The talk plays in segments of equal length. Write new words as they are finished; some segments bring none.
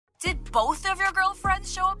both of your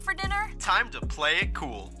girlfriends show up for dinner? Time to play it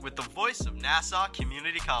cool with the voice of Nassau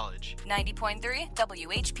Community College. 90.3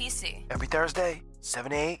 WHPC. Every Thursday,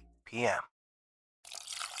 7 to 8 p.m.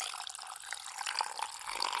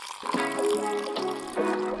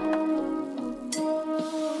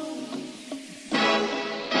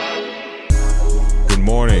 Good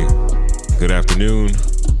morning, good afternoon,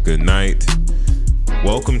 good night.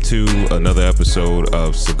 Welcome to another episode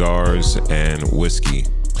of Cigars and Whiskey,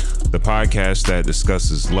 the podcast that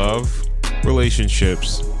discusses love,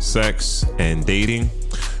 relationships, sex, and dating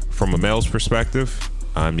from a male's perspective.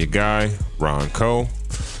 I'm your guy, Roncco,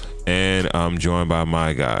 and I'm joined by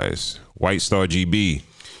my guys, WhiteStar GB.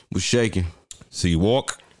 What's shaking?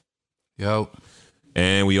 CWalk. Yo.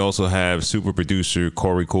 And we also have super producer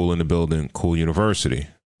Corey Cool in the building, Cool University.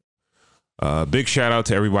 Big shout out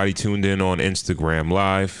to everybody tuned in on Instagram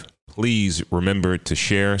Live. Please remember to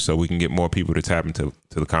share so we can get more people to tap into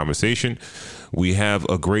the conversation. We have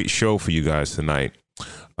a great show for you guys tonight.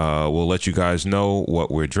 We'll let you guys know what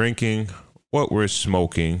we're drinking, what we're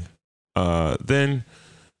smoking. Then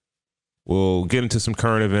we'll get into some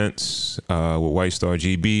current events with WhiteStar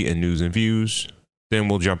GB and news and views. Then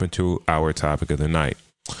we'll jump into our topic of the night.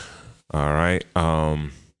 All right.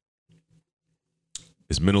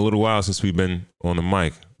 It's been a little while since we've been on the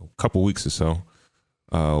mic, a couple weeks or so.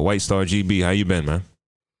 WhiteStar GB, how you been, man?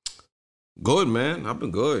 Good, man. I've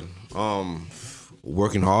been good.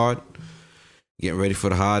 Working hard, getting ready for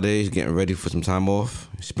the holidays, getting ready for some time off,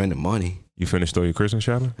 spending money. You finished all your Christmas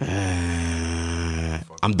shopping?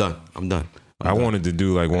 I'm done. I wanted to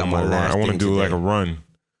do like one more run. I want to do like a run.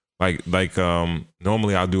 Like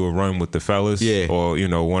normally I'll do a run with the fellas, or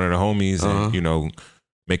one of the homies, and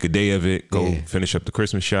make a day of it. Go finish up the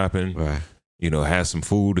Christmas shopping, right? Have some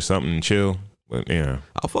food or something and chill. But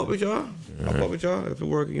I'll fuck with y'all. I'll fuck with y'all if it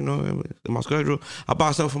works. In my schedule. I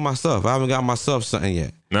buy something for myself. I haven't got myself something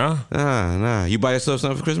yet. Nah. You buy yourself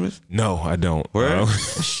something for Christmas? No, I don't. Where?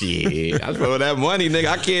 Shit, I spend that money, nigga.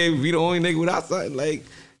 I can't be the only nigga without something like.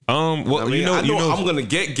 Well, I know I'm gonna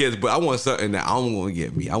get gifts, but I want something that I'm gonna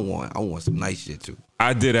get me. I want some nice shit too.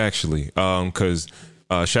 I did actually, cause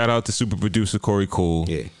shout out to super producer Corey Cool.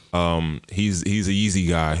 Yeah. He's a Yeezy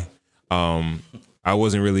guy. I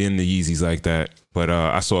wasn't really into Yeezys like that, but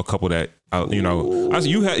I saw a couple that you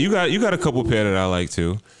got a couple pair that I like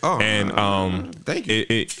too. Oh, and thank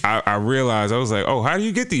you. I realized I was like, oh, how do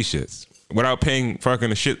you get these shits without paying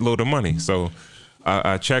fucking a shitload of money? So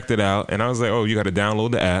I checked it out, and I was like, oh, you got to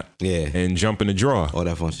download the app, and jump in the draw. All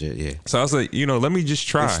that fun shit, yeah. So I was like, let me just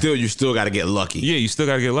try. And you still got to get lucky. Yeah, you still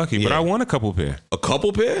got to get lucky. Yeah. But I won a couple pair. A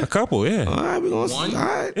couple pair? A couple, yeah. All right, we're going to see. All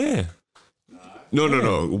right. Yeah.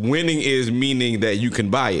 No. Winning is meaning that you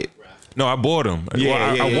can buy it. No, I bought them.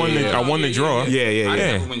 I won the draw. Yeah. I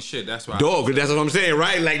never win shit. That's why. Dog, that's what I'm saying,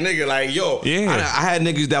 right? Like, nigga, like, yo. Yeah. I had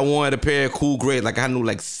niggas that wanted a pair of Cool Grays. Like, I knew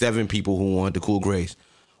like 7 people who wanted the Cool Grays.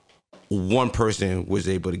 One person was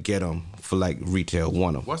able to get them for like retail.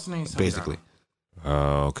 One of them. What's the name? Basically.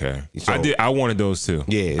 Oh, okay. So, I wanted those too.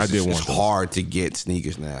 Yeah, it's hard to get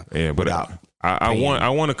sneakers now. Yeah, but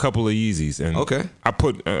I won a couple of Yeezys, and okay. I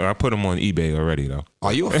put them on eBay already though.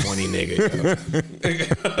 Are you a funny nigga?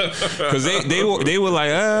 Because they were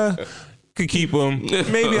like, could keep them.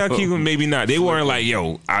 Maybe I'll keep them. Maybe not. They weren't like,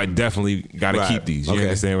 yo, I definitely got to keep these. You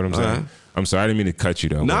understand what I'm saying? Uh-huh. I'm sorry, I didn't mean to cut you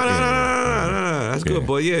though. No. That's good,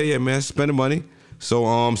 but yeah, man, spending money.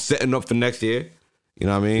 So setting up for next year. You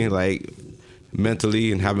know what I mean? Like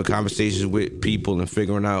mentally and having conversations with people and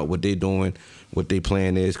figuring out what they're doing, what their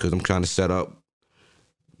plan is, because I'm trying to set up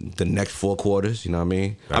the next 4 quarters. You know what I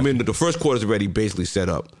mean? Gotcha. I mean, the first quarter's already basically set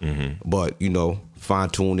up, but fine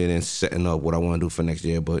tuning and setting up what I want to do for next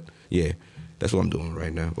year. But yeah, that's what I'm doing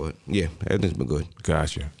right now. But yeah, everything's been good.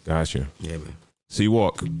 Gotcha. Yeah, man.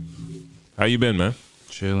 CWalk, how you been, man?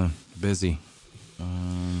 Chilling, busy.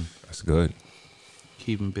 That's good.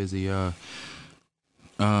 Keeping busy.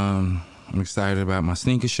 I'm excited about my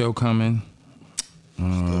sneaker show coming.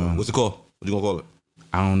 What's it called? What you gonna call it?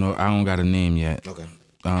 I don't know. I don't got a name yet. Okay.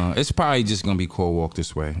 It's probably just gonna be CWalk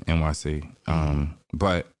This Way, NYC.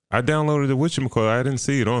 But I downloaded the whatchamacallit. I didn't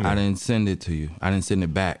see it on there. I didn't send it to you. I didn't send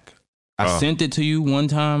it back. I sent it to you one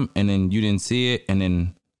time, and then you didn't see it, and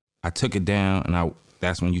then I took it down, and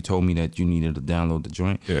that's when you told me that you needed to download the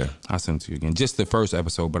joint. Yeah. I sent it to you again. Just the first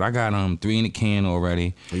episode, but I got 3 in the can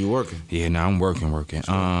already. Are you working? Yeah, now I'm working. Let's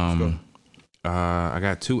go. I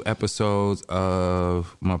got 2 episodes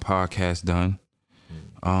of my podcast done.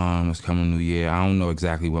 It's coming New Year. I don't know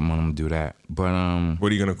exactly what month I'm gonna do that, but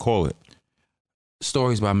what are you gonna call it?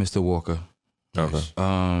 Stories by Mr. Walker. Okay.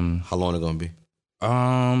 How long it gonna be?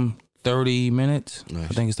 30 minutes. Nice.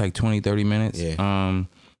 I think it's like 20, 30 minutes. Yeah.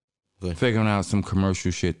 figuring out some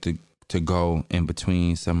commercial shit to go in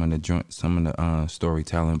between some of the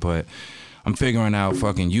storytelling. But I'm figuring out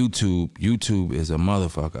fucking YouTube. YouTube is a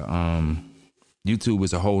motherfucker. YouTube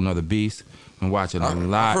is a whole nother beast. I'm watching a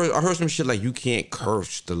lot. I heard some shit like you can't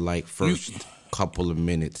curse the like first couple of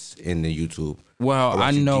minutes in the YouTube. Well,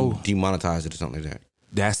 I know demonetize it or something like that.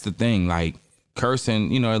 That's the thing. Like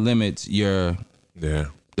cursing, it limits the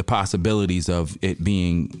possibilities of it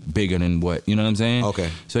being bigger than what, you know what I'm saying? Okay.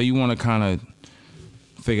 So you want to kind of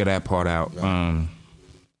figure that part out. Right.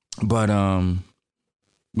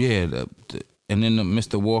 And then the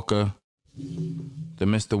Mr.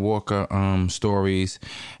 Walker stories.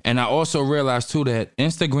 And I also realized too that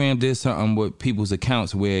Instagram did something with people's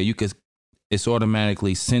accounts where it's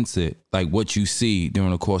automatically censored, like what you see during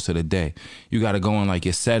the course of the day. You got to go in like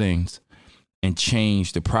your settings and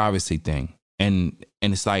change the privacy thing. And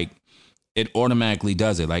it's like, it automatically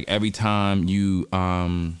does it. Like every time you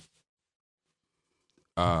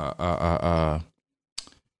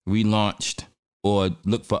relaunched or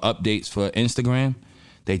look for updates for Instagram,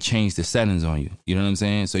 they change the settings on you. You know what I'm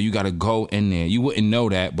saying? So you got to go in there. You wouldn't know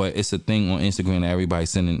that, but it's a thing on Instagram that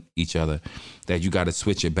everybody's sending each other that you got to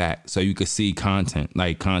switch it back so you could see content,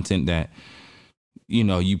 like content that,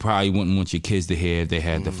 you probably wouldn't want your kids to hear if they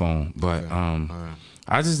had the phone. But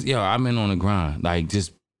I just, I've been on the grind, like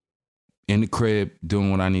just in the crib doing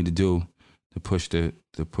what I need to do to push the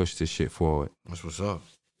shit forward. That's what's up.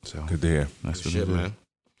 So Good to hear. that's what Shit, it is. man.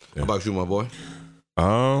 How about you, my boy?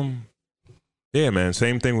 Yeah, man.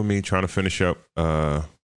 Same thing with me. Trying to finish up the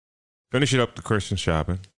Christmas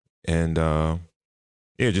shopping, and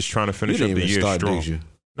just trying to finish up the year strong. Did you?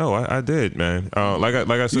 No, I did, man. Like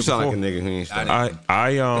I said You sound before, like a nigga who ain't started.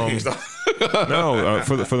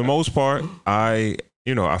 for the most part, I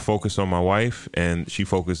focus on my wife, and she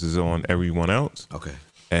focuses on everyone else. Okay.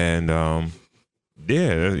 And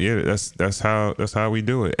that's how we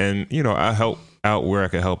do it. And I help out where I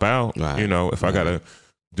can help out. Right. If I gotta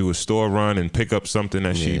do a store run and pick up something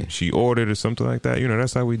that she ordered or something like that,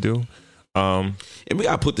 that's how we do. And we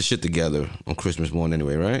gotta put the shit together on Christmas morning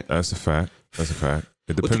anyway, right? That's a fact.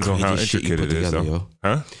 It depends on how intricate it is, though. Yo?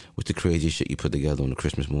 Huh? What's the craziest shit you put together on the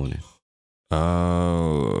Christmas morning? I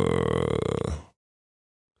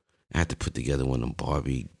I had to put together one of them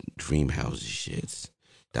Barbie dream houses shits.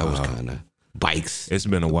 That was kind of bikes. It's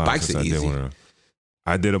been a while Bikes since are I did easy. one of them.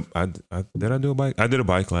 Did I do a bike? I did a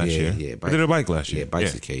bike last year. Yeah, I did a bike last year. Yeah,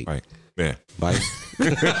 bikes are cake. Bike. Yeah. Bikes.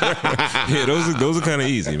 Yeah, those are kind of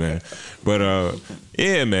easy, man. But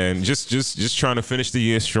yeah, man, just trying to finish the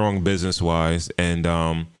year strong business wise, and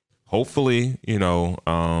hopefully,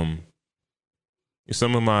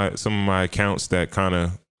 some of my accounts that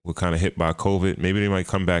were kind of hit by COVID, maybe they might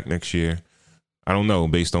come back next year. I don't know,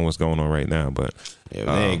 based on what's going on right now, but Yeah,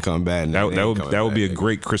 they ain't come back. That would be a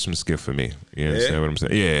great Christmas gift for me. You understand what I'm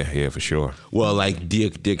saying? Yeah, for sure. Well, like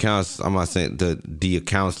the accounts, I'm not saying the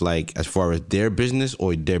accounts like as far as their business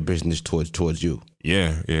or their business towards you.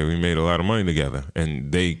 Yeah, we made a lot of money together,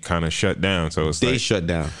 and they kind of shut down. So it's They shut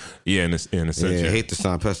down. Yeah, in a sense. Yeah, I hate to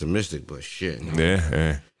sound pessimistic, but shit.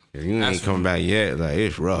 Yeah. If you ain't coming back yet, like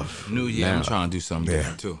it's rough. New Year, I'm trying to do something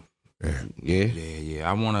different too. Yeah.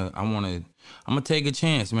 Yeah. I'm gonna take a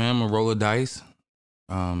chance, man. I'm gonna roll a dice.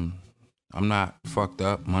 I'm not fucked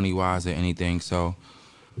up money wise or anything, so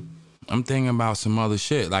I'm thinking about some other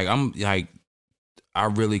shit. Like I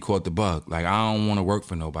really caught the bug. Like I don't want to work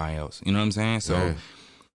for nobody else. You know what I'm saying? So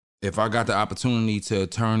if I got the opportunity to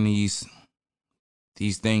turn these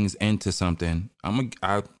things into something, I'm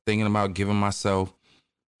thinking about giving myself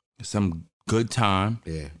some good time.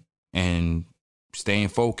 Yeah. And staying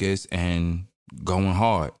focused and going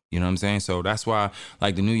hard. You know what I'm saying? So that's why,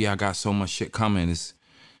 like, the new year, I got so much shit coming. It's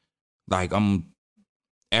like I'm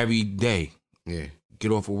every day. Yeah.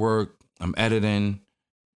 Get off of work. I'm editing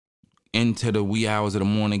into the wee hours of the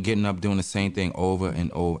morning, getting up, doing the same thing over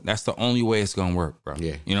and over. That's the only way it's gonna work, bro.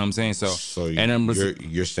 Yeah. You know what I'm saying? So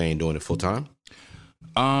you're saying doing it full time?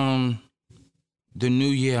 The new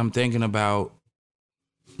year, I'm thinking about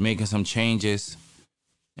making some changes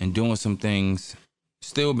and doing some things,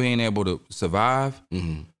 still being able to survive.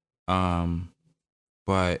 Mm-hmm.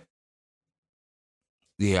 But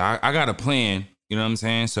yeah, I got a plan. You know what I'm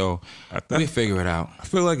saying? So we figure it out. I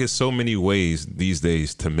feel like there's so many ways these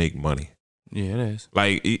days to make money. Yeah, it is.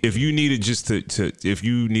 Like if you needed if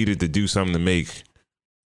you needed to do something to make,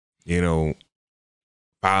 $500,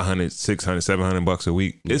 $600, $700 a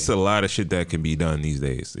week, it's a lot of shit that can be done these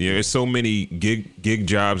days. There's so many gig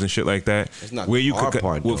jobs and shit like that. It's not where the you hard could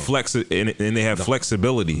part, with though. and they have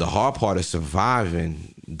flexibility. The hard part is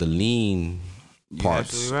surviving the lean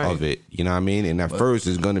parts of it. You know what I mean? And at first,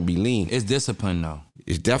 it's going to be lean. It's discipline, though.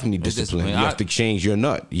 It's definitely discipline. You have to change your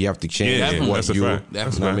nut. You have to change that's what a you. fact.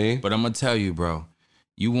 That's what I mean. But I'm gonna tell you, bro.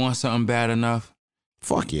 You want something bad enough?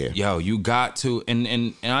 Fuck yeah. Yo, you got to.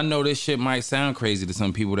 And I know this shit might sound crazy to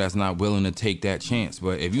some people that's not willing to take that chance.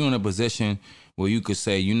 But if you're in a position where you could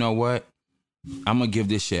say, you know what, I'm gonna give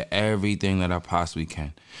this shit everything that I possibly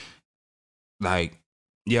can. Like,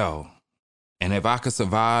 yo, and if I could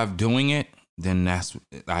survive doing it, then that's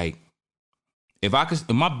like, if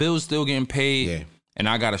my bills still getting paid. Yeah. And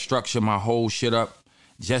I got to structure my whole shit up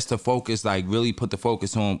just to focus, like really put the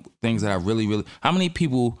focus on things that I really. How many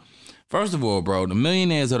people, first of all, bro, the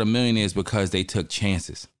millionaires are the millionaires because they took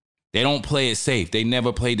chances. They don't play it safe. They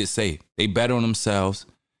never played it safe. They bet on themselves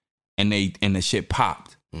and the shit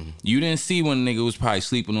popped. Mm-hmm. You didn't see when a nigga was probably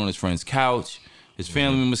sleeping on his friend's couch, his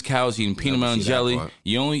family member's couch, eating peanut butter and jelly.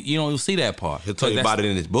 You don't see that part. He'll tell you about it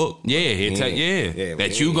in his book. Yeah, he'll tell you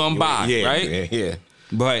that you gonna buy, right? Yeah.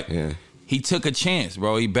 But he took a chance,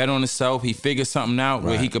 bro. He bet on himself. He figured something out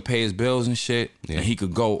where he could pay his bills and shit, and he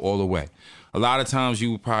could go all the way. A lot of times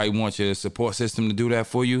you probably want your support system to do that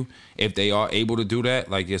for you if they are able to do that,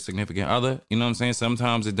 like your significant other. You know what I'm saying?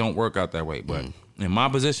 Sometimes it don't work out that way. But in my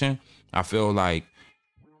position, I feel like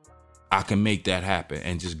I can make that happen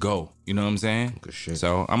and just go. You know what I'm saying? Good shit.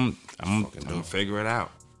 So I'm gonna figure it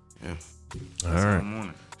out. Yeah. All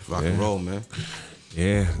right. Rock and roll, man.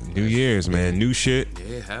 Yeah, New Year's, man. New shit.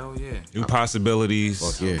 Yeah, hell yeah. New possibilities.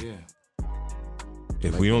 Fuck yeah.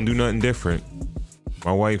 If we don't do nothing different,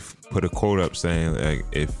 my wife put a quote up saying, like,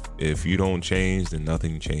 if you don't change, then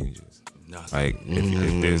nothing changes. Like,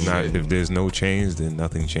 if there's no change, then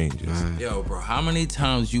nothing changes. Yo, bro, how many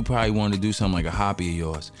times you probably wanted to do something like a hobby of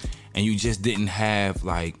yours and you just didn't have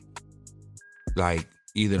like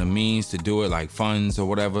either the means to do it, like funds or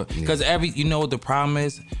whatever? Because you know what the problem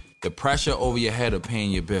is? The pressure over your head of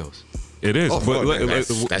paying your bills. It is. But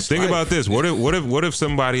that's think life. about this. What if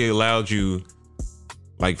somebody allowed you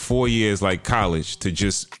like 4 years, like college, to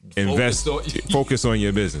just focus on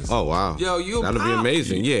your business? Oh wow. Yo, that'd be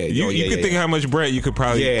amazing. Yeah. You could think how much bread you could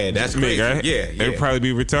probably that's make, crazy. right? Yeah. It'd probably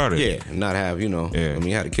be retarded. Yeah, and not have, I mean, I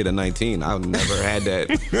had a kid at 19. I've never had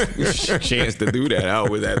that chance to do that. I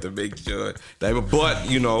always have to make sure that, but,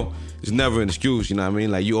 it's never an excuse, you know what I mean?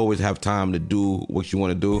 Like, you always have time to do what you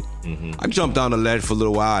want to do. Mm-hmm. I jumped down the ledge for a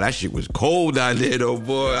little while. That shit was cold out there, though,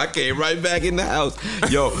 boy. I came right back in the house.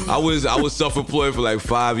 Yo, I was self-employed for like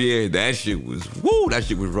 5 years. That shit was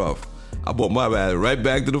rough. I brought my ass right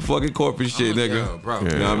back to the fucking corporate shit, nigga. Yo, bro. You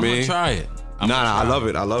know what I mean? I'm gonna try it. I love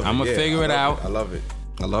it. I'm gonna figure it out. I love it.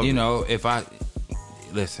 If I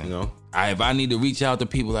listen, if I need to reach out to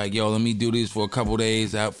people like, yo, let me do this for a couple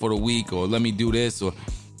days out for the week, or let me do this, or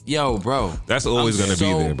yo, bro, that's always gonna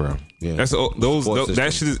be there, bro. Yeah. That's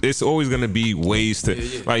it's always gonna be ways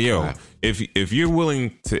to like, yo, right. if you're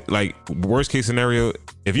willing to, like, worst case scenario,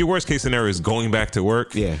 if your worst case scenario is going back to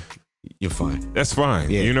work, you're fine. That's fine.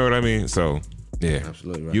 Yeah. You know what I mean? So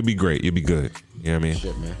absolutely right. You'll be great. You'll be good. You know what I mean?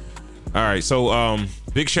 Shit, man. All right, so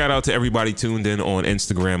big shout out to everybody tuned in on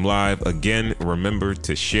Instagram Live. Again, remember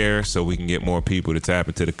to share so we can get more people to tap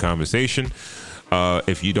into the conversation.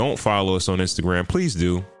 If you don't follow us on Instagram, please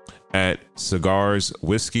do, at Cigars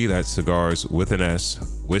Whiskey. That's Cigars with an S,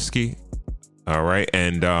 Whiskey. All right,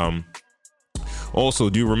 and also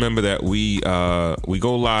do remember that we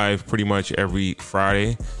go live pretty much every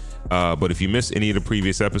Friday. But if you missed any of the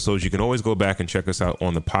previous episodes, you can always go back and check us out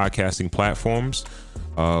on the podcasting platforms.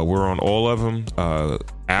 We're on all of them,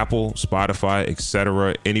 Apple, Spotify,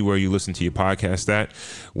 etc. Anywhere you listen to your podcast at.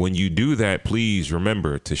 When you do that, please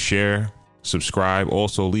remember to share, subscribe.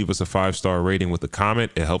 Also, leave us a 5-star rating with a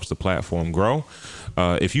comment. It helps the platform grow.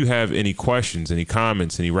 If you have any questions, any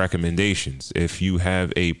comments, any recommendations, if you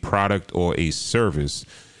have a product or a service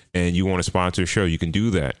and you want to sponsor a show, you can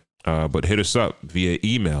do that. But hit us up via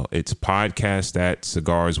email. It's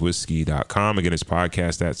podcast@cigarswhiskey.com. Again, it's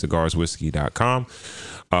podcast@cigarswhiskey.com.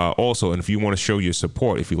 Also, and if you want to show your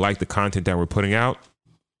support, if you like the content that we're putting out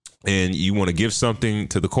and you want to give something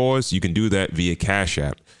to the cause, you can do that via Cash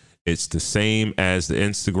App. It's the same as the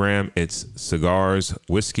Instagram. It's Cigars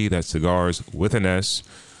Whiskey. That's Cigars with an S,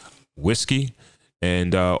 Whiskey.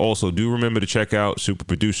 And also do remember to check out super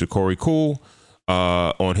producer Corey Cool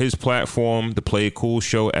on his platform, the Play It Cool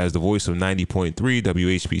Show, as the voice of 90.3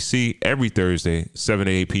 WHPC every Thursday, 7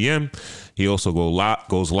 to 8 p.m. He also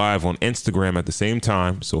goes live on Instagram at the same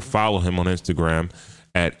time. So follow him on Instagram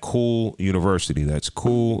at Cool University. That's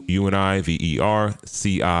Cool, UNIVERCITY.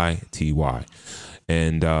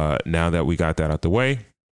 And now that we got that out the way,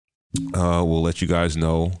 we'll let you guys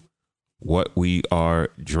know what we are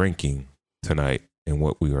drinking tonight. in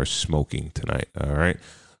what we are smoking tonight. All right.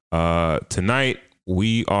 Tonight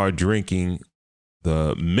we are drinking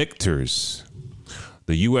the Michter's,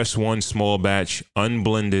 the US1 small batch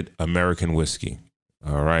unblended American whiskey.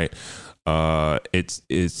 All right. It's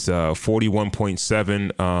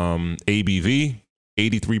 41.7 ABV,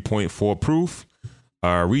 83.4 proof.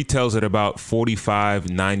 Retails at about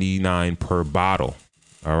 $45.99 per bottle.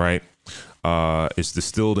 All right. It's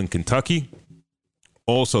distilled in Kentucky.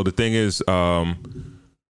 Also, the thing is,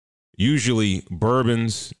 usually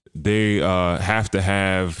bourbons, they have to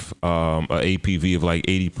have a APV of like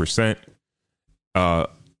 80%,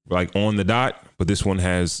 like on the dot. But this one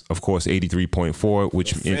has, of course, 83.4,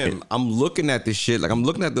 which I'm looking at this shit. Like, I'm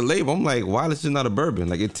looking at the label. I'm like, why this is not a bourbon?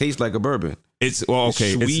 Like, it tastes like a bourbon. It's well,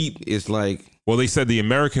 okay. It's sweet. It's like, well, they said the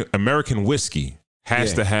American whiskey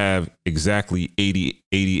has to have exactly 80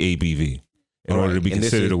 ABV in order to be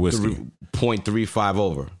considered a whiskey. 0.35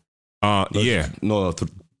 over. Yeah. No,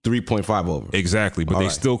 3.5 over. Exactly, but they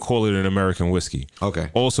still call it an American whiskey. Okay.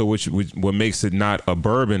 Also, which what makes it not a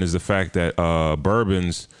bourbon is the fact that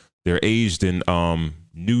bourbons, they're aged in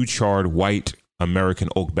new charred white American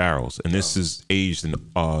oak barrels, and this is aged in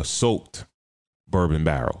soaked bourbon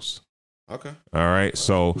barrels. Okay. All right.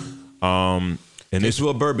 So, and it's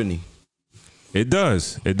real bourbony. It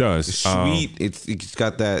does. It's sweet. It's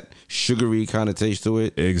got that sugary kind of taste to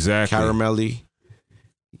it. Exactly. Caramelly.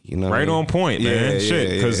 You know, right on point, man.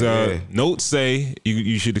 Shit, because notes say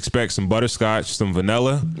you should expect some butterscotch, some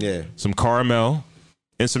vanilla, some caramel,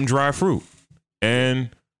 and some dry fruit, and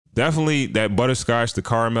definitely that butterscotch, the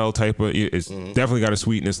caramel type of, it's definitely got a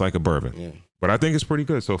sweetness like a bourbon. Yeah. But I think it's pretty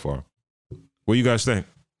good so far. What do you guys think?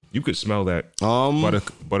 You could smell that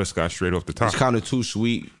butterscotch straight off the top. It's kind of too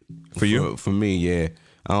sweet for you. For me, yeah.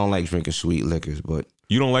 I don't like drinking sweet liquors, but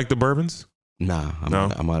you don't like the bourbons? Nah,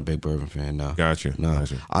 I'm not a big bourbon fan. No, gotcha. No,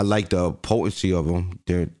 gotcha. I like the potency of them.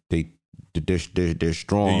 They're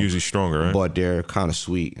strong. They're usually stronger, right? But they're kind of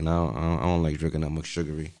sweet, and I don't like drinking that much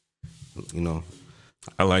sugary. You know,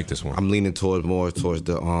 I like this one. I'm leaning more towards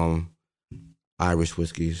the Irish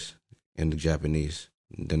whiskeys and the Japanese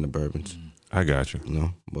than the bourbons. I got you.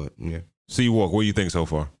 No, but yeah. CWalk, what do you think so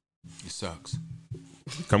far? It sucks.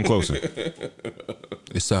 Come closer.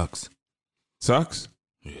 It sucks. Sucks?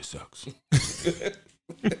 Yeah, it sucks.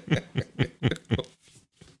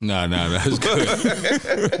 No, it's good.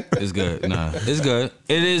 It's good. Nah, it's good.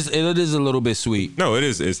 It is a little bit sweet. No, it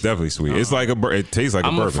is. It's definitely sweet. It's like it tastes like a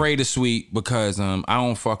bourbon. I'm afraid of sweet because I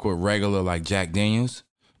don't fuck with regular like Jack Daniels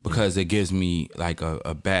because it gives me like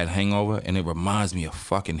a bad hangover and it reminds me of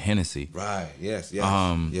fucking Hennessy. Right. Yes.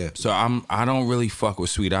 Yeah. So I don't really fuck with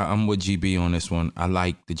sweet. I'm with GB on this one. I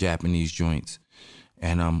like the Japanese joints,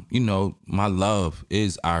 and you know, my love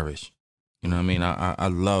is Irish. You know what I mean? I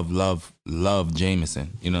love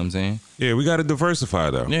Jameson. You know what I'm saying? Yeah, we got to diversify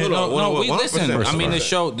though. Yeah, we listen. I mean,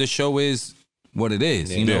 the show is what it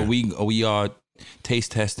is. You know, we are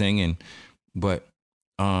taste testing, but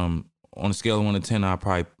on a scale of 1 to 10, I'll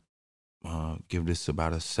probably give this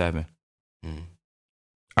about a 7.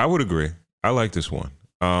 I would agree. I like this one.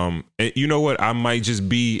 And you know what? I might just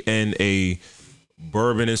be in a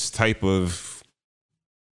bourbonist type of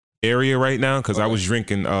area right now because I was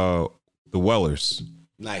drinking the Wellers.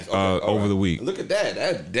 Nice. Over the week. Look at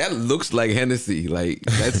that. That looks like Hennessy. Like,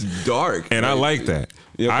 that's dark. And I like that.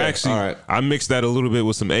 Yeah, okay. I actually I mixed that a little bit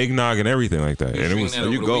with some eggnog and everything like that. And it was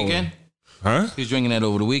weekend? Huh? You was drinking that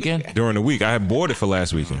over the weekend? During the week. I had bought it for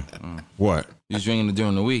last weekend. What? You was drinking it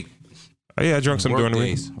during the week? Oh, yeah, I drank some during the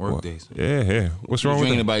week. Work days. Yeah. What's wrong with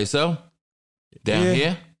drinking that? it by yourself? Down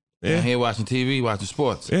here? Down here watching TV, watching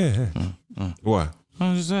sports? Yeah. What?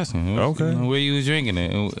 I'm just asking. Okay. Where you was drinking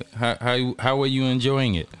it? How were you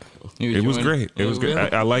enjoying it? It was great. It was great.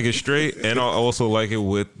 I like it straight, and I also like it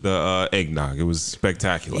with the eggnog. It was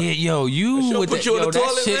spectacular. Yeah, yo, you with put you in the that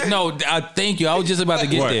toilet, shit. man? No, thank you. I was just about to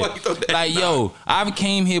get there. Like, yo, I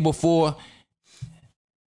came here before,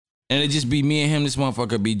 and it just be me and him. This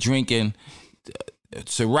motherfucker be drinking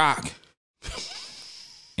Cigar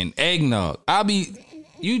and eggnog.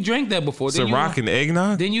 You drank that before, didn't you? Cigar and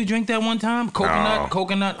eggnog? Didn't you drink that one time?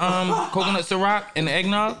 Coconut Cigar and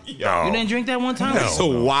eggnog? No. You didn't drink that one time? It's a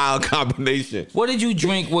wild combination. What did you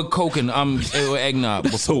drink with coconut or eggnog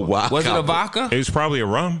before? It's a wild Was it a vodka? It was probably a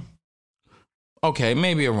rum. Okay,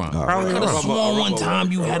 maybe a rum. Probably I could have sworn one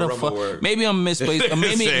time you had a maybe I'm misplaced.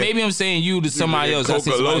 Maybe I'm saying you to somebody else. I see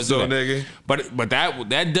somebody else do that. Nigga. But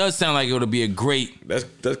that does sound like it would be a great. That's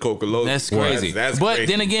Coca-Cola. That's crazy. That's but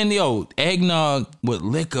crazy. then again, yo, eggnog with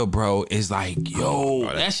liquor, bro, is like,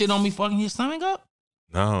 yo, that shit don't be fucking your stomach up.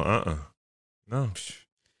 No, no.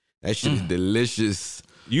 That shit is delicious.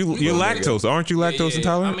 You're lactose, aren't you lactose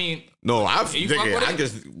intolerant? I mean, No, I You fuck with it?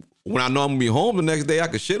 just when I know I'm gonna be home the next day, I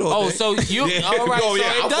can shit all day. so you Yeah. all right? Oh, So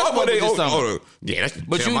yeah, it I does fuck work with it. with your stomach. Yeah, that's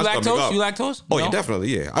But tear you my stomach lactose? up. You lactose? Oh No? yeah,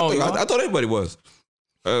 definitely. Yeah, you are? I thought everybody was.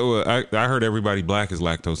 I heard everybody black is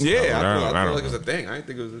lactose Yeah, intolerant. I I feel don't like know. it's a thing. I didn't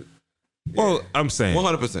think it was. Well, I'm saying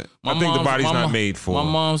 100%. I think the body's not made for. My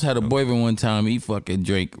mom's had a boyfriend one time. He fucking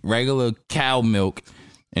drank regular cow milk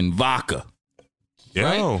and vodka.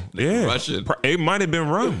 Yeah, yeah. Russian. It might have been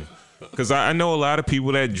rum. Because I know a lot of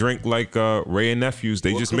people that drink like Ray and Nephews.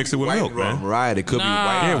 They just mix it with milk, man. Right, it could be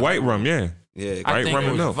white. Yeah, white rum. Yeah, Yeah, I White think rum it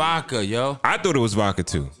and was milk. vodka, yo. I thought it was vodka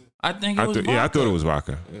too. I think it was vodka. Yeah, I thought it was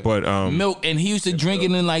vodka. But milk, and he used to drink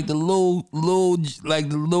it in like the little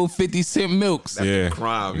 50-cent milks. yeah,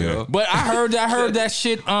 crime, yeah. yo. But I heard that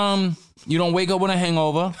shit. You don't wake up with a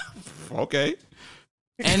hangover, Okay.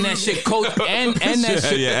 and that shit coach, and that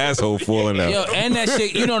shit, your asshole falling out. yo, and that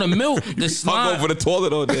shit. You know the milk, the Fuck slime, over the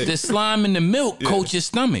toilet all day. the slime in the milk coats your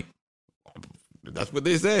stomach. That's what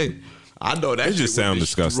they say. I know that. It just sound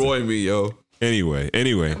disgusting. Destroy me, yo. Anyway.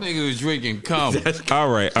 Nigga was drinking cum. All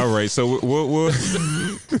right. So we'll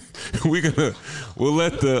we'll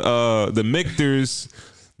let the Michters,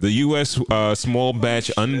 the U.S. Small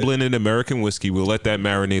batch unblended American whiskey, we'll let that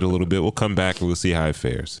marinate a little bit. We'll come back and we'll see how it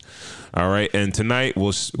fares. All right. And tonight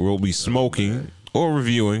we'll be smoking or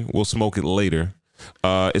reviewing. We'll smoke it later.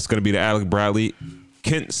 It's going to be the Alec Bradley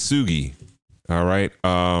KINTSUGI. All right.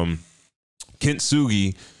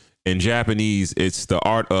 KINTSUGI. In Japanese, it's the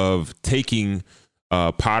art of taking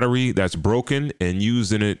pottery that's broken and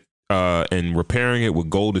using it and repairing it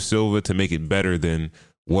with gold or silver to make it better than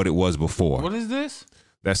what it was before. What is this?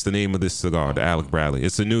 That's the name of this cigar, the Alec Bradley.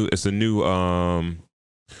 It's a new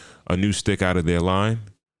stick out of their line,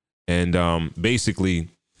 and basically,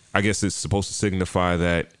 I guess it's supposed to signify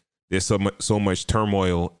that there's so much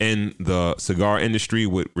turmoil in the cigar industry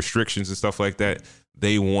with restrictions and stuff like that.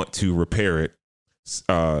 They want to repair it.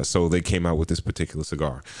 So they came out with this particular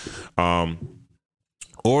cigar.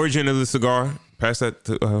 Origin of the cigar, pass that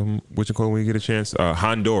to what you call it when you get a chance.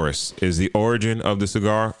 Honduras is the origin of the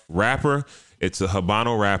cigar. Wrapper, it's a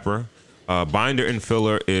Habano wrapper. Binder and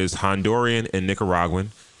filler is Honduran and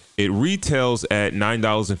Nicaraguan. It retails at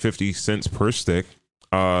 $9.50 per stick.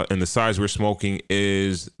 And the size we're smoking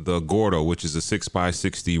is the Gordo, which is a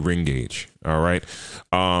 6x60 ring gauge. All right.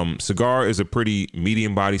 Cigar is a pretty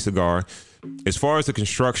medium body cigar. As far as the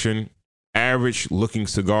construction, average looking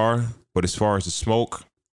cigar, but as far as the smoke,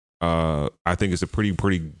 I think it's a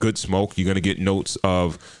pretty good smoke. You're gonna get notes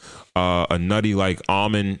of a nutty like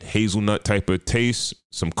almond hazelnut type of taste,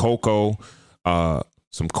 some cocoa,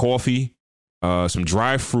 some coffee, some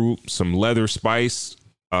dry fruit, some leather spice,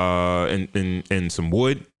 and some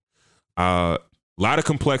wood. A lot of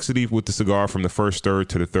complexity with the cigar from the first third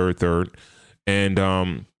to the third,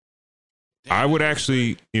 and I would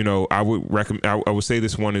actually, I would recommend. I would say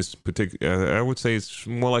this one is particular. I would say it's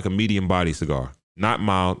more like a medium body cigar, not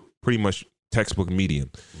mild, pretty much textbook medium.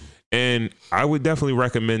 And I would definitely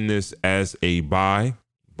recommend this as a buy.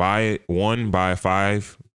 Buy one, buy a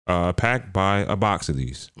 5 pack, buy a box of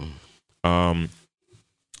these. Alec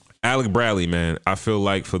Bradley, man, I feel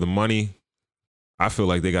like for the money, I feel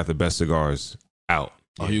like they got the best cigars out.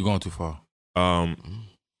 Oh, you're going too far.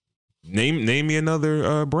 Name me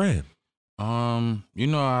another brand.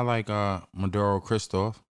 I like Maduro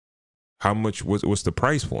Christoph. How much what's the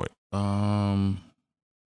price point?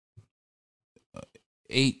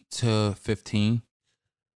 8 to 15.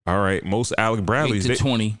 All right, most Alec Bradleys 8 to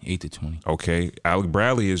 20. 8 to 20. Okay, Alec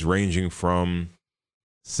Bradley is ranging from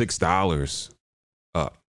 $6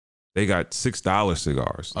 up. They got $6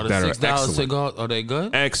 cigars Are the that $6 are excellent. cigars? Are they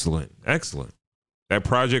good? Excellent. That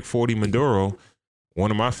Project 40 Maduro, one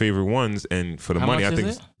of my favorite ones, and for the How money, much I think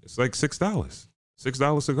is it? it's like $6.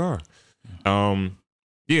 $6 cigar.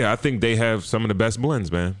 Yeah, I think they have some of the best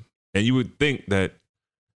blends, man. And you would think that,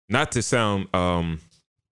 not to sound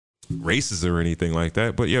racist or anything like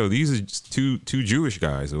that, but these are just two Jewish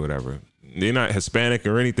guys or whatever. They're not Hispanic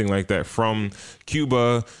or anything like that from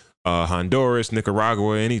Cuba, Honduras,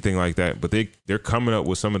 Nicaragua, anything like that. But they're coming up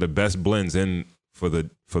with some of the best blends, and for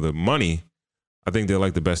the money, I think they're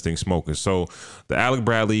like the best thing smokers. So the Alec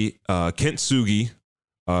Bradley KINTSUGI,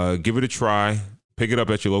 give it a try. Pick it up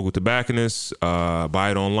at your local tobacconist.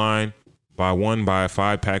 Buy it online. Buy one, buy a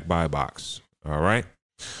 5-pack, buy a box. All right.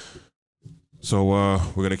 So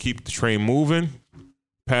we're gonna keep the train moving.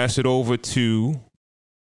 Pass it over to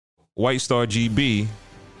WhiteStar GB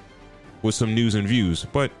with some news and views,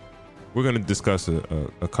 but we're gonna discuss a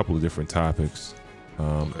couple of different topics,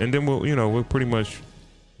 and then we'll pretty much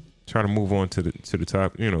try to move on to the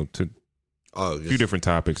top, to Oh, a few different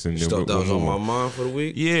topics, and stuff that was on my mind for the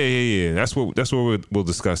week. Yeah. That's what we'll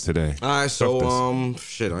discuss today. All right, so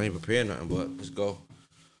shit, I ain't prepared nothing, but let's go.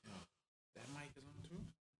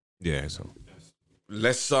 Yeah, so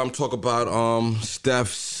Let's talk about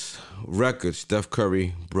Steph's record. Steph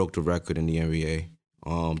Curry broke the record in the NBA,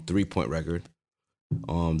 3-point record.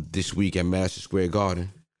 This week at Madison Square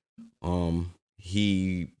Garden,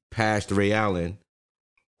 he passed Ray Allen,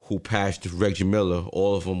 who passed Reggie Miller.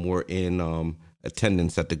 All of them were in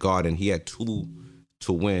attendance at the Garden. He had 2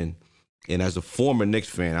 to win. And as a former Knicks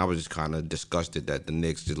fan, I was just kind of disgusted that the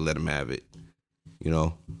Knicks just let him have it. You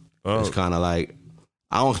know? It's kind of like,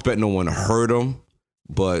 I don't expect no one to hurt him,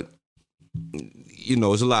 but, you know,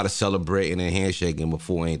 there's a lot of celebrating and handshaking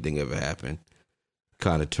before anything ever happened.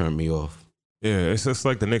 Kind of turned me off. yeah, it's just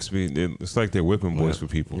like the Knicks. It's like they're whipping boys for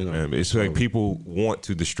people. You know, man. It's like people want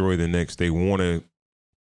to destroy the Knicks. They want to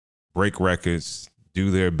break records,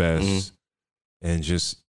 do their best, and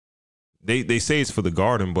just they say it's for the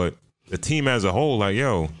Garden, but the team as a whole, like,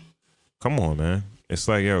 yo, come on, man. It's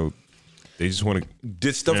like, yo, they just want to.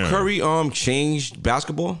 Did Steph Curry change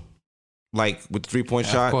basketball? Like with the 3-point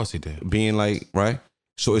shot? Of course he did. Being like, right?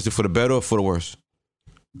 So is it for the better or for the worse?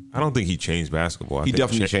 I don't think he changed basketball. He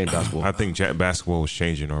definitely changed basketball. I think basketball was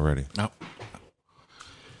changing already. No.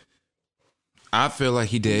 I feel like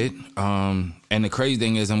he did. And the crazy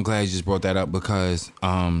thing is, I'm glad you just brought that up because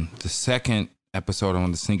the second episode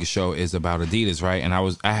on the Sneaker Show is about Adidas, right? And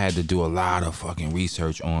I had to do a lot of fucking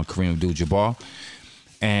research on Kareem Abdul-Jabbar.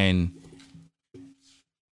 And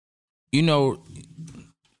you know,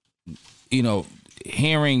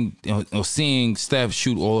 hearing or seeing Steph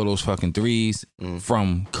shoot all of those fucking threes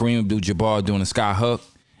from Kareem Abdul-Jabbar doing the sky hook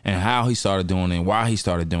and how he started doing it and why he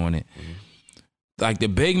started doing it. Like, the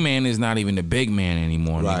big man is not even the big man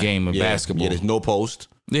anymore in the game of basketball. Yeah, there's no post.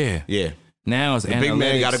 Yeah. Yeah. Now it's the big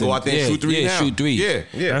man got to go out there and shoot threes now. Shoot threes. Yeah.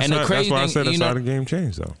 That's, And the crazy that's why I thing, said that's how the game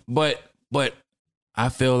changed, though. But I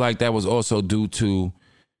feel like that was also due to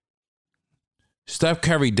Steph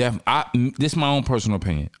Curry. This is my own personal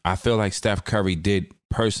opinion. I feel like Steph Curry did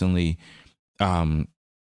personally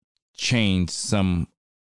change some.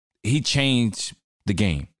 He changed the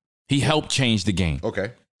game. He helped change the game.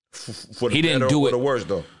 Okay. For the He didn't better do or it the worse,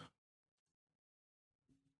 though.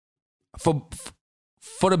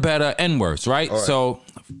 For the better and worse, right? So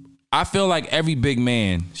I feel like every big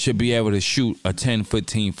man should be able to shoot a 10,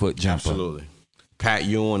 15-foot jumper. Absolutely. Pat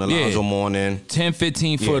Ewing, Alonzo Mourning. 10,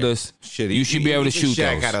 15 footers. Shit, you should be able to shoot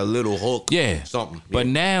Shaq those. had a little hook. Yeah. Something. But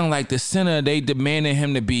now, like, the center, they demanded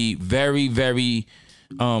him to be very, very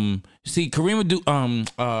see, Hakeem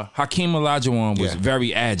Olajuwon was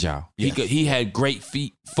very agile. He had great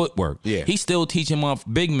footwork. Yeah. He's still teaching off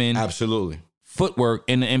big men Absolutely. footwork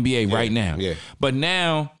in the NBA right now. Yeah. But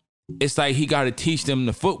now it's like he got to teach them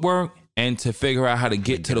the footwork and to figure out how to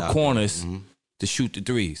get to the corners to shoot the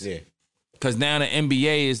threes. Yeah. Because now the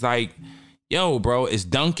NBA is like, yo, bro, it's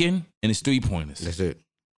dunking and it's 3-pointers. That's it.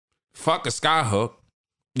 Fuck a sky hook.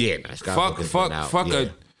 Yeah, Fuck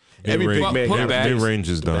a every big man put back. Mid-range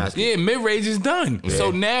is done. Yeah, mid-range is done. So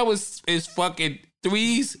now it's fucking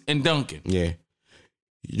threes and dunking. Yeah.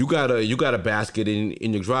 You got a basket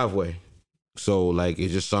in your driveway. So, like,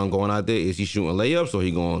 is your son going out there? Is he shooting layups or he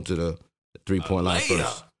going to the 3-point line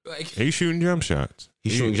first? Like, He's shooting jump shots.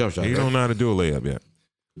 He's shooting jump shots. He don't know how to do a layup yet.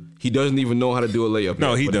 He doesn't even know how to do a layup.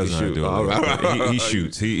 No, yet, he but doesn't know how to do a All layup. right. He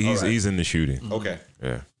shoots. He's in the shooting. Okay.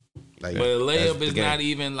 Yeah. Like, but a that's layup the is game. not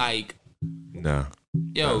even like, Nah.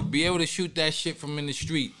 yo, be able to shoot that shit from in the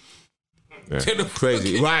street. Yeah. To the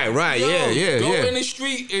Crazy. fucking- Right. Yo, Yeah. Go in the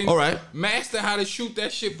street and All right. master how to shoot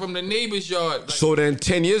that shit from the neighbor's yard. Like, So then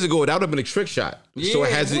 10 years ago, that would have been a trick shot. So Yeah, it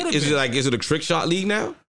would've been. is it a trick shot league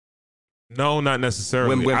now? No, not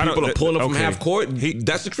necessarily. When I people don't- are pulling up from okay. half court,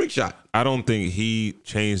 that's a trick shot. I don't think he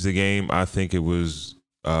changed the game. I think it was.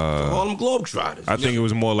 All them Globetrotters. I think it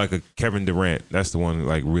was more like a Kevin Durant. That's the one that,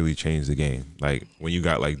 like, really changed the game. Like when you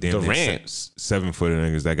got like damn Durant. 7-footer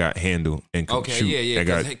niggas that got handle and could okay, shoot. yeah. That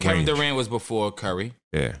got 'cause Kevin range. Durant was before Curry.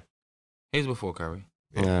 Yeah. He was before Curry.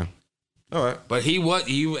 Yeah. All right. But he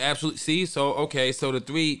absolutely see. So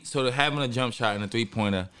the having a jump shot and a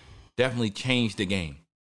 3-pointer definitely changed the game,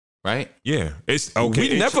 right? Yeah. It's okay.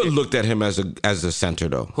 We never looked at him as a center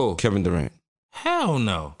though. Who? Kevin Durant. Hell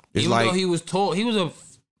no. It's Even like- though he was tall, he was a.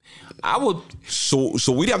 I would, So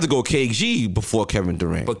we'd have to go KG before Kevin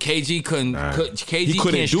Durant. but KG couldn't. KG he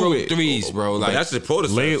couldn't can't do stroke it. threes, bro. But Like that's the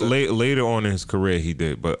predecessor. later on in his career he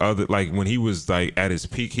did, but when he was like at his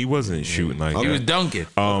peak, he wasn't shooting like he that. was dunking.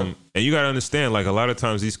 And you gotta understand, like, a lot of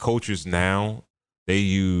times these coaches now, they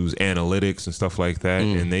use analytics and stuff like that,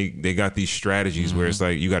 and they got these strategies where it's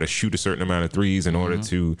like you got to shoot a certain amount of threes in order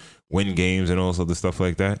to win games and all sorts of stuff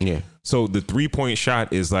like that. Yeah. So the 3-point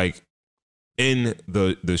shot is like in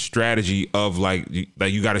the strategy of like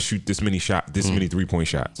you got to shoot this many 3-point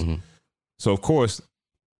shots. So of course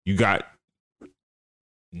you got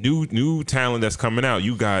new talent that's coming out.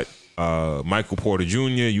 You got Michael Porter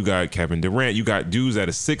Jr., you got Kevin Durant, you got dudes that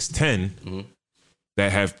are 6'10"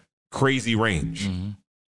 that have crazy range.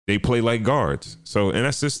 They play like guards. So, and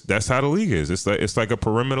that's how the league is. It's like a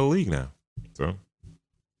perimeter league now.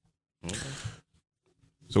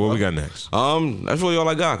 So what we got next? That's really all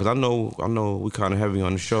I got, because I know we kind of heavy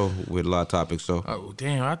on the show with a lot of topics. So oh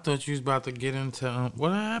damn, I thought you was about to get into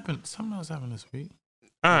what happened. Something else happened this week.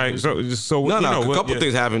 All right, so a couple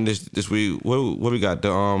things happened this week. What we got?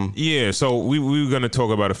 So we were gonna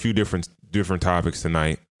talk about a few different topics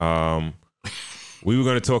tonight. We were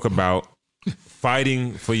gonna talk about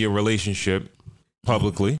fighting for your relationship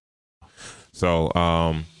publicly. So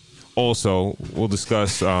also we'll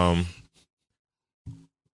discuss the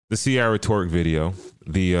Ciara Twerk video,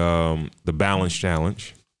 the balance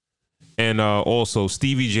challenge, and also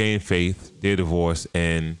Stevie J and Faith, their divorce,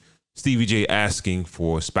 and Stevie J asking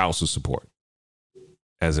for spousal support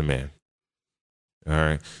as a man. All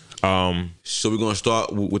right. So we're gonna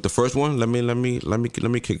start with the first one. Let me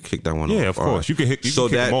kick that one off. Yeah, of course. Right. You can kick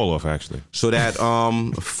them all off, actually. So that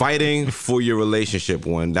fighting for your relationship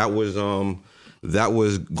one, that was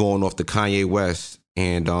going off the Kanye West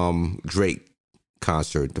and Drake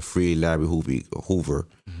concert, the Free Larry Hoover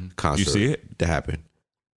concert. You see it? That happened.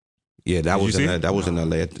 Yeah, that was in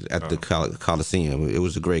LA at the Coliseum. It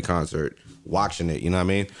was a great concert. Watching it, you know what I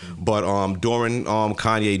mean? But during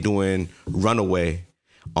Kanye doing Runaway,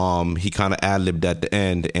 he kind of ad-libbed at the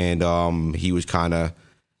end, and he was kind of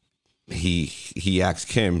he asked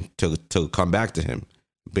Kim to come back to him,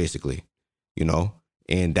 basically, you know,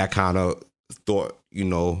 and that kind of thought, you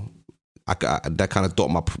know, that kind of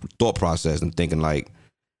my thought process and thinking like,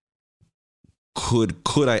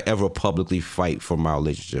 could I ever publicly fight for my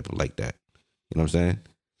relationship like that? You know what I'm saying?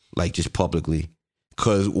 Like just publicly.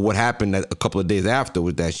 Because what happened a couple of days after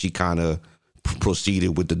was that she kind of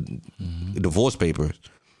proceeded with the divorce papers.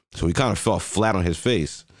 So he kind of fell flat on his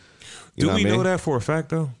face. Do we know that for a fact,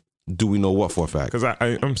 though? Do we know what for a fact? Because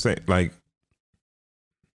I'm saying, like,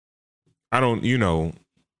 I don't, you know,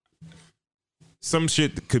 some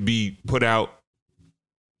shit could be put out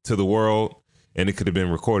to the world and it could have been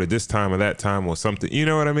recorded this time or that time or something. You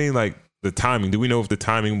know what I mean? Like the timing. Do we know if the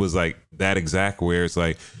timing was like that exact where it's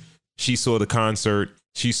like she saw the concert,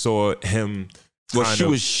 she saw him. Well,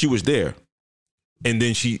 she was there. And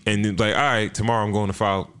then like, all right, tomorrow I'm going to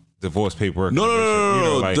file divorce paperwork. No. You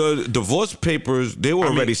know, like, the divorce papers, they were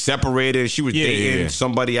already separated. She was dating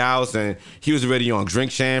somebody else, and he was already on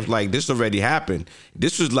Drink Champs. Like this already happened.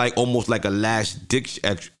 This was like almost like a last ditch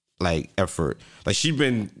effort. Like she'd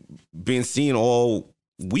been being seen all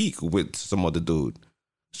week with some other dude,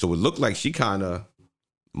 so it looked like she kind of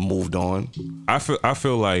moved on. I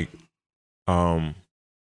feel like, well,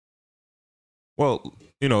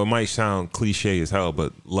 you know, it might sound cliche as hell,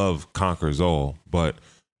 but love conquers all. But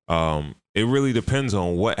it really depends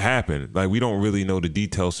on what happened. Like we don't really know the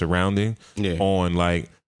details surrounding on like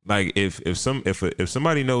if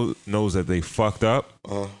somebody knows that they fucked up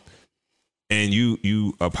and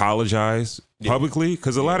you apologize publicly,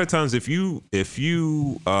 because a lot of times if you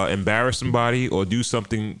embarrass somebody or do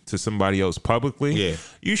something to somebody else publicly,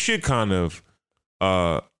 you should kind of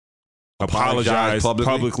apologize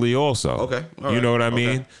publicly also. Okay. You know what I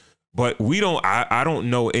mean? But we don't. I don't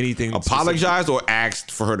know anything. Apologize or asked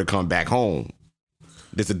for her to come back home.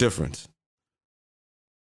 There's a difference.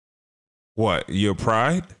 What? Your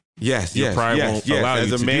pride? Yes. Your pride won't allow you to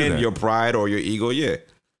do that. As a man, your pride or your ego, yeah.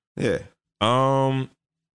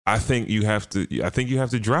 I think you have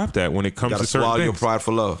to drop that when it comes to certain swallow things. Your pride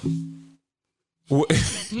for love.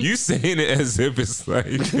 You saying it as if it's like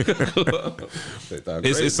is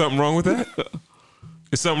something wrong with that?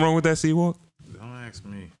 Is something wrong with that, CWalk? Don't ask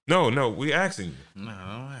me. No, we asking you. No,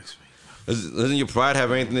 don't ask me. Doesn't your pride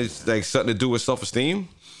have anything that's like something to do with self-esteem?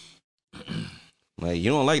 Like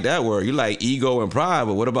you don't like that word. You like ego and pride,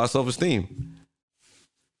 but what about self-esteem?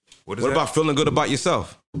 What about feeling good about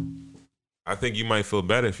yourself? I think you might feel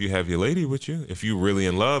better if you have your lady with you. If you really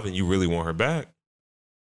in love and you really want her back.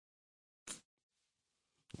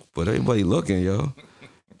 But everybody looking, yo.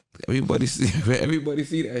 Everybody see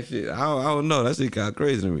that shit. I don't know. That shit kind of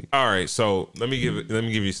crazy to me. All right, so let me give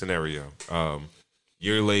you a scenario.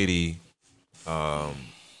 Your lady,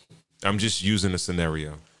 I'm just using a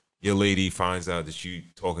scenario. Your lady finds out that you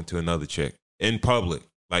talking to another chick in public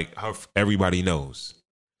like everybody knows.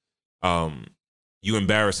 You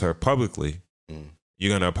embarrass her publicly.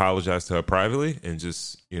 You're gonna apologize to her privately and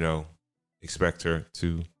just, expect her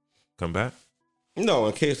to come back? No,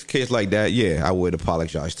 in case like that, yeah, I would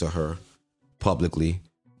apologize to her publicly.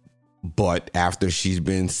 But after she's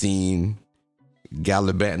been seen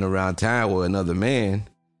gallivanting around town with another man,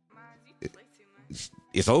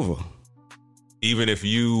 it's over. Even if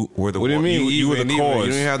you were the what do you mean? you were the cause.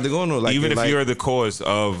 You don't have to go no. Like, even if you're the cause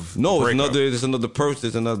of no, there's another person.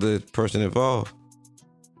 There's another person involved.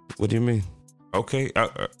 What do you mean? Okay,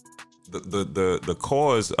 the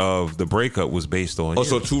cause of the breakup was based on. Oh,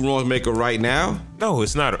 so two wrongs make a right now? No,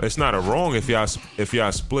 it's not. It's not a wrong if y'all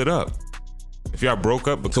split up. If y'all broke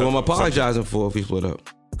up, because so I'm apologizing for if we split up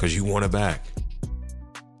because you want her back.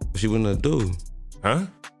 What she wouldn't do? Huh?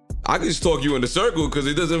 I can just talk you in the circle because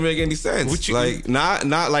it doesn't make any sense. Like not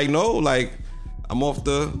like no, like I'm off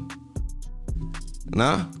the.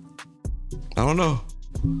 Nah, I don't know.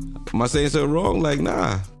 Am I saying something wrong? Like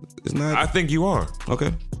nah, it's not. I think you are.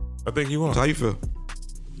 Okay, I think you are. So how you feel?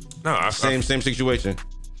 No, same situation.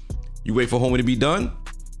 You wait for homie to be done.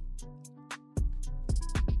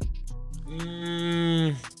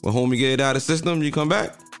 When homie get it out of the system, you come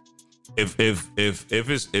back. If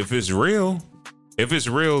it's real,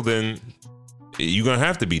 then you're gonna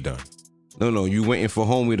have to be done. No, you waiting for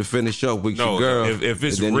homie to finish up with your girl. If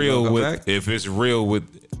it's real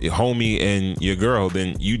with homie and your girl,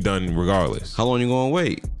 then you done regardless. How long you gonna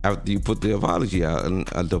wait after you put the apology out and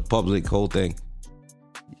the public whole thing?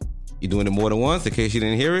 You doing it more than once in case she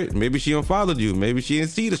didn't hear it? Maybe she unfollowed you. Maybe she didn't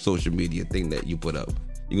see the social media thing that you put up.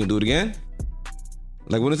 You gonna do it again?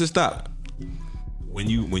 Like, when does it stop? When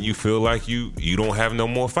you feel like you don't have no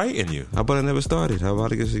more fight in you. How about I never started? How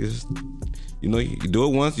about I just you do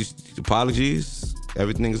it once, you apologies,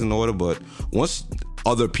 everything's in order, but once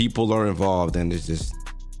other people are involved, then it's just,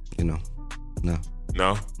 no. No?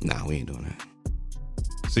 Nah, we ain't doing that.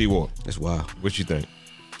 CWalk. That's wild. What you think?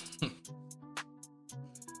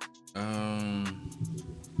 I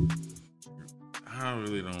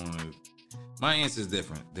really don't want to. My answer is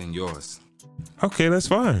different than yours. Okay, that's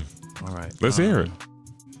fine. All right. Let's hear it.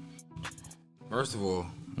 First of all,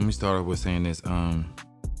 let me start off with saying this.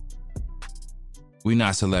 We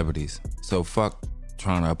not celebrities, so fuck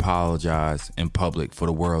trying to apologize in public for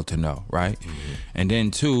the world to know, right? Mm-hmm. And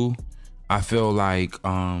then two, I feel like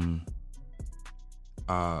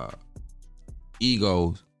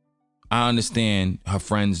egos. I understand her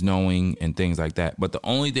friends knowing and things like that, but the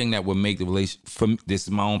only thing that would make the relationship, this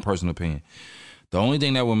is my own personal opinion, the only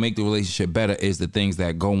thing that would make the relationship better is the things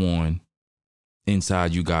that go on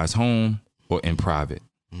inside you guys' home or in private.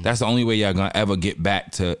 Mm. That's the only way y'all gonna ever get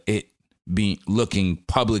back to it being looking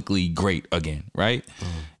publicly great again, right? Mm.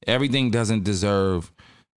 Everything doesn't deserve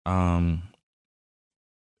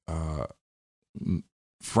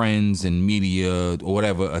friends and media or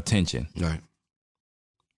whatever attention. Right.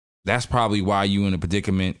 That's probably why you in a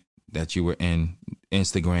predicament that you were in.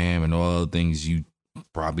 Instagram and all other things, you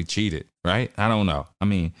probably cheated, right? I don't know. I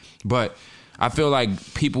mean, but I feel like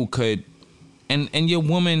people could, and your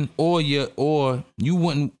woman or you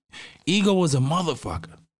wouldn't. Ego is a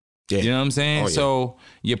motherfucker. Yeah. You know what I'm saying? Oh, yeah. So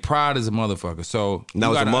your pride is a motherfucker. So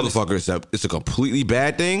now it's a motherfucker. It's a completely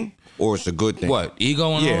bad thing or it's a good thing. What,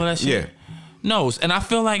 ego and all that shit? Yeah. No, and I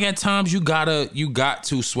feel like at times you got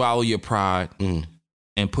to swallow your pride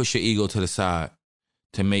and push your ego to the side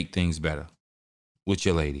to make things better with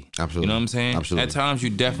your lady. Absolutely. You know what I'm saying? Absolutely. At times you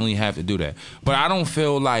definitely have to do that. But I don't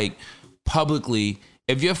feel like publicly,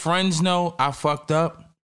 if your friends know I fucked up,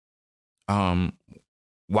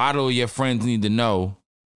 why do your friends need to know?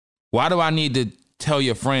 Why do I need to tell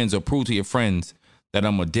your friends or prove to your friends that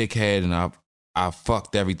I'm a dickhead and I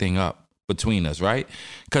fucked everything up between us, right?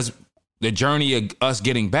 Because the journey of us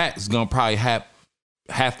getting back is going to probably have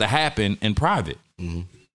to happen in private. Mm-hmm.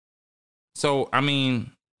 So, I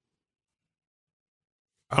mean,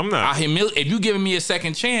 I'm not. If you giving me a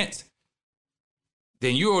second chance,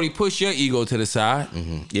 then you already push your ego to the side.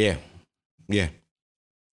 Mm-hmm. Yeah. Yeah.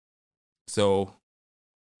 So,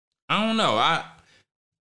 I don't know. I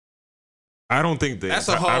don't think that's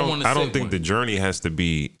a hard one to say. I don't think the journey has to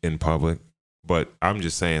be in public, but I'm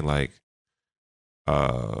just saying, like,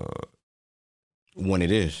 when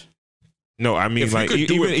it is. No, I mean, if like, you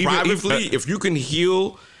could do it privately, if you can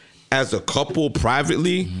heal as a couple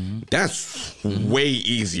privately, that's way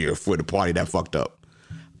easier for the party that fucked up.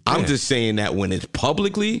 Yeah. I'm just saying that when it's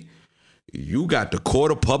publicly, you got the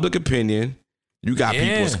court of public opinion. You got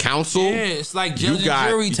people's counsel. Yeah, it's like judge and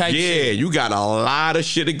jury type shit. Yeah, you got a lot of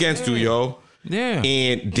shit against you, yo. Yeah.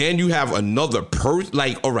 And then you have another person,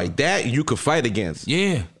 like, all right, that you could fight against.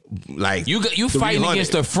 Yeah. like You fighting 300.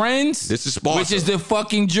 against the friends. This is spousal. which is the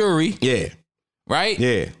fucking jury. Yeah. Right?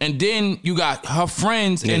 Yeah. And then you got her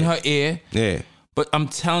friends in her ear. Yeah. But I'm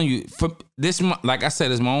telling you, for this, like I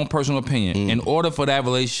said, it's my own personal opinion. In order for that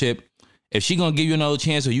relationship, if she gonna give you another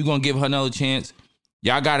chance or you gonna give her another chance,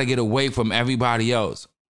 y'all gotta get away from everybody else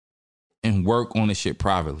and work on the shit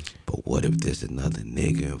privately. But what if there's another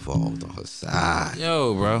nigga involved on her side?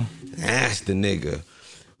 Yo, bro. That's the nigga.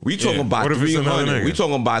 We talking about what if it's another 300. nigga? We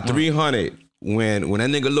talking about 300. When that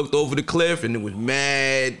nigga looked over the cliff and it was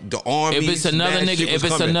mad, the army. If it's another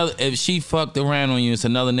nigga, if she fucked around on you, it's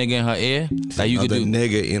another nigga in her ear. Like you could do.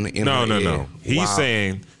 Nigga in her ear. No. He's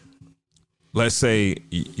saying, let's say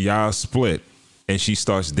y'all split and she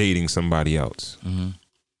starts dating somebody else. Mm-hmm.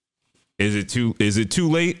 Is it too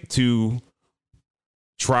late to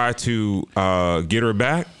try to get her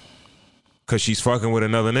back because she's fucking with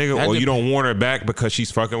another nigga, or you don't want her back because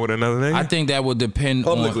she's fucking with another nigga? I think that would depend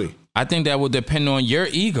Publicly. I think that would depend on your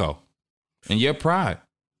ego and your pride.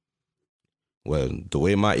 Well, the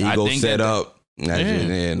way my ego set up, nah,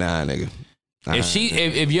 nigga.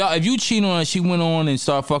 If you cheat on her, she went on and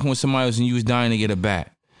started fucking with somebody else and you was dying to get her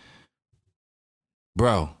back,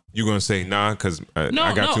 bro. You gonna say nah because I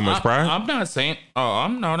got too much pride? I'm not saying. Oh,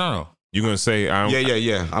 no. You gonna say I don't?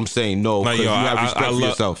 Yeah. I'm saying no because you have respect for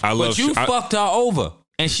yourself. But you fucked her over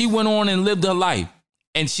and she went on and lived her life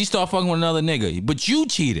and she started fucking with another nigga. But you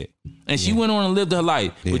cheated and she went on and lived her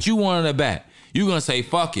life. But you wanted her back. You gonna say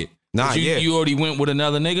fuck it? Nah, you already went with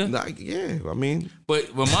another nigga. Nah, yeah, I mean,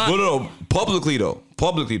 but no, publicly though.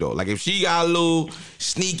 Like if she got a little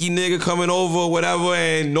sneaky nigga coming over, or whatever,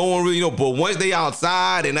 and no one really know. But once they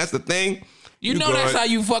outside, and that's the thing. You know that's how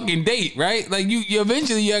you fucking date, right? Like you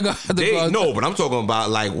eventually you gonna have to date. No, but I'm talking about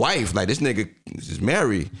like wife. Like this nigga is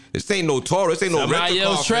married. This ain't no Taurus. This ain't no somebody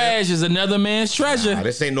rental else car, trash man. is another man's treasure. Nah,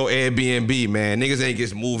 this ain't no Airbnb, man. Niggas ain't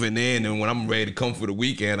just moving in, and when I'm ready to come for the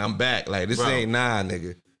weekend, I'm back. Like this ain't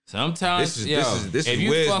nigga. Sometimes, this if is you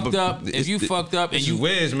Wiz, fucked up, this and you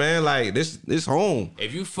Wiz, man, like this home.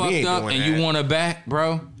 If you fucked up and you want her back,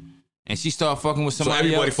 bro, and she start fucking with somebody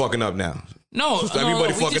everybody else, fucking up now. No,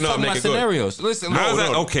 everybody we fucking just up. talking about scenarios. Listen, how's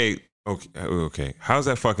that? Okay. How's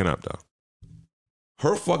that fucking up though?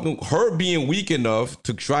 Her being weak enough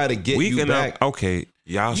to try to get you back. Okay,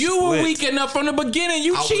 y'all. You were weak enough from the beginning.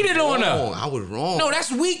 You cheated on her. I was wrong. No,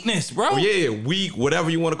 that's weakness, bro. Oh, yeah, weak, whatever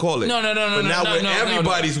you want to call it. No. But now when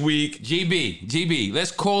everybody's weak. GB,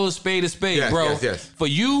 let's call a spade, bro. Yes. For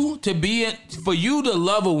you to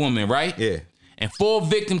love a woman, right? Yeah. And fall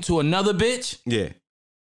victim to another bitch. Yeah.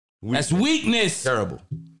 That's weakness. Terrible.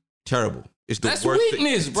 It's the That's worst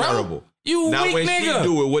weakness, thing. bro. Terrible. You now weak when nigga. she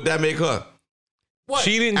do it, what that make her? What?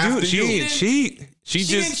 She didn't do it. She didn't cheat. She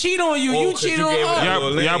didn't cheat on you. Oh, You cheated on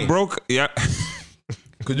her. Y'all broke. Yeah.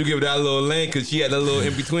 Could you give her that little lane? Because she had that little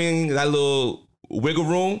in between, that little wiggle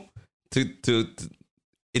room to and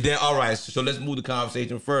then all right. So let's move the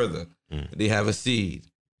conversation further. They have a seed.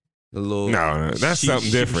 No, that's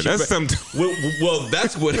something different. That's something. Well,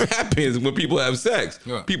 that's what happens when people have sex.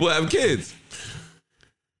 Yeah. People have kids.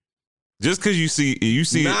 Just because you see,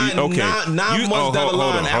 Nine months down the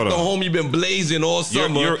line, after home you've been blazing all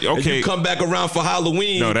summer, and you come back around for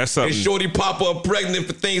Halloween. No, that's something. And shorty pop up pregnant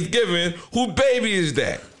for Thanksgiving. Who baby is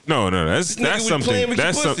that? No, that's something.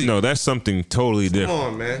 That's something totally different.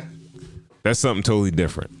 Come on, man. That's something totally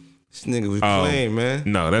different. This nigga was playing, man.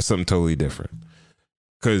 No, that's something totally different.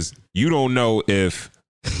 Because you don't know if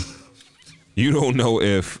This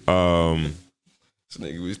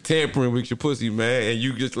nigga was tampering with your pussy, man, and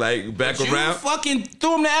you just like back around. You fucking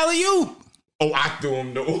threw him the alley-oop. Oh, I threw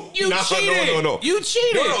him the oop. You cheated. No. You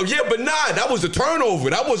cheated. No, yeah, but that was the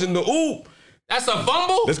turnover. That wasn't the oop. That's a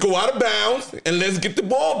fumble? Let's go out of bounds and let's get the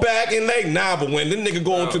ball back. And like, but when the nigga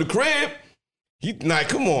go into the crib,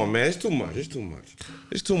 come on, man. It's too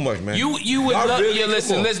much, man. You would love, really,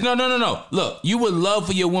 listen. No. Look, you would love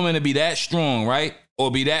for your woman to be that strong, right? Or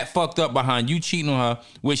be that fucked up behind you cheating on her,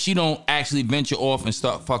 where she don't actually venture off and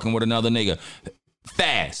start fucking with another nigga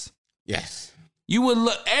fast. Yes. You would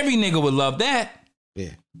every nigga would love that.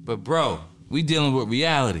 Yeah. But bro, we dealing with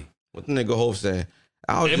reality. What the nigga Hope said?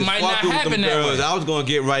 I was It just might not fucking with happen them that girls. way. I was gonna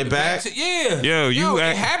get right back. Yeah.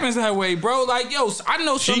 It happens that way, bro. Like, I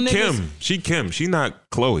know some niggas. She Kim. She not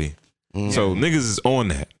Chloe. So niggas is on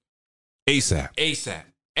that. ASAP.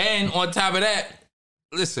 And on top of that,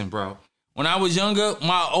 listen, bro. When I was younger,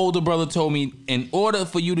 my older brother told me, in order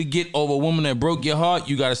for you to get over a woman that broke your heart,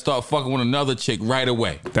 you got to start fucking with another chick right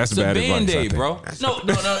away. That's bad advice, I think. bro. No.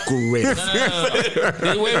 Great.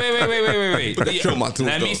 No. Wait.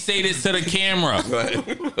 Let me say this to the camera.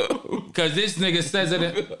 Because this nigga says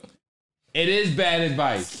it is bad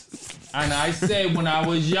advice. And I said when I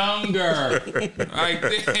was younger. Like,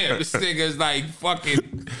 damn, this nigga's like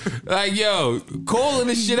fucking, like, yo, calling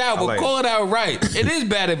this shit out, but call it out right. It is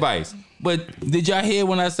bad advice. But did y'all hear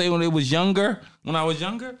when I say when it was younger? When I was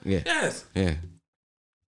younger? Yeah. Yes. Yeah.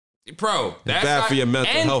 Bro, that's bad for your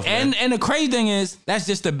mental health, man. And the crazy thing is, that's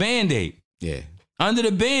just a Band-Aid. Yeah. Under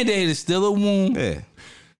the Band-Aid is still a wound. Yeah.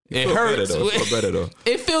 It hurts. It feel better though.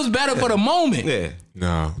 It feels better for the moment. Yeah.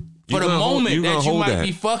 No. For the moment that you might that.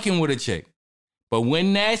 be fucking with a chick. But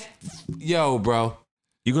when that's, yo, bro.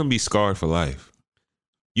 You're gonna be scarred for life.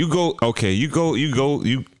 You go through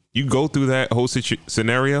that whole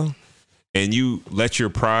scenario and you let your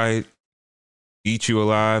pride eat you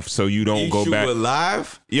alive so you don't go back. Eat you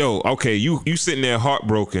alive? Yo, okay, you sitting there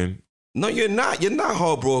heartbroken. No, you're not. You're not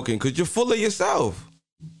heartbroken because you're full of yourself.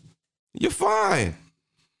 You're fine.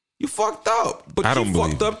 You fucked up, but you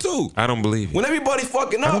fucked up too. I don't believe it. When everybody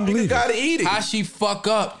fucking up, you gotta eat it. How she fuck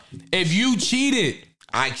up if you cheated?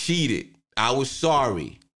 I cheated. I was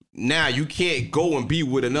sorry. Now you can't go and be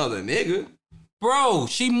with another nigga. Bro,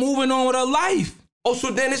 she moving on with her life. Oh,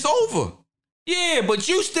 so then it's over. Yeah, but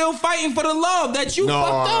you still fighting for the love that you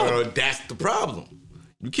fucked up. No, that's the problem.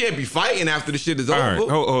 You can't be fighting after the shit is All over. right,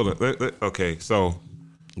 hold on. Okay, so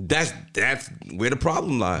that's where the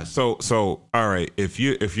problem lies. So all right, if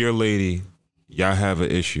your lady, y'all have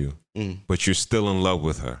an issue, but you're still in love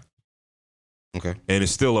with her. Okay. And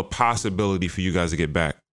it's still a possibility for you guys to get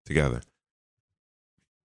back together.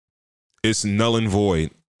 It's null and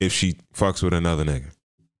void if she fucks with another nigga.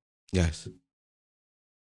 Yes.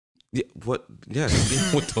 Yeah, what?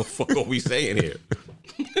 Yes. What the fuck are we saying here?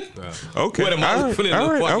 Okay. What am I putting in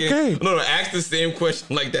the fucking? Okay. No, ask the same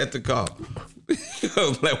question like that to Carl.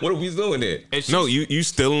 Like, what are we doing there? No, you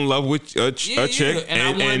still in love with a chick, and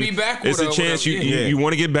I want to be back with it's her. It's a chance you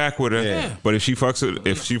want to get back with her. Yeah. But if she fucks with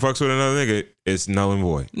another nigga, it's null and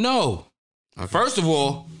void. No. Okay. First of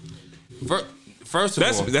all,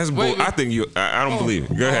 that's bull. I think you. I don't believe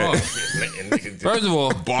it. Go ahead. First of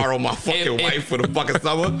all, borrow my fucking wife for the fucking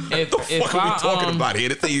summer. What the fuck are we talking about here?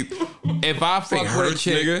 If I fucked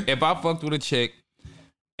with a chick,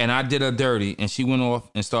 and I did her dirty, and she went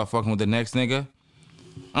off and started fucking with the next nigga,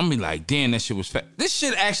 I'm gonna be like, damn, that shit was fat. This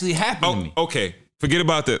shit actually happened to me. Okay, forget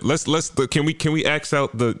about that. Let's can we X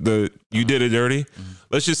out the you did it dirty?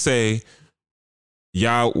 Let's just say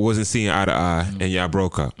y'all wasn't seeing eye to eye, and y'all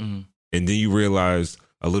broke up. And then you realize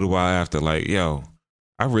a little while after, like, yo,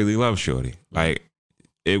 I really love Shorty. Like,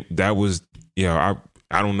 that was, I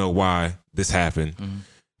don't know why this happened,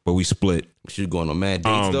 but we split. She was going on mad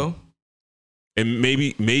dates, though? And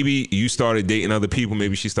maybe you started dating other people.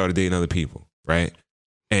 Maybe she started dating other people, right?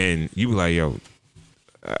 And you were like, yo,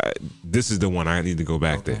 this is the one I need to go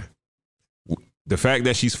back there. The fact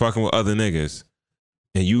that she's fucking with other niggas,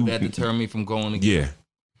 and you... That deter me from going again?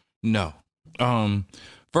 Yeah. No.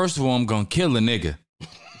 First of all, I'm gonna kill a nigga.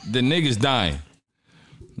 The nigga's dying.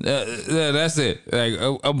 That's it. Like,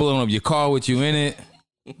 I'm blowing up your car with you in it.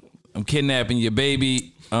 I'm kidnapping your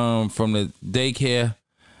baby from the daycare.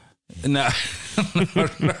 No.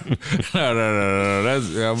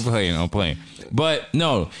 That's I'm playing. But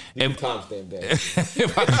no, if I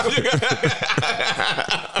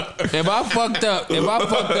fucked up, if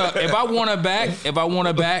I want her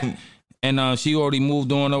back, and she already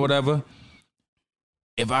moved on or whatever.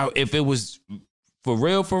 If it was for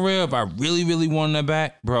real, if I really wanted her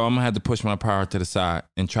back, bro, I'm gonna have to push my power to the side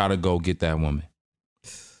and try to go get that woman.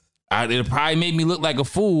 It'll probably make me look like a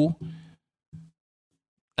fool,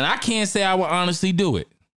 and I can't say I would honestly do it.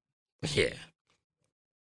 Yeah.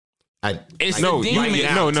 You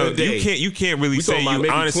can't really say you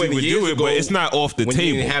honestly would do it, but it's not off the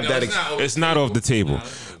table. It's not off the table.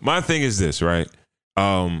 My thing is this, right?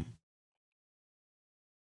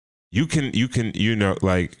 You can,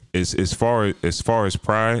 like as far as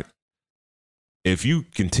pride, if you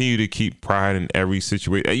continue to keep pride in every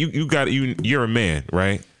situation, you're a man,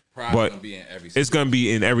 right? Pride but gonna be in every it's gonna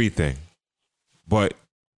be in everything. But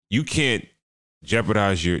you can't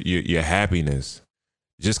jeopardize your happiness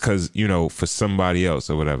just because, for somebody else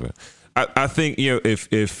or whatever. I think,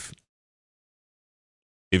 if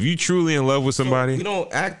you truly in love with somebody, we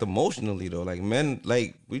don't act emotionally though. Like men,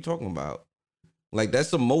 like we talking about. Like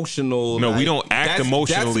that's emotional. No, like, we don't act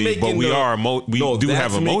emotionally, but we are. We do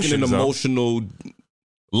have emotions. Emotional.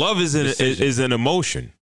 Love is an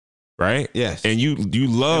emotion, right? Yes, and you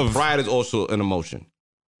love. And pride is also an emotion.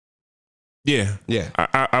 Yeah, yeah.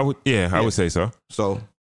 I would. Yeah, I would say so. So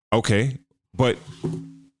okay, but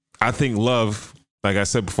I think love, like I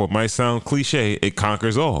said before, might sound cliche. It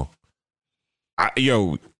conquers all. I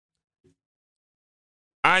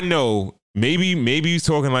know maybe you're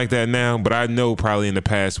talking like that now, but I know probably in the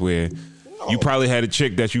past where you probably had a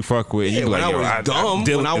chick that you fuck with. And you when like, I was dumb,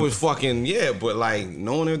 when I was fucking, but like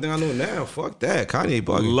knowing everything I know now, fuck that. Kanye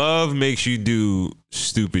bugging. Love makes you do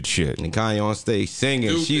stupid shit. And Kanye on stage singing.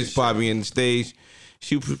 Stupid She's probably in the stage.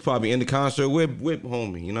 She was probably in the concert with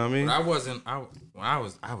homie. You know what I mean? But I wasn't. I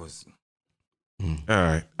was. All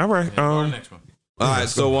right. Go to the next one. All right,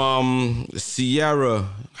 so Sierra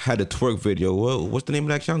had a twerk video. What's the name of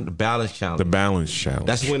that challenge? The Balance Challenge. The Balance Challenge.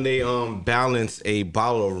 That's when they balance a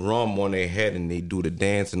bottle of rum on their head and they do the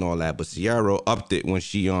dance and all that. But Sierra upped it when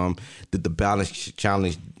she did the Balance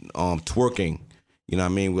Challenge twerking. You know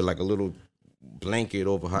what I mean? With like a little blanket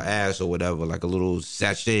over her ass or whatever, like a little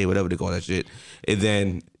sachet, whatever they call that shit. And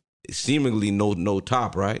then seemingly no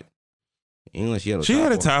top, right? English, she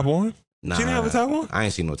had a top on. Nah, she didn't have a top on? I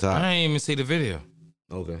ain't seen no top. I ain't even see the video.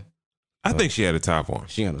 Okay. I think she had a top on.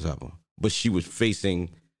 She had a top on. But she was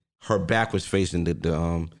her back was facing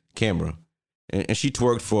the camera. And she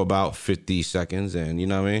twerked for about 50 seconds, and you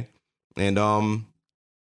know what I mean? And,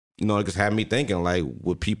 it just had me thinking, like,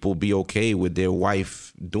 would people be okay with their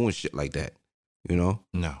wife doing shit like that? You know?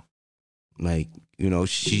 No. Like,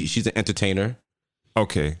 she's an entertainer.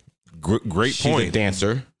 Okay. Great She's point. a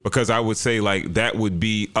dancer. Because I would say, like, that would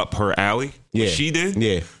be up her alley. Yeah. What she did.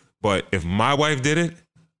 Yeah. But if my wife did it,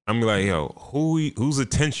 I'm be like, yo, whose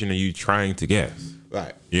attention are you trying to get?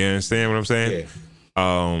 Right. You understand what I'm saying?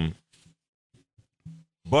 Yeah.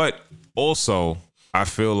 But also, I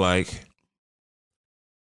feel like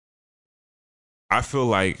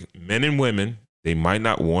men and women, they might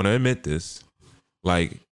not want to admit this.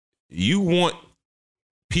 Like, you want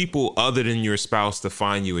people other than your spouse to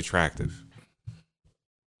find you attractive.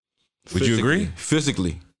 Would you agree?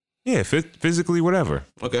 Physically. Yeah, physically, whatever.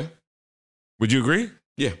 Okay. Would you agree?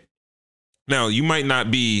 Yeah. Now, you might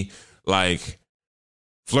not be like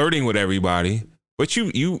flirting with everybody, but you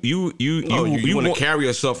want to carry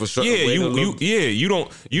yourself a certain way. You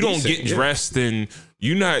don't get dressed and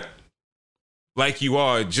you're not like you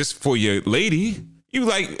are just for your lady. You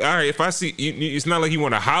like, all right, if I see, it's not like you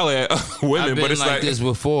want to holler at women, but it's like this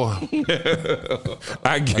before.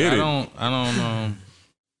 I get it. I don't know.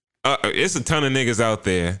 It's a ton of niggas out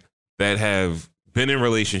there that have been in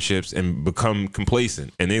relationships and become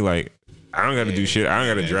complacent, and they like, I don't got to do shit. I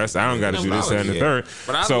don't got to dress. I don't got to do this, that, and the third.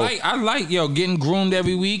 But I like getting groomed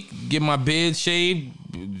every week, get my beard shaved,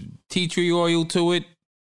 tea tree oil to it,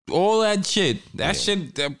 all that shit. That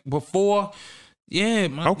shit before. Yeah.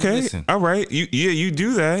 Okay. Listen. All right. You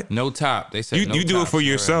do that. No top. They said you do it for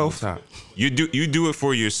yourself. No top. You do it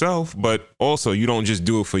for yourself, but also you don't just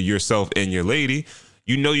do it for yourself and your lady.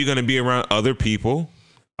 You know you're gonna be around other people.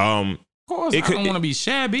 Of course, I don't want to be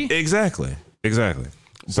shabby. Exactly.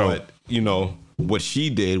 So, but what she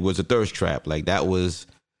did was a thirst trap. Like it was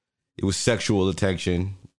sexual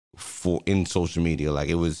attention in social media. Like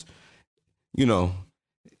it was,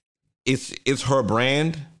 it's her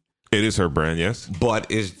brand. It is her brand, yes. But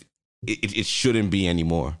it shouldn't be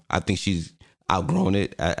anymore. I think she's outgrown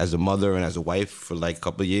it as a mother and as a wife for like a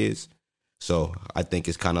couple of years. So I think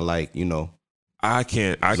it's kind of like, I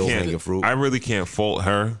really can't fault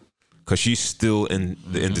her because she's still in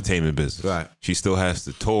the entertainment business. Right. She still has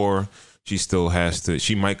to tour.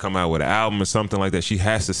 She might come out with an album or something like that. She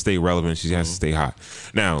has to stay relevant. She has to stay hot.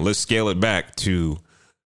 Now, let's scale it back to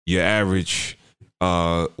your average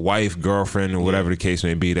wife, girlfriend, or whatever the case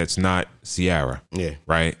may be that's not Sierra. Yeah.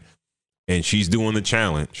 Right? And she's doing the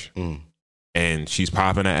challenge. And she's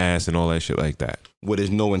popping her ass and all that shit like that. Well, there's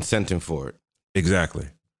no incentive for it. Exactly.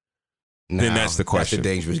 Now, then that's the question. That's a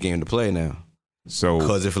dangerous game to play now. So,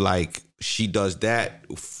 because if like she does that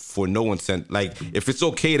for no incentive, like if it's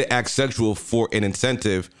okay to act sexual for an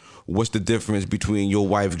incentive, what's the difference between your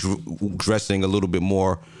wife dressing a little bit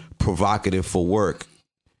more provocative for work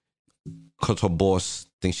because her boss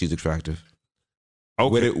thinks she's attractive?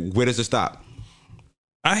 Okay. Where does it stop?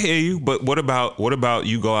 I hear you, but what about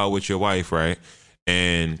you go out with your wife, right?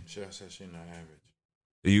 And Sure, I said she's not average.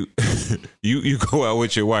 You go out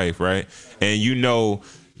with your wife, right? And you know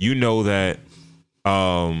that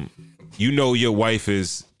your wife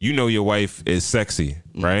is sexy,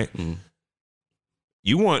 right? Mm-hmm.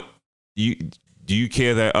 Do you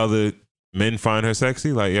care that other men find her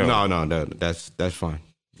sexy? Like, yo, no, that's fine.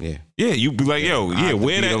 Yeah, you be like,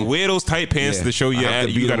 wear those tight pants to show you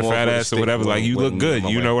got a fat ass or whatever. Like, you look good.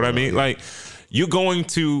 You know what I mean? Like, you're going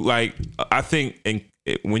to like. I think,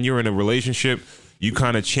 when you're in a relationship, you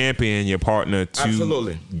kind of champion your partner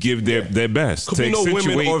to give their best. Because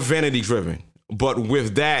women are vanity driven, but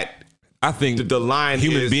with that, I think the line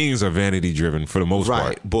human beings are vanity driven for the most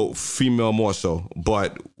part. But female more so.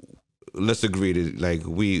 But let's agree that like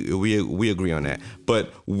we agree on that.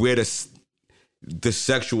 But where the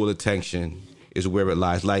sexual attention is where it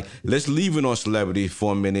lies. Like, let's leave it on celebrity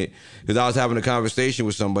for a minute, because I was having a conversation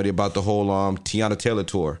with somebody about the whole Tiana Taylor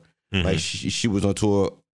tour. Like she was on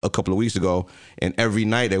tour a couple of weeks ago, and every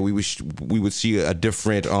night that we would see a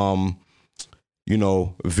different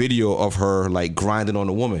video of her like grinding on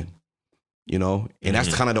a woman. And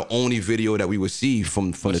that's kind of the only video that we would see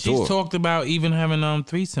from the tour. She's talked about even having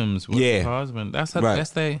threesomes with her husband. That's her, right.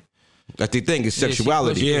 That's the thing is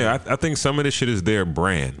sexuality. I think some of this shit is their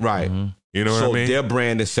brand. Right. You know what I mean? So their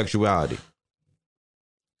brand is sexuality.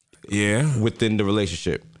 Yeah. Within the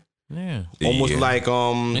relationship. Yeah. Almost like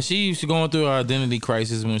And she used to go through her identity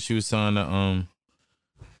crisis when she was signed to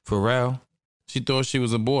Pharrell. She thought she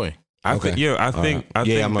was a boy. I think I think I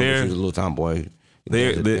remember she was a little tomboy.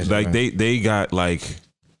 They got like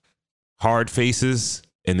hard faces,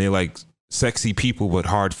 and they're like sexy people with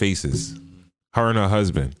hard faces. Her and her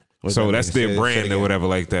husband. So that's their brand or whatever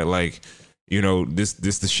like that. Like, this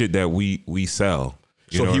the shit that we sell.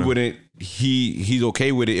 So he wouldn't. He's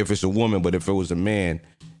okay with it if it's a woman, but if it was a man,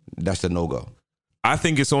 that's a no-go. I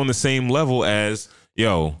think it's on the same level as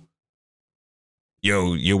your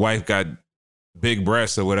wife got big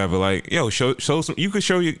breasts or whatever. Like, show some. You could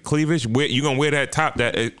show your cleavage. You gonna wear that top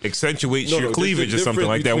that accentuates your cleavage or something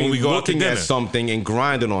like that when we go out to dinner. Looking at something and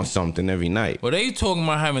grinding on something every night. Well, they talking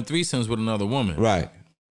about having threesomes with another woman, right?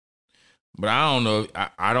 But I don't know.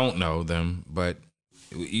 I don't know them. But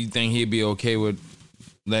you think he'd be okay with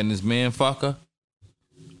letting his man fuck her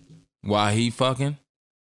while he fucking?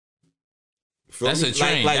 That's a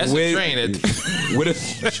train. That's a train.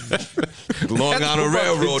 Long Island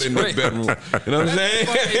Railroad in the bedroom. You know what I'm saying?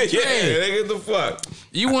 Yeah, get the fuck.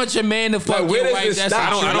 You want your man to fuck your wife? That's I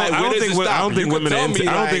don't think women.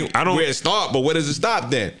 I don't where it start, but where does it stop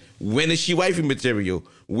then? When is she wifey material?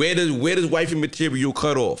 Where does wifey material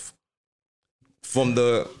cut off from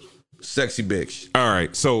the sexy bitch? All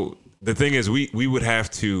right. So the thing is, we would have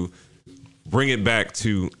to bring it back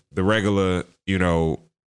to the regular,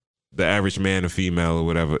 the average man or female or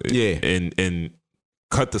whatever. Yeah. And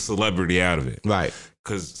cut the celebrity out of it. Right.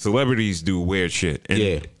 Because celebrities do weird shit.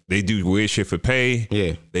 And they do weird shit for pay.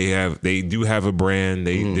 Yeah. They do have a brand.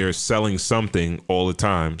 They're selling something all the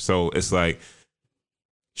time. So it's like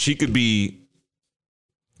she could be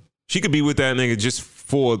with that nigga just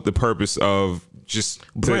for the purpose of just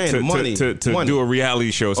brand, money, to do a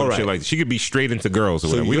reality show or some shit like that. She could be straight into girls or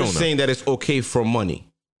whatever. We don't know. You're saying that it's okay for money.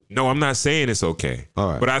 No, I'm not saying it's okay.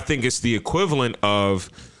 All right. But I think it's the equivalent of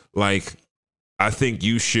like, I think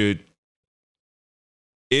you should,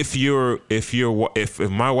 if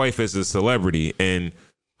my wife is a celebrity and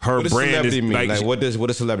her brand is like, what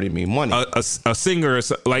does celebrity mean? Money. A singer,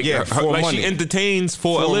 like money. She entertains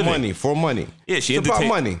for a living. For money. Yeah, she entertains. About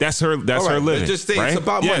money. That's her living. Let's just say it's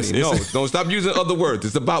about money. No, don't stop using other words.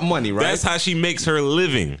 It's about money, right? That's how she makes her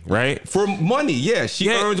living, right? For money, she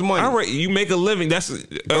earns money. All right, you make a living. That's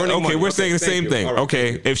okay. Money. We're saying the same thing. Right,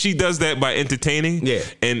 okay, if she does that by entertaining,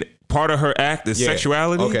 and part of her act is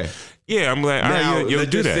sexuality. Okay. Yeah, I'm like, now, you'll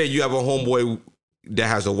do that. Say you have a homeboy that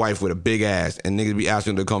has a wife with a big ass, and niggas be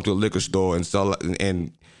asking to come to a liquor store and sell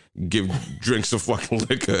and give drinks of fucking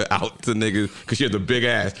liquor out to niggas because she has a big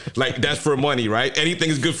ass. Like, that's for money, right? Anything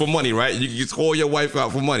is good for money, right? You can just call your wife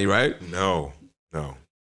out for money, right? No.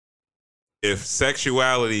 If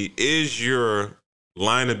sexuality is your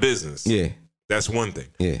line of business, that's one thing.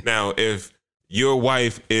 Yeah. Now, if your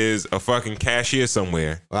wife is a fucking cashier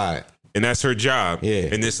somewhere, right, and that's her job,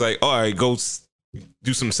 and it's like, all right, go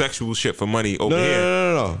do some sexual shit for money over here.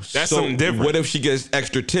 No. That's something different. What if she gets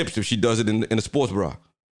extra tips if she does it in a sports bra?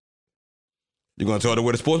 You gonna tell her to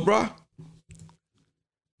wear the sports bra?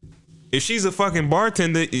 If she's a fucking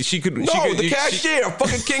bartender, she could. The cashier,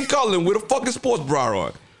 fucking King Cullen with a fucking sports bra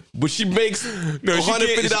on. But she makes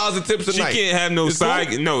 $150 in tips a night. She can't have no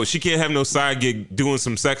side. No, she can't have no side gig doing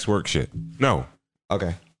some sex work shit. No.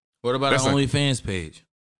 Okay. What about an OnlyFans page?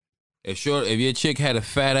 If your chick had a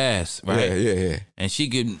fat ass, right? Yeah. And she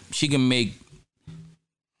can make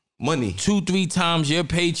money 2-3 times your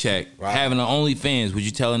paycheck having an OnlyFans, would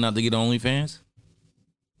you tell her not to get OnlyFans?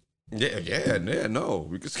 Yeah, no.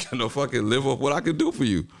 We just gotta fucking live off what I can do for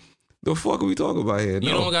you. The fuck are we talking about here? You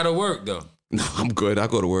don't gotta work though. No, I'm good. I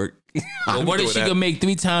go to work. But what if she could make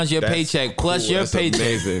 3 times your paycheck plus your paycheck?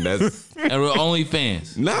 Amazing. That's and with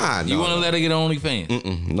OnlyFans. Nah, you want to let her get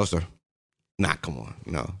OnlyFans? No, sir. Nah, come on.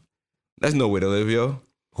 No. That's no way to live, yo.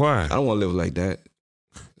 Why? I don't want to live like that.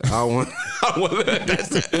 I don't want to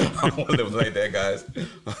live like that, guys.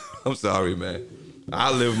 I'm sorry, man.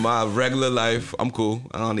 I live my regular life. I'm cool.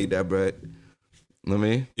 I don't need that bread. You know what I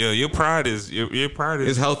mean? Yeah, your pride is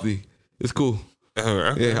It's healthy. It's cool.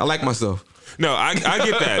 Okay. Yeah, I like myself. No, I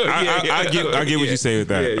get that. I get what you say with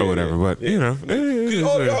that or whatever. But you know,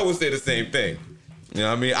 y'all would say the same thing. You know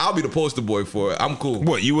what I mean? I'll be the poster boy for it. I'm cool.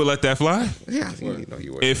 What, you would let that fly? Yeah, you know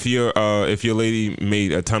you would. If your lady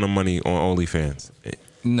made a ton of money on OnlyFans.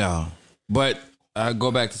 No, but I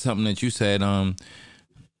go back to something that you said.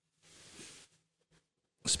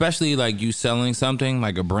 Especially like you selling something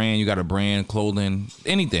like a brand, you got a brand, clothing,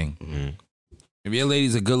 anything. Mm-hmm. If your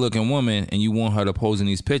lady's a good looking woman and you want her to pose in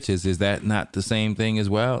these pictures, is that not the same thing as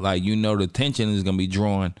well? Like, you know, the attention is gonna be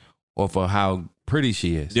drawn off of how pretty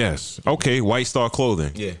she is. Yes. Okay. WhiteStar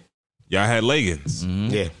clothing. Yeah. Y'all had leggings.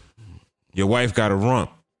 Mm-hmm. Yeah. Your wife got a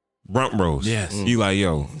rump roast. Yes. You like,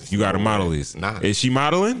 yo, you got to model these. Nah. Is she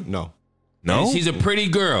modeling? No. No. And she's a pretty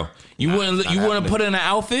girl. You wouldn't put her in an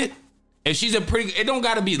outfit? If she's a pretty, it don't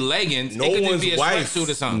got to be leggings. No it could one's just be a wife. sweatsuit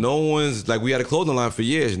or something. No one's, like, we had a clothing line for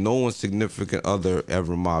years. No one's significant other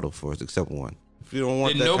ever modeled for us except one. If you don't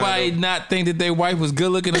want Did that nobody kind of, not think that their wife was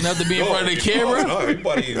good looking enough to be in front of the camera? No,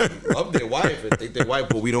 everybody love their wife and think their wife,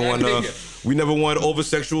 but we don't want to. We never want to over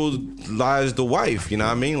sexualize the wife. You know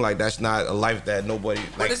what I mean? Like, that's not a life that nobody.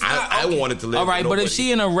 Like, I wanted to live. All right, but if nobody.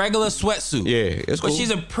 she in a regular sweatsuit, Yeah, it's cool. but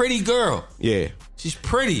she's a pretty girl. Yeah. She's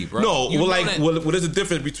pretty, bro. No, You well, know like, that- well, there's a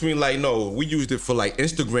difference between, like, no, we used it for, like,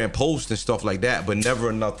 Instagram posts and stuff like that, but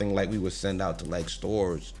never nothing like we would send out to, like,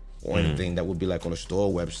 stores or anything that would be, like, on a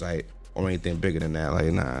store website or anything bigger than that. Like,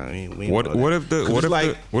 nah, we ain't What know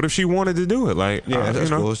that. what if she wanted to do it? Like, Yeah,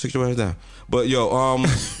 that's you know? cool. 6 your ass down. But yo,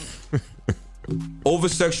 over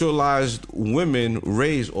sexualized women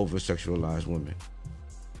raise over sexualized women.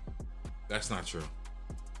 That's not true.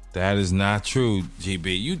 That is not true,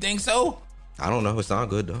 GB. You think so? I don't know. It sounds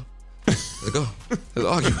good though. Let's go. Let's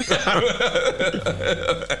argue.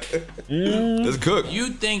 Let's cook. You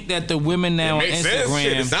think that the women now on Makes sense. Instagram?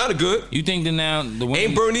 Shit, it sounded good. You think that now the women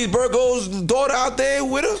Ain't Bernice Burgo's daughter out there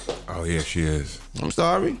with her? Oh yeah, she is. I'm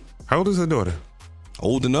sorry. How old is her daughter?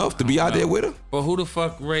 Old enough to be out there with her? But who the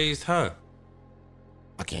fuck raised her?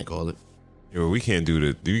 I can't call it. Yo, we can't do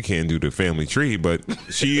the family tree, but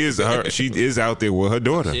she is out there with her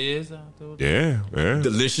daughter. She is out there. Yeah.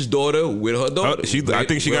 Delicious daughter with her daughter. I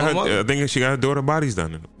think she got her. mother. I think she got her daughter bodies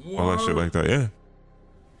done and all that shit like that.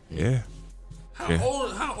 Yeah.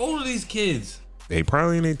 How old are these kids? They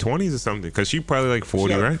probably in their 20s or something. Cause she probably like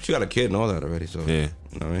 40, right? She got a kid and all that already. So Yeah.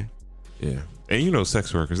 you know what I mean. Yeah. And you know,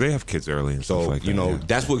 sex workers, they have kids early and stuff So, like that. you know, yeah.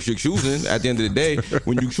 that's what you're choosing at the end of the day.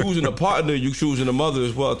 When you're choosing a partner, you're choosing a mother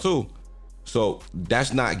as well, too. So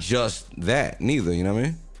that's not just that, neither, you know what I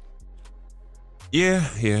mean? Yeah.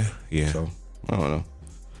 So, I don't know.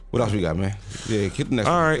 What else we got, man? Yeah, hit the next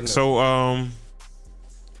All one. right. So,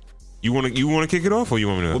 you wanna kick it off or you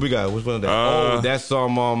want me to? What we got? What's one of that? That's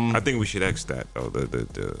I think we should X that though.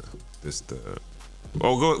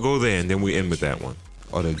 Go there and then we end with that one.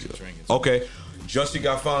 Okay. Jussie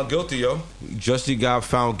got found guilty, yo. Jussie got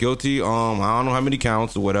found guilty. I don't know how many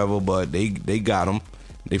counts or whatever, but they got him.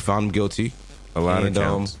 They found him guilty. A lot of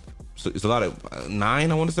counts. So it's a lot of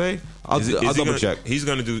 9, I want to say. I'll double check. He's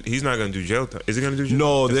not gonna do jail time. Is he gonna do jail?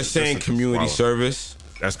 No, time? they're saying community service.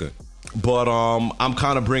 That's good. But I'm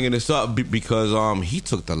kind of bringing this up because he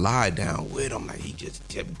took the lie down with him. Like, he just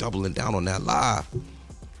kept doubling down on that lie.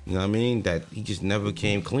 You know what I mean? That he just never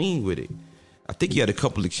came clean with it. I think he had a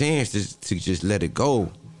couple of chances to just let it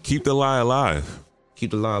go. Keep the lie alive.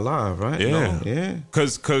 Keep the lie alive, right? Yeah, No, yeah.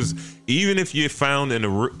 Because even if you're found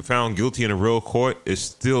guilty in a real court, you're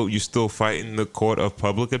still fighting the court of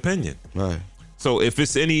public opinion. Right. So if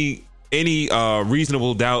it's any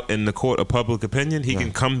reasonable doubt in the court of public opinion, he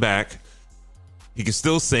can come back. He can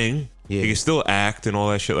still sing. Yeah. He can still act and all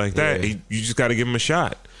that shit like that. Yeah. You just got to give him a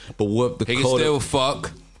shot. But what the He can code still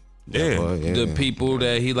fuck Yeah. the people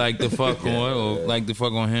that he like to fuck on or like to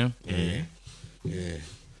fuck on him. Yeah.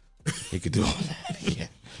 He could do all that.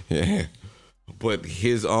 Yeah. But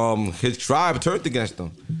his tribe turned against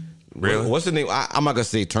him. Really? What's the name? I'm not gonna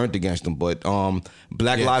say turned against him, but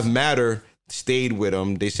Black Lives Matter stayed with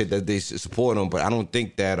him. They said that they support him, but I don't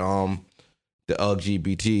think that the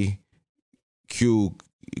LGBTQ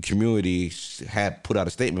community had put out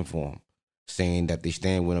a statement for him saying that they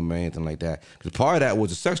stand with him or anything like that. Because part of that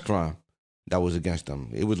was a sex crime that was against them.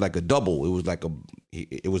 It was like a double. It was like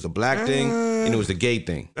it was a black thing and it was a gay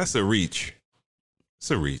thing. That's a reach. It's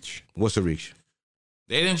a reach. What's the reach?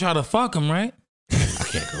 They didn't try to fuck him, right? I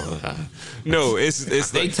can't go. No, it's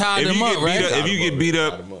They like, tied if him you up, get right? beat up, if you get beat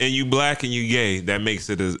up and you black and you gay, that makes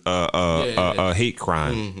it a hate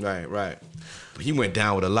crime. Right. But he went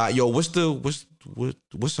down with a lot. Yo, what's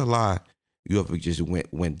a lie you ever just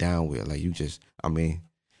went down with? Like, you just, I mean,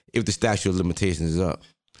 if the statute of limitations is up,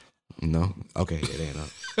 No. Okay, it ain't up.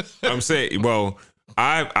 I'm saying, well,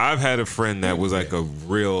 I've had a friend that was like a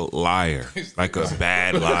real liar, like a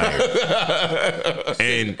bad liar,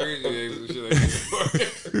 and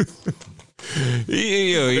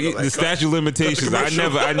the statute of limitations. I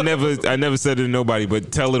never said it to nobody,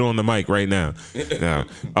 but tell it on the mic right now. Now,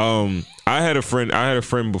 I had a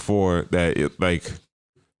friend before that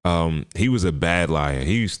he was a bad liar.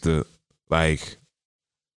 He used to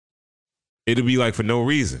it'd be like for no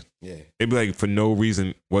reason. Yeah. It'd be like for no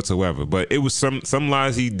reason whatsoever. But it was some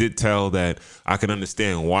lies he did tell that I can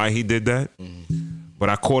understand why he did that. Mm-hmm. But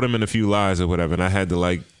I caught him in a few lies or whatever, and I had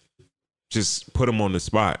to just put him on the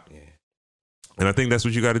spot. Yeah. And I think that's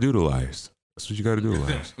what you got to do to liars. That's what you got to do to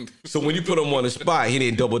liars. So when you put him on the spot, he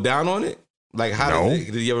didn't double down on it? Like how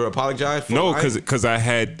did he ever apologize for No, because I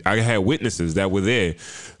had witnesses that were there.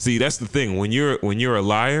 See, that's the thing. When you're a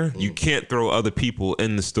liar, you can't throw other people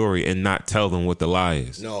in the story and not tell them what the lie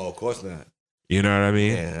is. No, of course not. You know what I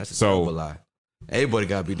mean? Yeah, that's a terrible lie. Everybody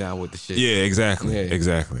gotta be down with the shit. Yeah, exactly. Yeah.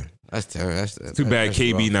 Exactly. That's terrible. That's too bad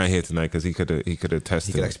KB rough. Not here tonight because he could have tested. He could have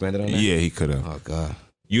expanded on that? Yeah, he could have. Oh God.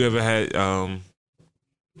 You ever had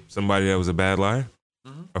somebody that was a bad liar?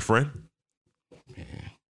 Mm-hmm. A friend?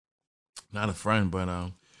 Not a friend, but a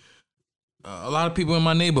lot of people in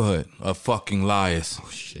my neighborhood are fucking liars. Oh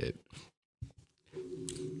shit.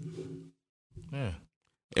 Yeah.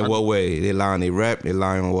 In what way? They lie on their rap? They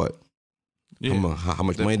lie on what? Yeah. How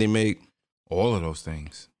much money they make? All of those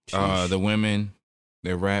things. The women,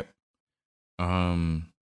 their rap. I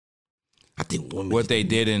think women. What they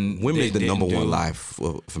did and women is the number one lie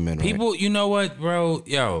for men. People, right? You know what, bro?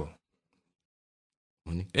 Yo,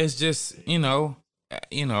 money. It's just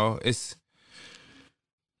it's.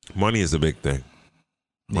 Money is a big thing.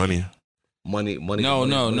 Money.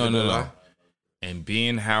 No. And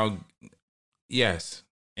being yes,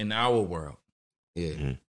 in our world. Yeah.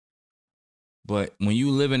 Mm-hmm. But when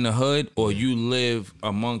you live in the hood or you live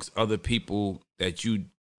amongst other people that you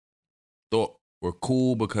thought were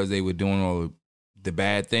cool because they were doing all the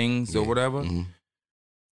bad things or whatever, and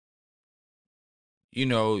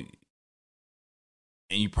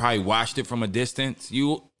you probably watched it from a distance,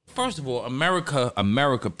 first of all, America,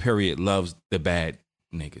 period, loves the bad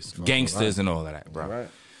niggas, gangsters, and all of that, bro. Right.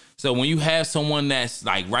 So when you have someone that's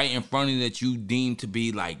right in front of you that you deem to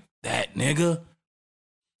be that nigga,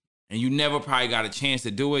 and you never probably got a chance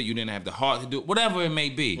to do it, you didn't have the heart to do it, whatever it may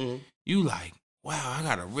be, you wow, I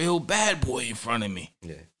got a real bad boy in front of me.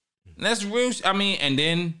 Yeah. And that's real. And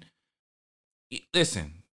then,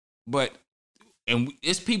 listen,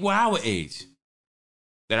 it's people our age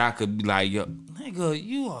that I could be yo, nigga,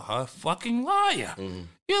 you are a fucking liar. Mm-hmm.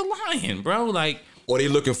 You're lying, bro. Or they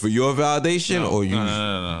looking for your validation, or you?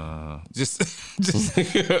 No. Just we're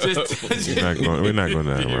not going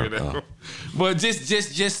that. But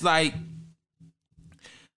just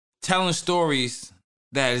telling stories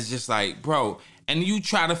that is just bro, and you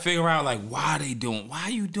try to figure out why are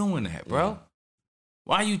you doing that, bro? Yeah.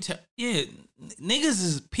 Why you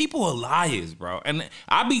niggas people are liars, bro. And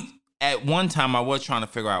at one time, I was trying to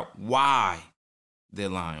figure out why they're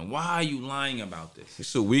lying. Why are you lying about this?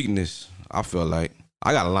 It's a weakness, I feel like.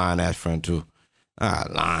 I got a lying ass friend, too. I got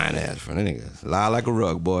a lying ass friend. That nigga lie like a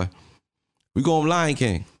rug, boy. We go on Lion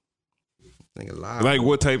King. Nigga lie.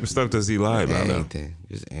 What type of stuff does he lie about? Anything.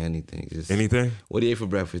 Just anything. Anything? What he ate for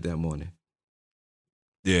breakfast that morning?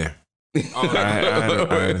 Yeah. That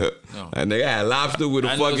nigga had lobster with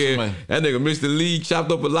that nigga Mr. Lee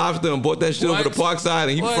chopped up a lobster and bought that shit over the park side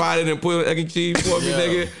and he fried it and put egg and cheese for me,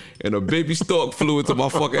 nigga. And a baby stork flew into my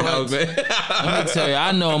fucking house, man. Let me tell you,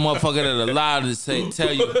 I know a motherfucker that allowed to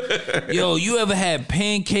tell you, yo, you ever had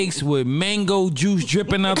pancakes with mango juice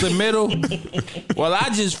dripping out the middle? Well, I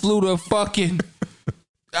just flew to fucking.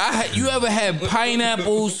 You ever had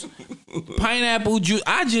pineapple juice?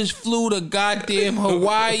 I just flew to goddamn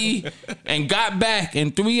Hawaii and got back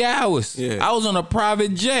in 3 hours. Yeah. I was on a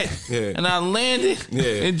private jet and I landed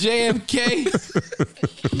in JFK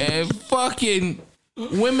and fucking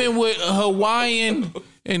women with Hawaiian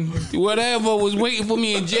and whatever was waiting for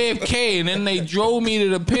me in JFK, and then they drove me to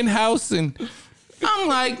the penthouse and I'm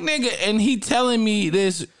like, nigga, and he telling me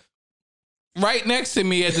this right next to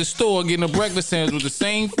me at the store getting a breakfast sandwich with the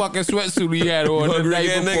same fucking sweatsuit he had on the night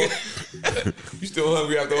before. Nigga? You still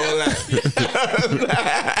hungry after all that?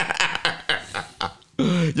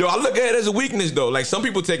 Yo, I look at it as a weakness though. Some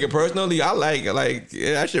people take it personally. I like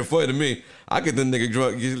that shit funny to me. I get the nigga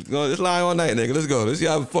drunk. Let's lie all night, nigga. Let's go. Let's see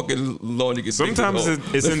how fucking long you can. Sometimes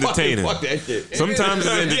it's entertaining. Fuck that shit. Sometimes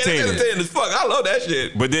it's entertaining. It's entertaining as fuck. I love that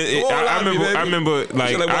shit. But then I remember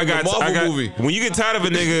when you get tired of a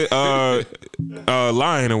nigga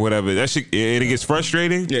lying or whatever, that shit, and it gets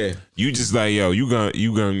frustrating. Yeah. You just like, yo, you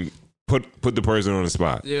gonna put the person on the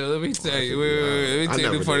spot. Yeah, let me tell you. Let me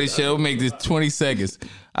tell you the funny shit. I'll make this 20 seconds.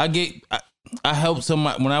 I helped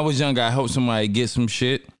somebody when I was younger. I helped somebody get some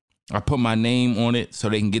shit. I put my name on it so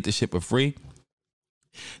they can get the shit for free.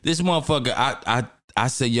 This motherfucker, I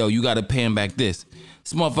said, yo, you got to pay him back this.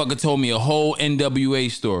 This motherfucker told me a whole NWA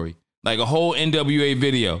story, like a whole NWA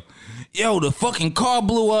video. Yo, the fucking car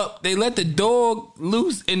blew up. They let the dog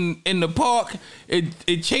loose in the park.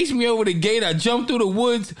 It chased me over the gate. I jumped through the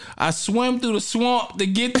woods. I swam through the swamp to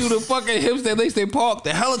get through the fucking Hempstead Lakeside Park.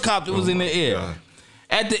 The helicopter was in the air. God.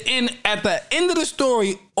 At the end of the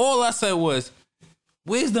story, all I said was,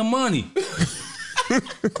 "Where's the money?"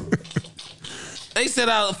 They said,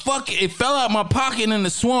 it fell out my pocket in the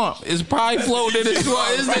swamp. It's probably floating in the swamp.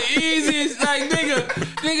 It's the easiest, like,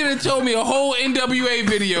 nigga that told me a whole NWA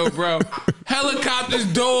video, bro. Helicopters,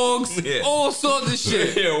 dogs, all sorts of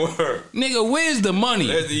shit. Yeah, word. Nigga, where's the money?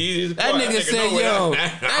 That's the easiest part. That nigga said,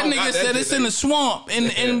 that nigga said it's in the swamp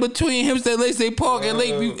in between Hempstead Lakeside Park and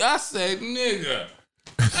Lakeview. I said, nigga.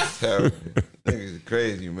 Niggas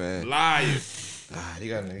crazy, man. Liars. You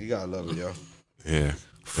gotta love it, yo. Yeah.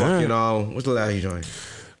 Fucking what's the last joint?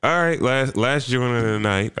 All right, last joint of the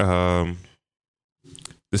night.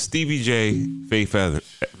 The Stevie J Faith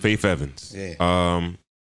Evans. Yeah.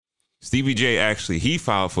 Stevie J actually he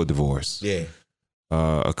filed for divorce. Yeah.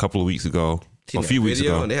 A couple of weeks ago, a few weeks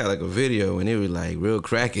ago. And they had like a video, and it was like real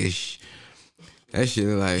crackish. That shit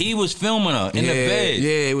like he was filming her in the bed.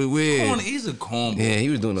 Yeah, it was weird. He's a cornball. Yeah, he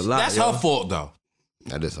was doing a lot. That's her fault though.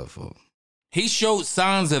 That is her fault. He showed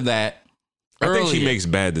signs of that. I think she makes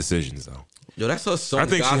bad decisions though. Yo, that's her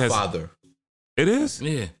son's godfather. It is?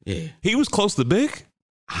 Yeah. He was close to Big?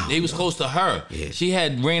 He was close to her. Yeah. She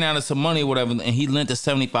had ran out of some money or whatever, and he lent her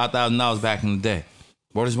 $75,000 back in the day.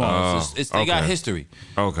 What is wrong? They got history.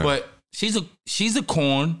 Okay. But she's a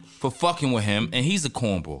corn for fucking with him, and he's a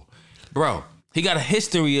cornball. Bro, he got a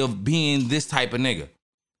history of being this type of nigga.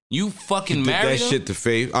 You fucking married that him? shit to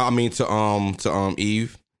Faith. I mean to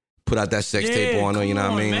Eve. Put out that sex tape on her, you know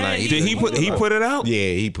what I mean? Man. Like, Did he put it out?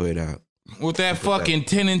 Yeah, he put it out. With that fucking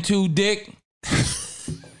 10 and 2 dick.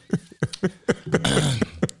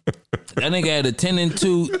 That nigga had a 10 and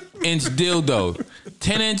 2 inch dildo.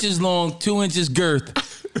 10 inches long, 2 inches girth.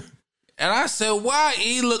 And I said, why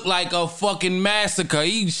he look like a fucking massacre?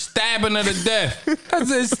 He stabbing her to death. I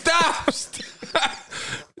said,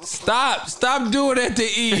 stop doing that to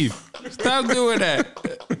Eve. Stop doing that.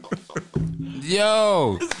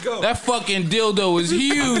 Yo, that fucking dildo was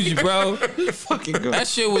huge, bro. That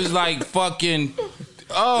shit was like fucking,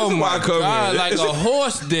 oh my God, like a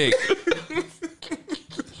horse dick.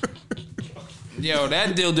 Yo,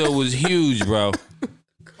 that dildo was huge, bro.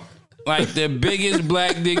 Like the biggest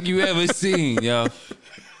black dick you ever seen, yo.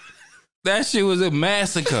 That shit was a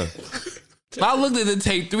massacre. I looked at the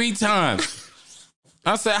tape 3 times.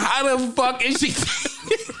 I said, how the fuck is she...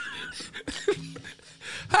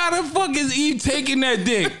 How the fuck is Eve taking that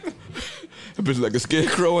dick? That bitch like a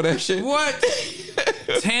scarecrow and that shit. What?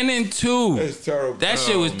 10 and 2. That's terrible. That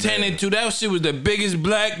shit was 10 and 2. That shit was the biggest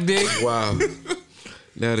black dick. Wow.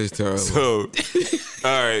 That is terrible. So,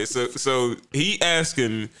 all right. So he's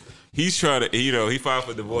trying to, he filed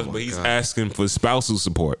for divorce, but he's asking for spousal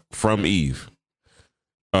support from Eve.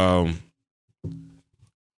 What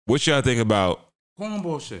y'all think about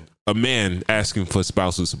bullshit? A man asking for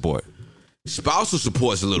spousal support? Spousal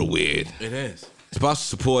support is a little weird. It is. Spousal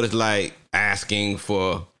support is like asking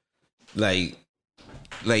for, like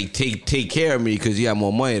take care of me because you have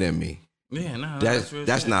more money than me. Yeah, no,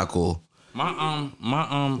 that's not cool. My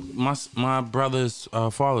brother's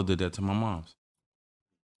father did that to my mom's.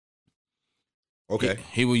 Okay.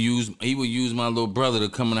 He would use my little brother to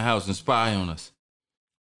come in the house and spy on us.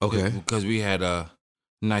 Okay. Because we had a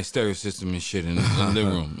nice stereo system and shit in the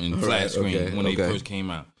living room and flat screen when they first came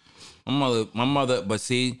out. My mother, but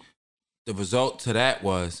see, the result to that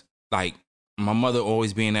was like my mother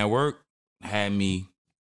always being at work had me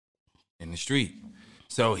in the street.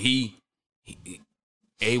 So he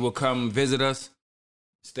would come visit us,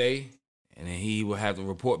 stay, and then he would have to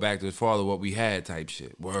report back to his father what we had type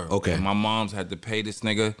shit. Word. Okay. And my mom's had to pay this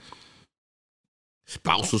nigga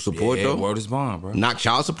spousal support though. Word is bond, bro. Not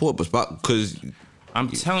child support, but because I'm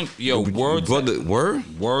telling you, word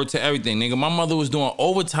to everything, nigga. My mother was doing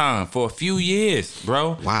overtime for a few years,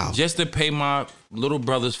 bro. Wow. Just to pay my little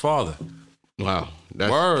brother's father. Wow. That's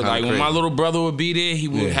word. Like crazy. When my little brother would be there, he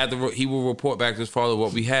would report back to his father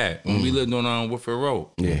what we had when we lived on Woodford Road.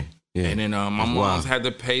 Yeah. Yeah. And then my mom's had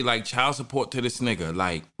to pay like child support to this nigga.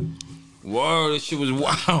 Like Whoa, this shit was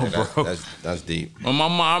wild, bro. That's deep.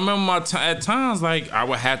 I remember at times, like, I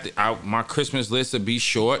would have to, my Christmas list would be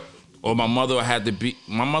short, or my mother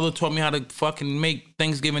taught me how to fucking make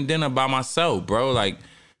Thanksgiving dinner by myself, bro. Like,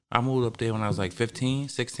 I moved up there when I was like 15.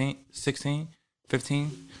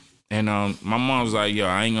 And my mom was like, yo,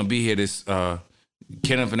 I ain't gonna be here this,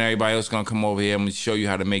 Kenneth and everybody else gonna come over here. I'm gonna show you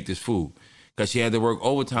how to make this food. Cause she had to work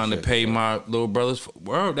overtime to pay my little brothers.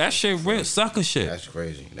 Word, that shit real sucker shit. That's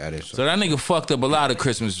crazy. That is. So that nigga fucked up a lot of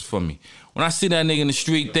Christmases for me. When I see that nigga in the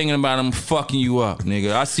street thinking about him fucking you up,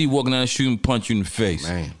 nigga, I see you walking down the street and punch you in the face.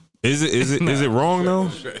 Man. Is it wrong though?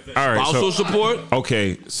 All right. Spousal support?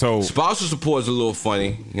 Okay, so Spousal support is a little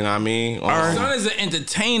funny. You know what I mean? My son is an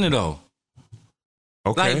entertainer though.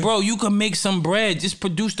 okay. Like, bro, you can make some bread. Just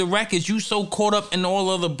produce the records. You so caught up in all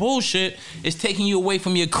other bullshit, it's taking you away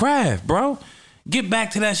from your craft, bro. Get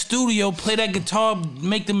back to that studio, play that guitar,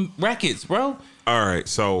 make them records, bro. All right,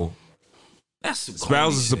 so That's some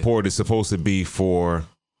spousal support is supposed to be for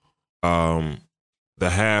the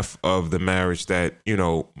half of the marriage that, you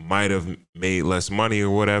know, might have made less money or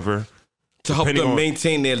whatever. To help them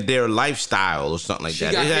maintain their lifestyle or something like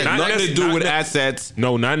that. It has nothing to do with assets.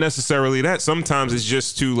 No, not necessarily that. Sometimes it's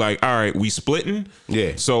just to like, all right, we splitting.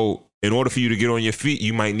 Yeah. So in order for you to get on your feet,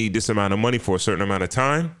 you might need this amount of money for a certain amount of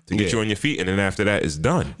time to get you on your feet. And then after that, it's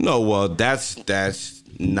done. No, well, that's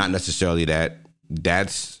not necessarily that.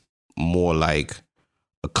 That's more like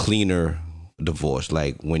a cleaner divorce.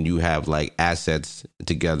 Like when you have like assets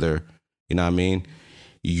together, you know what I mean?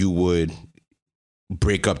 You would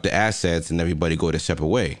break up the assets and everybody go their separate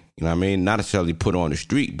way. You know what I mean? Not necessarily put on the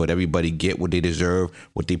street, but everybody get what they deserve,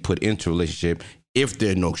 what they put into a relationship. If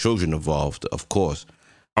there are no children involved, of course.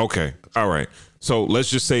 Okay. All right. So let's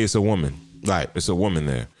just say it's a woman. Right. It's a woman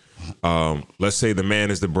there. Let's say the man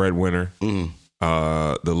is the breadwinner.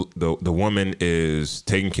 The woman is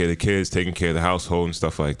taking care of the kids, taking care of the household and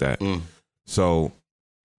stuff like that. So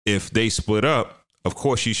if they split up, of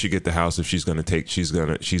course she should get the house if she's the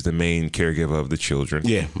main caregiver of the children.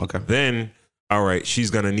 Yeah. Okay. Then, all right,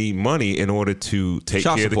 she's gonna need money in order to take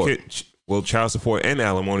Child care support. of the kid. Well, child support and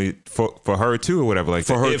alimony for her too, or whatever. Like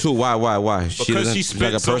For that. her too. Why? Because she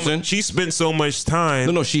spent like a person. she spent so much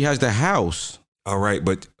time. No, she has the house. All right,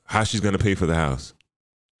 but how she's gonna pay for the house?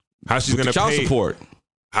 How she's With gonna the child pay support?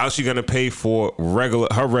 How's she gonna pay for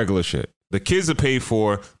her regular shit? The kids are paid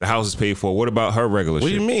for. The house is paid for. What about her regular What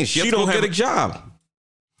shit? do you mean? She has to go get a job.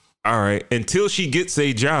 All right, until she gets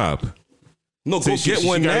a job. No, So go she- get she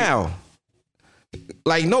one gotta- now.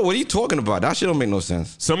 Like, no, what are you talking about? That shit don't make no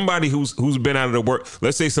sense. Somebody who's been out of the work.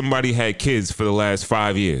 Let's say somebody had kids for the last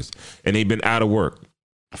 5 years and they've been out of work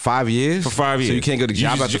 5 years? for 5 years. So you can't get a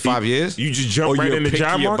job just- after 5 years? You just jump Or right you're in the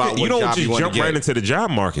job picky about market. You what don't job just you wanna jump get. right into the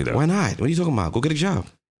job market though. Why not? What are you talking about? Go get a job.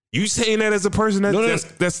 You saying that as a person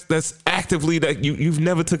that's actively that you've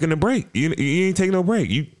never taken a break. You ain't taking no break.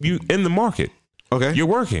 You in the market. Okay. You're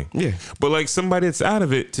working. Yeah. But like somebody that's out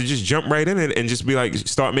of it to just jump right in it and just be like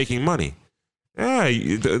start making money. Yeah.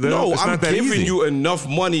 No, it's I'm not that giving easy. you enough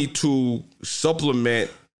money to supplement.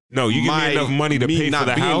 No, you give me enough money to pay for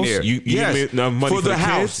the house. You give me enough money for the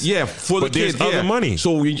house. kids? Yeah, for the But there's kids. other money.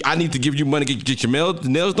 So I need to give you money to get your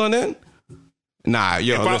nails done then? Nah,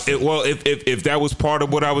 yo, listen. If that was part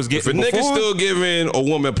of what I was If a getting nigga before, still giving a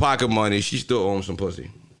woman pocket money, she still owns some pussy.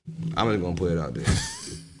 I'm just gonna put it out there.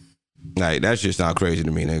 Like, that shit sound crazy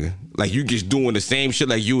to me, nigga. Like, you just doing the same shit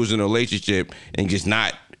like you was in a relationship and just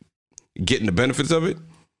not getting the benefits of it?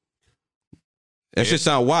 That shit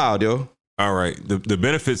sound wild, yo. all right. The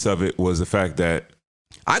benefits of it was the fact that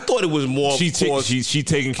I thought it was more. she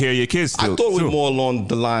taking care of your kids. Still, I thought it was too. more along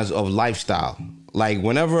the lines of lifestyle. Like,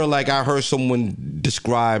 whenever like I heard someone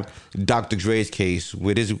describe Dr. Dre's case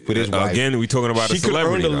with his wife. Again, we talking about she a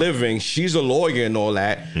celebrity. could earn a though. living. She's a lawyer and all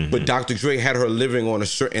that. But Dr. Dre had her living on a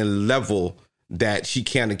certain level that she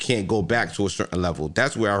can't go back to a certain level.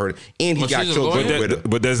 That's where I heard it. And he Well, got she's a children lawyer? with her.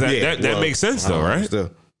 But does that Yeah, that well, makes sense though, right?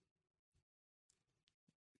 Still.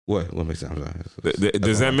 What makes sense?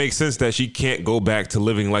 Does that make sense that she can't go back to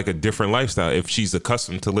living like a different lifestyle if she's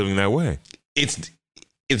accustomed to living that way?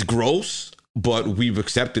 It's gross, but we've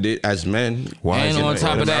accepted it as men. Why? And is it on like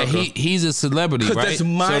top of that, America? he's a celebrity, 'Cause right? that's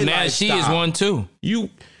my so now she is lifestyle. one too.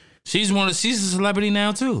 She's a celebrity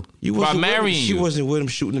now too. You by wasn't with him. marrying She you. wasn't with him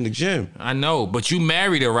shooting in the gym. I know, but you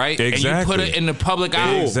married her, right? And you Exactly. put her in the public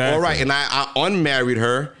eye. Exactly. All right, and I unmarried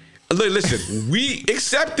her. Listen, we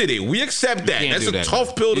accepted it. We accept that. can't That's do a that, tough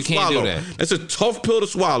man. pill to You can't do swallow. that. That's a tough pill to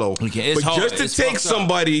swallow. You can't- it's but hard. just to It's take fucked up.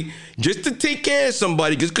 somebody, just to take care of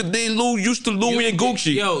somebody, just because they used to Louis and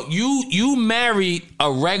Gucci. Yo, you married a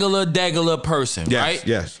regular person, Yes, right?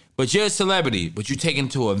 yes. But you're a celebrity. But you take him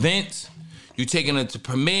to events. You taking her to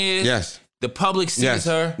premieres. Yes. The public sees Yes.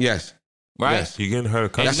 her. Yes. Right? Yes. You getting her?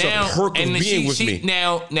 And That's now, a perk of and being with me.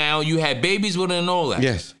 Now you had babies with her and all that.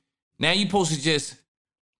 Yes. Now you supposed to just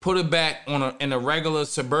put her back in a regular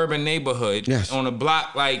suburban neighborhood. Yes. On a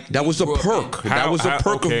block like That was a perk. That was a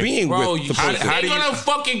perk of being Bro, with you the person. they're gonna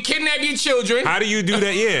fucking kidnap your children. How do you do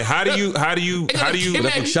that? Yeah. How do you?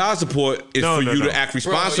 But for child support is for you to act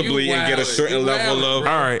responsibly and get a certain level of.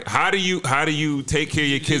 All right. How do you take care of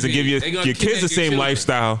your kids and give your kids the same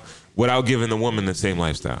lifestyle without giving the woman the same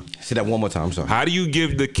lifestyle? Say that one more time. I'm sorry. How do you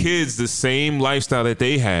give the kids the same lifestyle that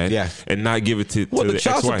they had and not give it to the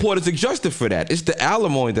child ex-wife? support is adjusted for that. It's the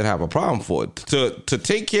alimony that I have a problem for. To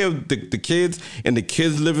take care of the kids and the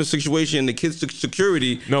kids' living situation and the kids'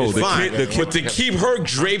 security is fine. But to keep her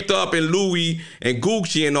draped up in Louis and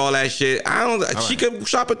Gucci and all that shit, she could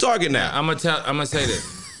shop at Target now. I'm gonna say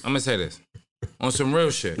this. On some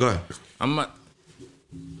real shit. Go ahead.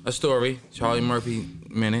 A story, Charlie Murphy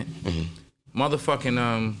minute.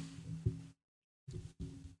 Motherfucking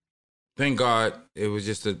thank God it was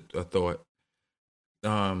just a thought.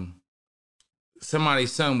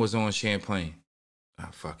 Somebody's son was on Champlain. Oh,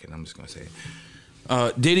 fuck it, I'm just gonna say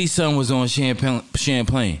it. Diddy's son was on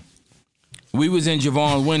Champlain. We was in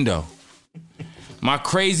Javon's window. My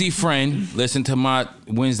crazy friend, listen to my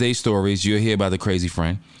Wednesday stories, you'll hear about the crazy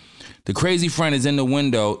friend. The crazy friend is in the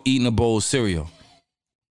window eating a bowl of cereal.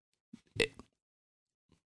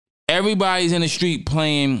 Everybody's in the street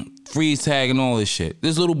playing freeze tag and all this shit.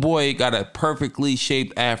 This little boy got a perfectly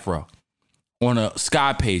shaped afro on a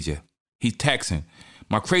sky pager. He's texting.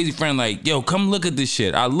 My crazy friend like, yo, come look at this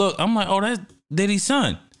shit. I look. I'm like, oh, that's Diddy's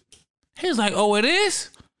son. He's like, oh, it is?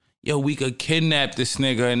 Yo, we could kidnap this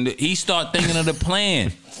nigga. And he start thinking of the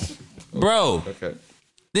plan. Bro,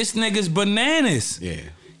 this nigga's bananas. Yeah.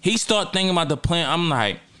 He start thinking about the plan. I'm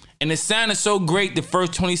like, and it sounded so great the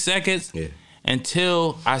first 20 seconds. Yeah.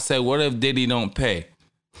 Until I said, what if Diddy don't pay?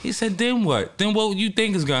 He said, then what? Then what you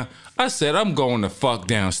think is going to... I said, I'm going the fuck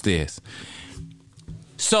downstairs.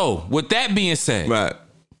 So, with that being said... Right.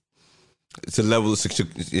 It's a level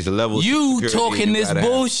of you talking this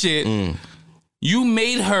bullshit. You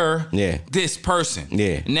made her this person.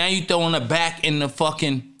 Yeah. Now you throwing her back in the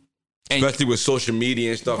fucking... Especially with social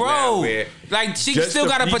media and stuff. Bro, now, where like she still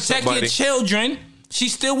got to protect your children.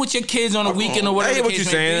 She's still with your kids on the weekend or whatever. I hear what you're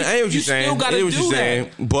saying. I hear what you're saying. You still got to do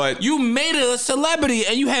that. But you made her a celebrity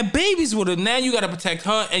and you had babies with her. Now you got to protect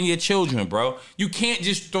her and your children, bro. You can't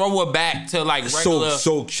just throw her back to like regular.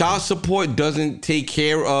 So child support doesn't take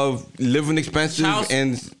care of living expenses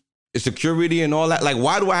and security and all that. Like,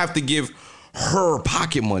 why do I have to give her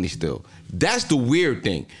pocket money still? That's the weird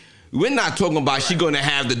thing. We're not talking about she gonna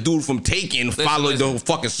have the dude from Taken follow the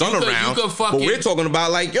fucking son around. But we're talking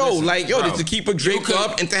about like, yo, to keep her draped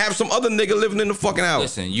up and to have some other nigga living in the fucking house.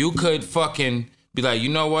 Listen, you could fucking be like, you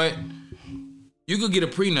know what? You could get a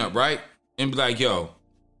prenup, right? And be like, yo,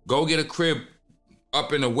 go get a crib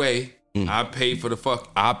up and away. I pay for the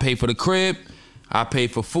crib. I pay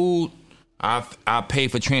for food. I pay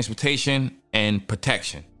for transportation and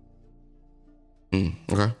protection.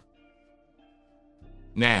 Okay.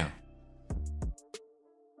 Now,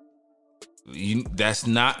 that's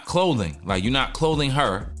not clothing. Like, you're not clothing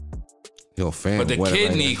her. Yo, fam. But the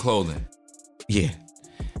kid need clothing. Yeah.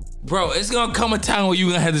 Bro, it's gonna come a time where you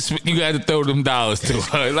gonna have to throw them dollars to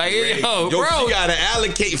her. Like, yo, bro, she gotta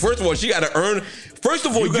allocate. First of all, she gotta earn. First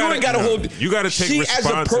of all, you ain't gotta hold. You gotta take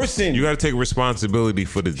responsibility. As a person, you gotta take responsibility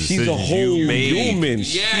for the decisions she's a whole you made. Human.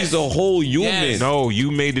 Yes. She's a whole human. Yes. No,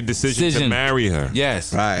 you made the decision to marry her.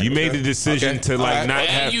 Yes, right. You made the decision to not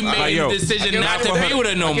have. You made the decision not to be with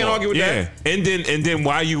her no more. I can't argue with that. And then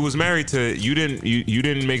while you was married to, you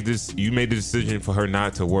didn't make this. You made the decision for her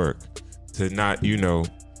not to work, to not,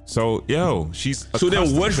 So, she's. So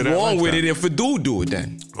then, what's wrong with it if a dude do it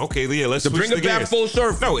then? Okay, yeah, let's bring it back full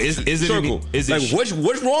circle. No, is it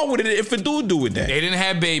what's wrong with it if a dude do it then? They didn't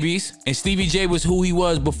have babies, and Stevie J was who he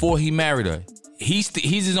was before he married her. He's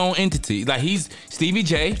his own entity. Like, he's Stevie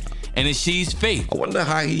J, and then she's Faith. I wonder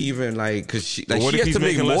how he even because she what she if has to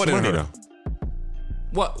make more than her. Though?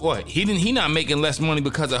 What? He not making less money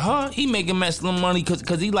because of her. He making less money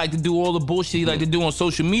because he like to do all the bullshit he like to do on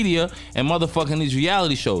social media and motherfucking these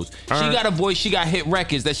reality shows. She got a voice. She got hit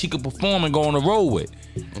records that she could perform and go on the road with.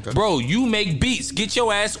 Okay. Bro, you make beats. Get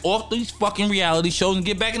your ass off these fucking reality shows and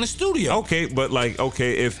get back in the studio. Okay, but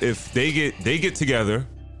if they get together,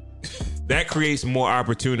 that creates more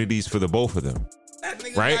opportunities for the both of them. That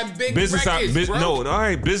nigga right? got big Business records,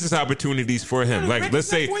 bro. business opportunities for him. Like, let's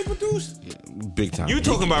say, big time. You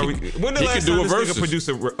talking about when the last time this nigga produced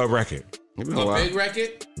a record? A big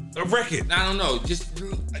record? A record. I don't know. Just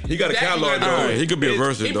He got a catalog though. Alright. He could be a He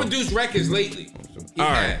verser though. produced records lately. He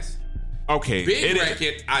Alright. has. Okay. Big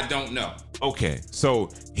record, I don't know. Okay, so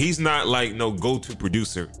he's not like no go-to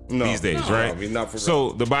producer these days, No, right? he's not for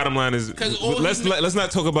so the bottom line is, 'Cause all let's not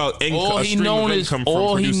talk about income.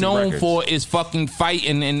 All he known for is fucking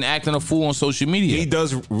fighting and acting a fool on social media. He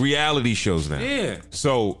does reality shows now. Yeah.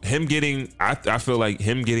 So him getting, I feel like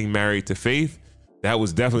him getting married to Faith, that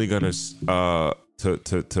was definitely gonna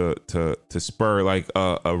to spur like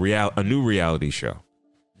a new reality show.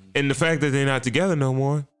 And the fact that they're not together no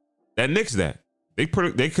more, that nixed that. They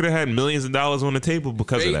could have had millions of dollars on the table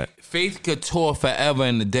because of that. Faith could tour forever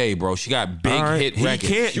in the day, bro. She got big hit records.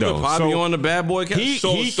 He can't She though. would probably on the Bad Boy cast. He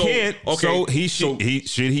can't. Okay. So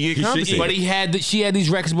should he get compensated? But she had these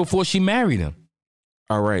records before she married him.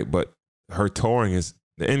 All right, but her touring is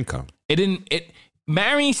the income.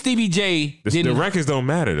 Marrying Stevie J The didn't. records don't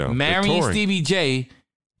matter though. Marrying Stevie J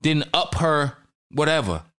didn't up her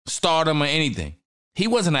whatever stardom or anything. He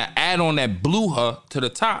wasn't an add-on that blew her to the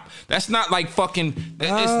top. That's not like fucking.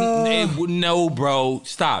 No, bro.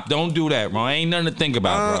 Stop. Don't do that, bro. Ain't nothing to think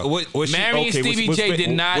about, bro. Marrying Stevie J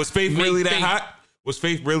did not. Was Faith really that hot? Was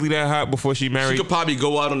Faith really that hot before she married? She could probably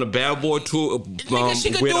go out on the Bad Boy tour. She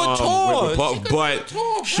could do a tour. But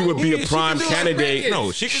she would be a prime candidate.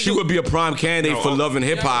 No, she would be a prime candidate for Love and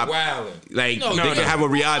Hip Hop. Like they could have a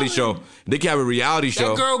reality show. They could have a reality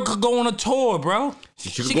show. That girl could go on a tour, bro.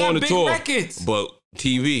 She could go on a tour. Records. But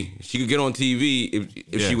TV, she could get on TV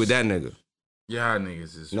if she with that nigga. Y'all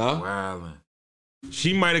niggas is wildin'.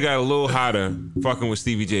 She might have got a little hotter fucking with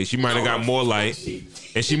Stevie J. She might have got more light,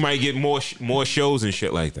 and she might get more shows and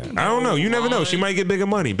shit like that. I don't know. You never know. She might get bigger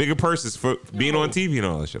money, bigger purses for being on TV and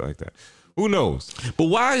all that shit like that. Who knows? But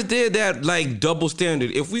why is there that like double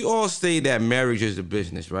standard? If we all say that marriage is a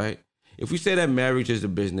business, right? If we say that marriage is a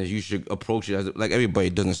business, you should approach it as like everybody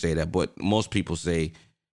doesn't say that, but most people say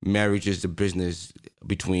marriage is the business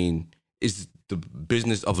is the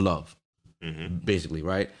business of love, basically,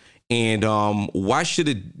 right? And why should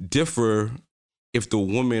it differ if the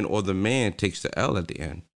woman or the man takes the L at the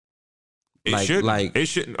end? It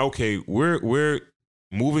shouldn't. Okay, we're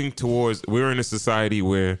moving towards. We're in a society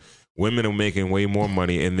where women are making way more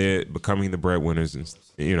money and they're becoming the breadwinners, and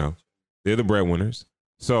they're the breadwinners.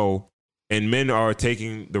 So, and men are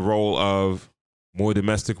taking the role of more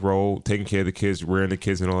domestic role, taking care of the kids, rearing the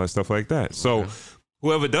kids, and all that stuff like that. So,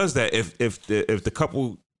 whoever does that, if the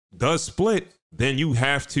couple does split, then you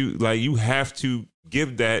have to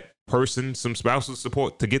give that person some spousal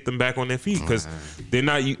support to get them back on their feet because they're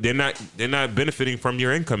not benefiting from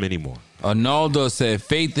your income anymore. Arnaldo said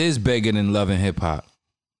Faith is bigger than Love and Hip Hop.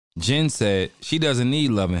 Jen said she doesn't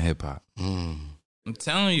need Love and Hip Hop. I'm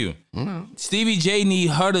telling you, Stevie J need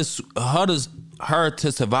her to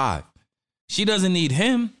survive. She doesn't need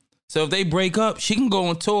him. So if they break up, she can go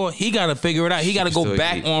on tour. He got to figure it out. He got to go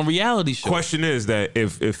back on reality show. Question is that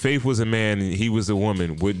if Faith was a man and he was a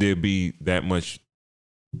woman, would there be that much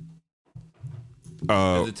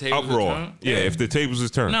uproar? Yeah, if the tables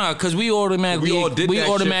was turned. No, because we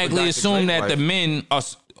automatically assume that the men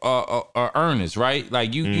are earners, right?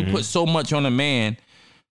 Like you put so much on a man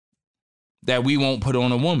that we won't put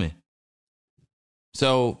on a woman.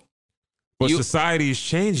 So, but society is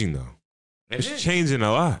changing though. It's changing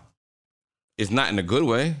a lot. It's not in a good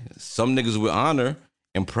way. Some niggas with honor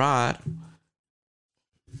and pride.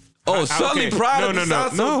 Oh, suddenly pride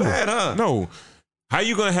sounds so bad, huh? No. How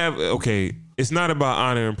you gonna have? Okay, it's not about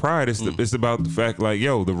honor and pride. It's about the fact, like,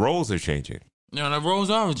 yo, the roles are changing. No, the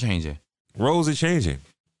roles are changing. Roles are changing.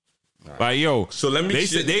 Like, yo. So let me move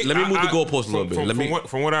the goalpost a little bit.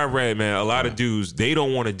 From what I read, man, a lot of dudes, they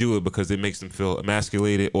don't want to do it because it makes them feel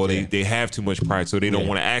emasculated, or they have too much pride, so they don't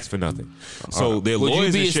want to ask for nothing. So their would lawyers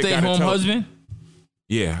you be and a shit stay-home husband?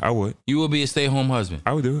 Yeah, I would. You would be a stay-home husband.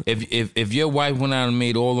 I would do it. If your wife went out and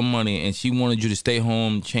made all the money and she wanted you to stay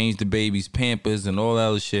home, change the baby's Pampers and all that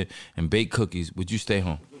other shit, and bake cookies, would you stay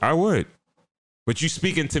home? I would. But you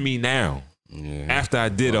speaking to me now after I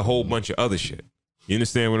did a whole bunch of other shit. You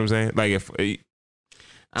understand what I'm saying? Like if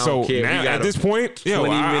so now at this point,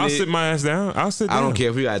 I'll sit my ass down. I'll sit down. I don't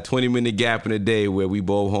care if we got a 20-minute gap in the day where we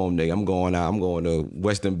both home, nigga. I'm going out. I'm going to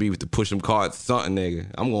Western Beef to push some cards, something, nigga.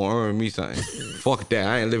 I'm going to earn me something. Fuck that.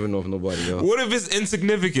 I ain't living off nobody, yo. What if it's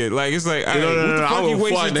insignificant? Like it's like, no. What the fuck you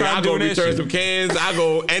waste your time I go return some cans. I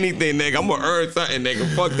go anything, nigga. I'm gonna earn something,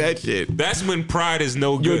 nigga. Fuck that shit. That's when pride is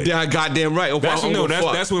no good. You're goddamn right. That's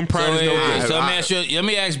when pride is no good. So let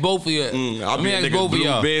me ask both of you. Let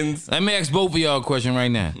me ask both of y'all a question right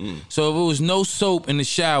now. So if it was no soap in the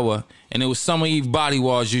shower and it was Summer Eve body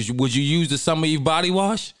wash, would you use the Summer Eve body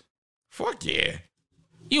wash? Fuck yeah.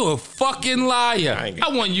 You a fucking liar. I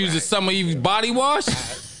wouldn't use the Summer Eve body wash.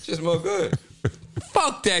 Just smell good.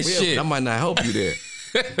 Fuck that shit. That might not help you there.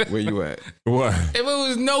 Where you at? What? If it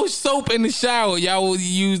was no soap in the shower, y'all would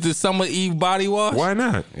use the Summer Eve body wash? Why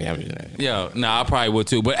not? Yeah, I probably would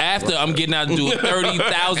too. But after I'm getting out to do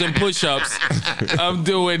 30,000 push-ups, I'm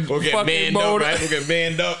doing fucking motor. We'll get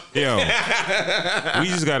manned up. Yo,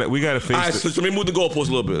 we gotta face. All right, so let me move the goalpost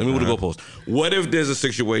a little bit. What if there's a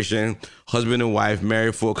situation, husband and wife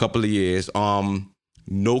married for a couple of years,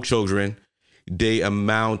 no children, they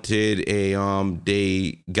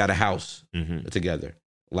they got a house together.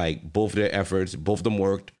 Like both their efforts, both of them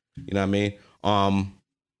worked. You know what I mean?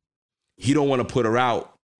 He don't want to put her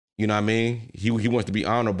out. You know what I mean? He wants to be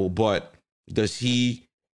honorable, but does he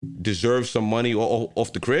deserve some money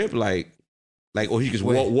off the crib? Like, or he just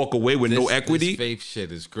walk away with no equity? This faith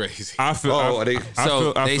shit is crazy. Arnaldo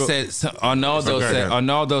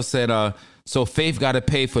said, so Faith got to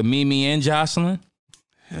pay for Mimi and Jocelyn?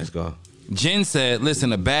 Let's go. Jen said,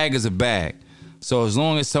 listen, a bag is a bag. So as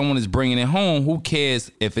long as someone is bringing it home, who cares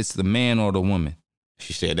if it's the man or the woman?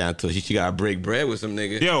 She said that until she got to break bread with some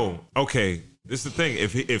nigga. Yo, okay. This is the thing.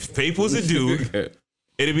 If Faith was a dude,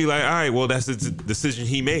 it'd be like, all right, well, that's the decision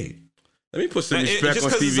he made. Let me put some respect just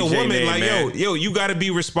on Stevie J. It's a woman, name, like, man. yo, you got to be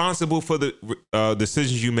responsible for the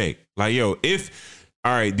decisions you make. Like, yo,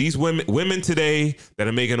 all right, these women today that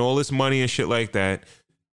are making all this money and shit like that,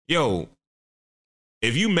 yo,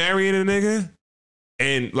 if you marrying a nigga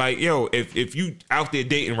and like, yo, if you out there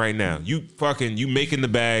dating right now, you making the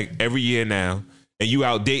bag every year now and you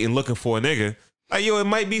out dating looking for a nigga, like, yo, it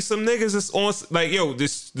might be some niggas that's on, like, yo, the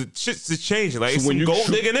shit's just changing. Like, it's some gold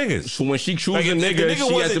digger niggas. So when she chooses a nigga,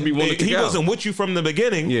 she has to be willing to He wasn't with you from the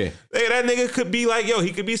beginning. Yeah. Hey, that nigga could be like, yo,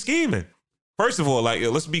 he could be scheming. First of all, like,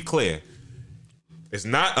 yo, let's be clear. It's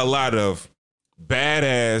not a lot of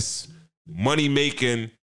badass,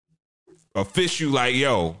 money-making, official, like,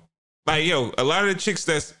 yo, a lot of the chicks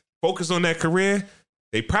that's focused on that career,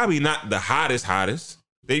 they probably not the hottest.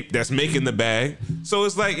 That's making the bag. So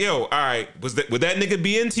it's like, yo, all right, would that nigga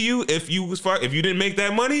be into you if you didn't make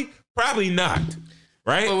that money? Probably not.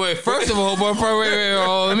 Right? Wait, first of all,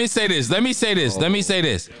 let me say this. Let me say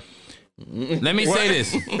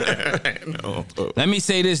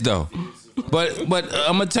this though. But I'm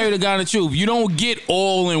gonna tell you the God of the truth. You don't get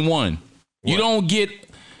all in one. You don't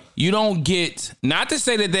get, not to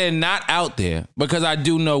say that they're not out there, because I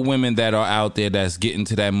do know women that are out there that's getting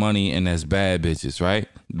to that money and that's bad bitches, right?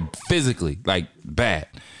 Physically, like bad.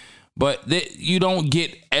 But you don't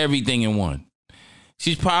get everything in one.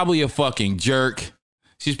 She's probably a fucking jerk.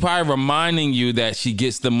 She's probably reminding you that she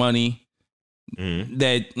gets the money.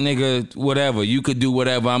 That nigga, whatever, you could do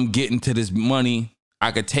whatever. I'm getting to this money.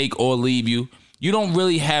 I could take or leave you. You don't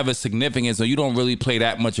really have a significance, or you don't really play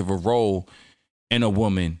that much of a role in a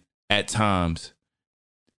woman at times.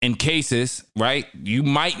 In cases, right? You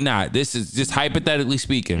might not. This is just hypothetically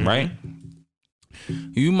speaking, right?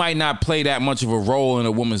 You might not play that much of a role in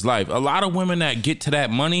a woman's life. A lot of women that get to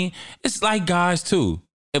that money, it's like guys too.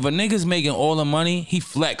 If a nigga's making all the money, he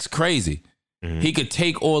flex crazy. He could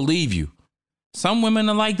take or leave you. Some women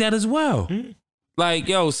are like that as well. Like,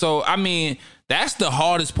 yo, so I mean, that's the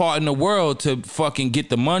hardest part in the world, to fucking get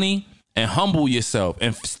the money and humble yourself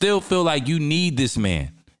and still feel like you need this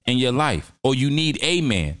man in your life, or you need a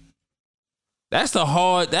man. That's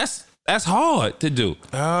hard to do.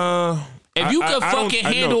 If you could fucking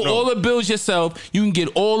handle all the bills yourself, you can get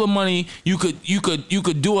all the money. You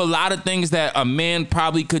could do a lot of things that a man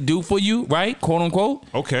probably could do for you, right? Quote unquote.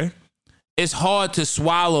 Okay. It's hard to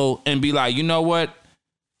swallow and be like, you know what?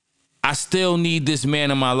 I still need this man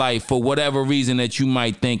in my life for whatever reason that you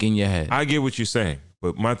might think in your head. I get what you're saying,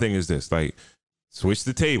 but my thing is this: like, switch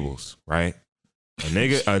the tables, right? A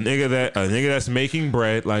nigga that's making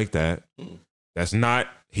bread like that. That's not.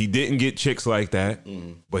 He didn't get chicks like that,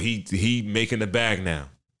 but he making the bag now.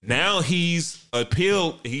 Now he's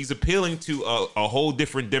appealing to a whole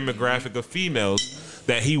different demographic of females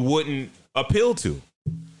that he wouldn't appeal to.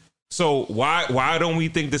 So why don't we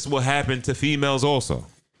think this will happen to females also?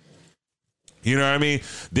 You know what I mean?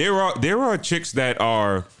 There are chicks that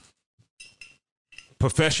are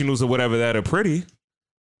professionals or whatever that are pretty,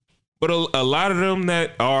 but a lot of them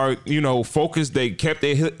that are, focused, they kept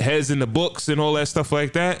their heads in the books and all that stuff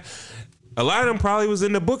like that. A lot of them probably was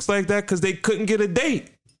in the books like that because they couldn't get a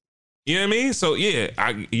date. You know what I mean? So yeah,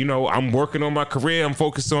 I'm working on my career. I'm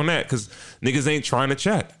focused on that because niggas ain't trying to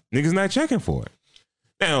check. Niggas not checking for it.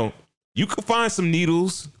 Now, you could find some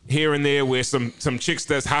needles here and there where some chicks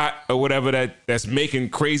that's hot or whatever that's making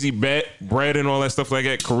crazy bread and all that stuff like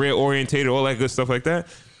that, career orientated, all that good stuff like that.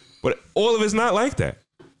 But all of it's not like that.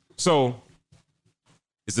 So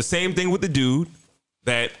It's the same thing with the dude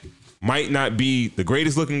that might not be the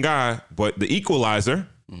greatest looking guy, but the equalizer,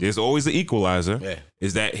 there's always the equalizer,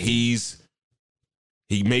 is that he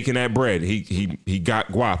making that bread. He got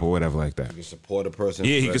guap or whatever like that. You can support a person.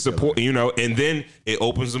 Yeah, he can support, and then it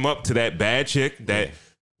opens him up to that bad chick that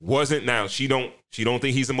wasn't, now she don't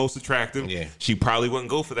think he's the most attractive. Yeah. She probably wouldn't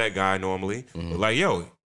go for that guy normally. But like, yo,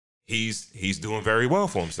 he's doing very well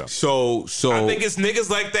for himself. So I think it's niggas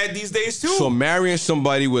like that these days too. So marrying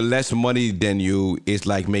somebody with less money than you is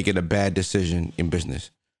like making a bad decision in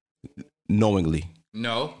business, knowingly.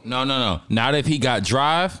 No. Not if he got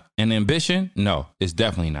drive and ambition. No, it's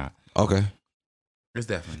definitely not. Okay. It's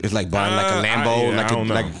definitely. It's like buying like a Lambo,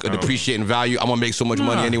 like a depreciating value. I'm gonna make so much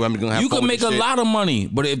money anyway. I'm gonna have. You could make a lot of money,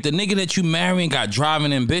 but if the nigga that you marrying got drive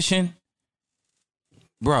and ambition,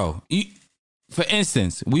 bro. For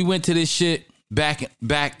instance, we went to this shit back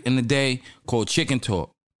in the day called Chicken Talk,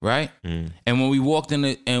 right? And when we walked in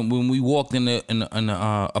the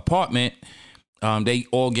apartment, they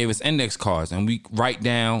all gave us index cards, and we write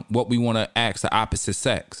down what we want to ask the opposite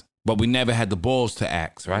sex, but we never had the balls to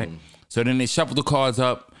ask, right? So then they shuffled the cards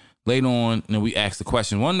up later on, and then we asked the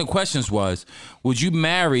question. One of the questions was, would you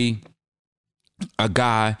marry a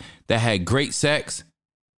guy that had great sex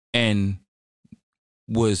and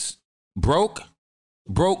was broke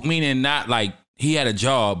meaning not like he had a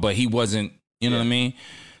job, but he wasn't, you know what I mean?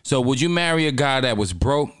 So would you marry a guy that was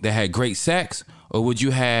broke, that had great sex? Or would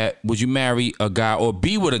you marry a guy or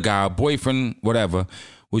be with a guy, a boyfriend, whatever?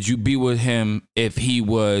 Would you be with him if he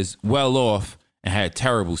was well off and had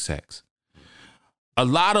terrible sex? A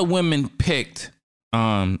lot of women picked,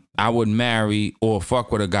 I would marry or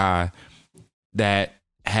fuck with a guy that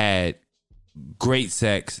had great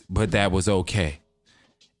sex, but that was okay.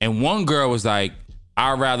 And one girl was like,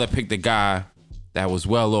 I'd rather pick the guy that was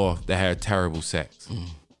well off, that had terrible sex.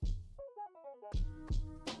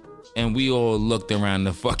 And we all looked around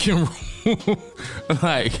the fucking room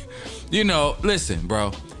like, listen,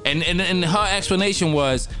 bro. And her explanation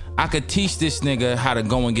was, I could teach this nigga how to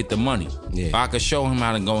go and get the money. Yeah. I could show him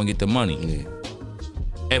how to go and get the money. Yeah.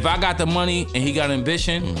 If I got the money and he got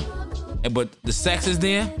ambition, but the sex is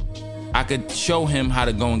there, I could show him how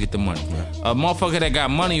to go and get the money. Yeah. A motherfucker that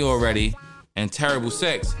got money already and terrible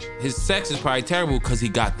sex, his sex is probably terrible because he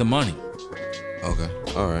got the money. Okay.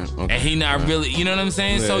 All right. Okay. And he not really, you know what I'm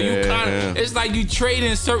saying? Yeah, so you kind of, it's like you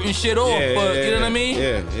trading certain shit off, but you know what I mean?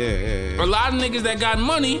 Yeah. A lot of niggas that got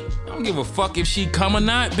money, I don't give a fuck if she come or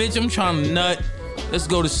not, bitch. I'm trying to nut. Let's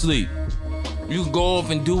go to sleep. You can go off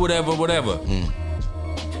and do whatever.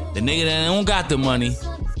 The nigga that don't got the money,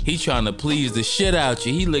 he trying to please the shit out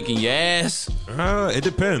you. He licking your ass. It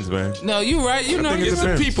depends, man. No, you right. You know, it's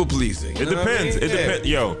a people pleasing. It depends. It depends.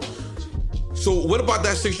 Yo. So what about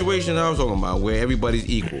that situation I was talking about where everybody's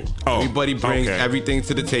equal? Everybody brings everything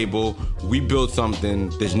to the table. We build something.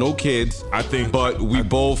 There's no kids. But we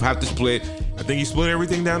both have to split. I think you split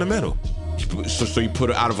everything down the middle. So you put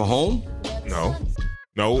her out of a home? No.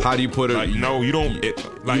 How do you put her? No, you don't.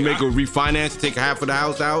 You make her refinance, take half of the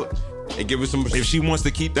house out, and give her some. If she wants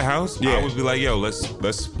to keep the house, I would be like, yo, let's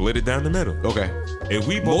split it down the middle. Okay. If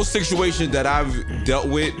we both, most situations that I've dealt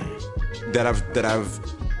with, that I've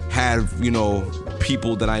had,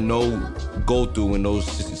 people that I know go through in those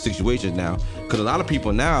situations now, because a lot of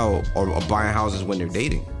people now are buying houses when they're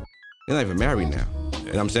dating. They're not even married now. You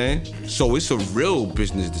know what I'm saying? So it's a real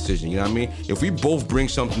business decision, you know what I mean? If we both bring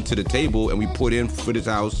something to the table and we put in for this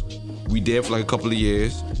house, we there for like a couple of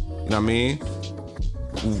years, you know what I mean?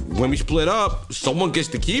 When we split up, someone gets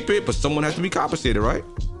to keep it, but someone has to be compensated, right?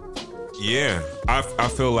 Yeah. I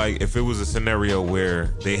feel like if it was a scenario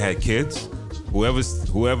where they had kids,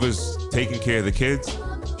 whoever's taking care of the kids,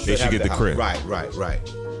 they should get the crib. Right.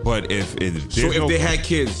 But if they had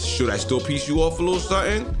kids, should I still piece you off a little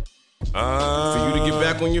something? For you to get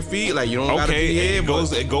back on your feet, like you don't gotta be here.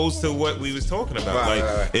 It goes to what we was talking about.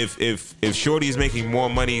 Right. If Shorty's making more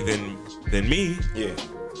money than me,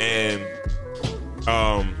 and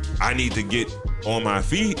I need to get on my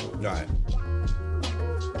feet. Right.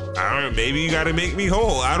 I don't know, maybe you got to make me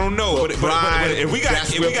whole. I don't know. But if we got,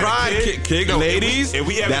 that's where pride kicks in, ladies.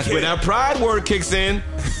 That's where that pride word kicks in.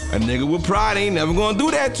 A nigga with pride ain't never gonna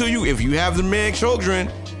do that to you. If you have the man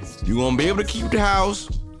children, you gonna be able to keep the house.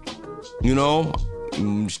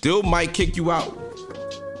 Still might kick you out.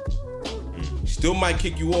 Still might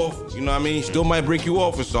kick you off. You know what I mean? Still might break you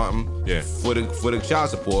off or something. Yeah. For the child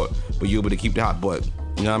support, but you're able to keep the house. But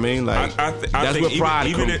you know what I mean? Like I that's think where pride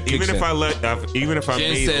even kicks in. if I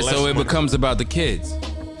Jen made said less so, it money, becomes about the kids.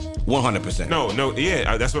 100%. No,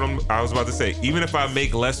 yeah, that's what I was about to say. Even if I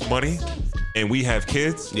make less money and we have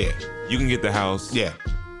kids, yeah, you can get the house. Yeah.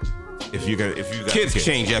 If you got Kids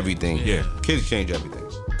change everything. Yeah. Kids change everything.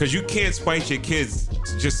 Because you can't spite your kids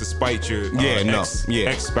just to spite your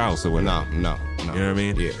ex-spouse or whatever. No. You know what I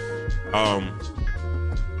mean? Yeah.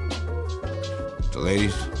 The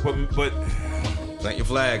ladies, but plant your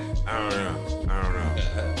flag. I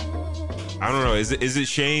don't know. Is it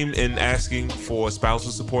shame in asking for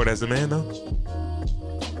spousal support as a man though?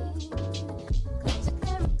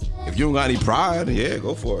 If you don't got any pride, yeah,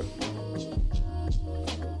 go for it.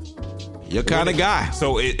 Your kind of guy.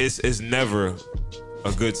 So it's never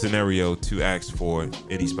a good scenario to ask for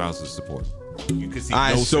any spousal support. You can see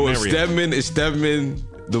no scenario. Is Stedman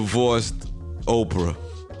divorced Oprah?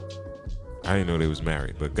 I didn't know they was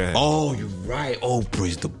married, but go ahead. Oh, you're right.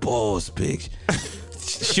 Oprah's the boss, bitch.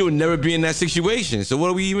 She'll never be in that situation. So what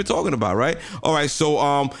are we even talking about, right? All right,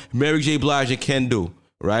 so Mary J. Blige and Ken Do,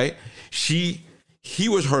 right? He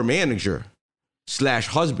was her manager /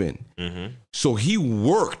 husband. Mm-hmm. So he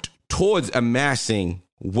worked towards amassing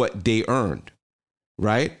what they earned,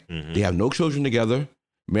 right? Mm-hmm. They have no children together.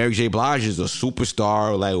 Mary J. Blige is a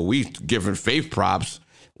superstar. Like, we giving Faith props.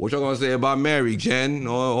 What y'all gonna say about Mary, Jen?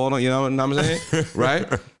 Or you know what I'm saying? Right?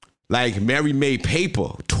 Like, Mary made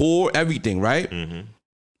paper, tour, everything, right? Mm-hmm.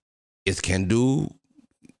 Is Ken Do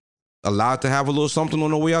allowed to have a little something on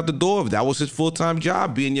the way out the door? If that was his full-time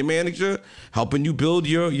job, being your manager, helping you build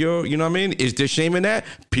your you know what I mean? Is there shame in that?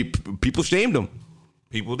 People shamed him.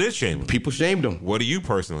 People did shame him. People shamed him. What do you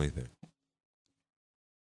personally think?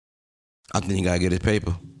 I think he gotta get his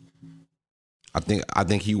paper. I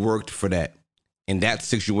think he worked for that. In that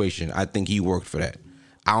situation, I think he worked for that.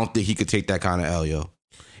 I don't think he could take that kind of L, yo.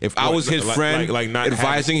 If I was his friend, not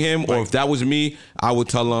advising him, or if that was me, I would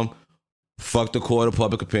tell him, fuck the court of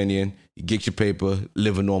public opinion, get your paper,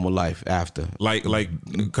 live a normal life after. Like,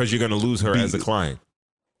 because you're gonna lose her as a client.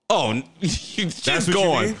 Oh, she's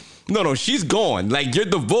gone. No, she's gone. Like, you're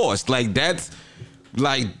divorced. That's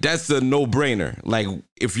a no-brainer. Like,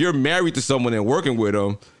 if you're married to someone and working with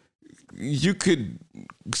them, you could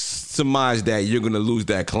surmise that you're going to lose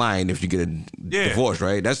that client if you get a divorce,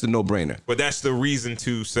 right? That's the no-brainer. But that's the reason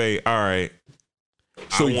to say, all right.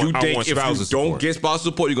 So you think if you don't get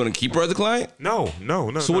spousal support, you're going to keep her as a client? No.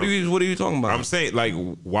 So what are you talking about? I'm saying, like,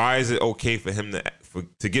 why is it okay for him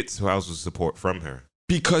to get spousal support from her?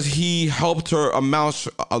 Because he helped her amount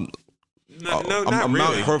not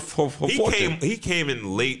really. Her fortune. He came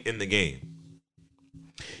in late in the game.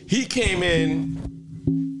 He came in.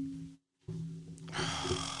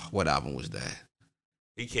 What album was that?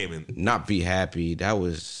 He came in. Not Be Happy. That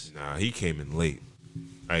was. Nah, he came in late.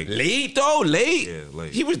 Like, late though? Late? Yeah,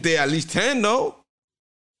 late. He was there at least 10 though.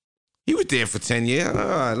 He was there for 10 years. All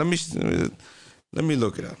right, let me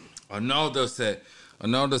look it up. Arnaldo said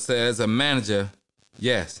as a manager,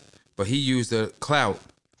 yes, but he used the clout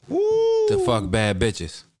to fuck bad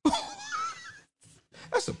bitches.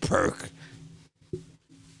 That's a perk.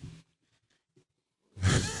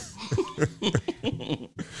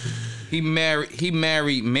 He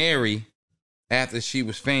married Mary after she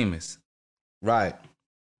was famous. Right.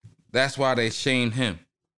 That's why they shamed him.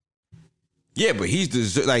 Yeah, but he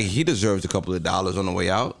deserves a couple of dollars on the way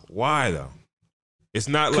out. Why though? It's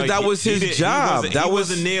not like that was his job. He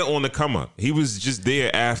wasn't there on the come up. He was just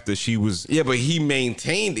there after she was. Yeah, but he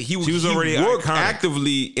maintained. He already worked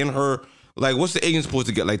actively in her. Like, what's the agent supposed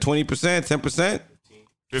to get? Like 20%, 10%,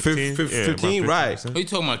 15, right? Are you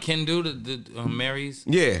talking about Ken Do the Mary's?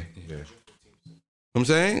 Yeah. I'm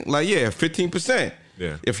saying, like, 15%.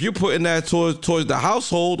 Yeah. If you're putting that towards the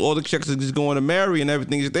household, all the checks are just going to Mary and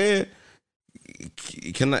everything's there.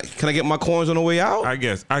 Can I get my coins on the way out? I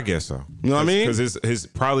guess so. You know what I mean? Because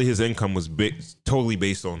his income was totally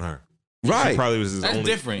based on her. Right. She probably was his That's only.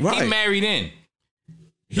 different. Right. He married in.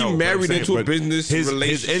 He married into a business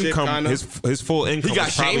relationship. His income, kinda. his full income. He got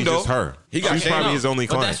was probably shamed, just though. her. He got She's shamed. probably his only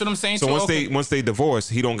But client. that's what I'm saying, So too. once they divorce,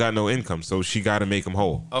 he don't got no income. So she got to make him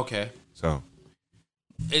whole. Okay. So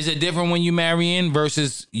is it different when you marry in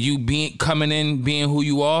versus you coming in being who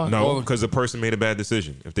you are? no, because the person made a bad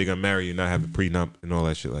decision. If they're gonna marry you, not have a prenup and all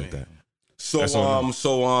that shit like that. So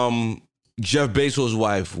Jeff Bezos'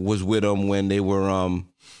 wife was with him when they were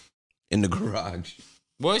in the garage.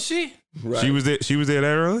 Was she? Right. She was there that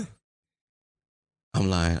early. I'm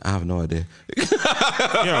lying. I have no idea.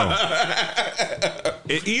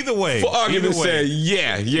 Either way, for argument's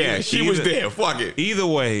sake, she was there. Fuck it. Either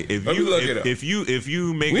way, if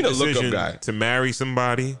you make a decision to marry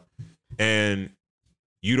somebody and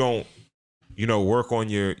you don't, work on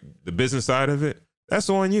the business side of it, that's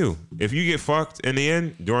on you. If you get fucked in the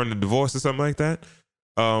end during the divorce or something like that,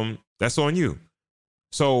 that's on you.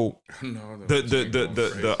 So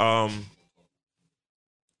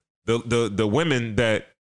the women that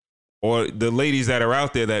or the ladies that are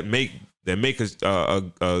out there that make a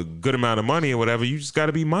good amount of money or whatever, you just got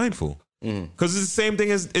to be mindful. Because it's the same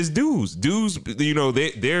thing as dudes. Dudes, you know,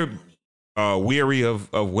 they're weary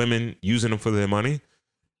of women using them for their money.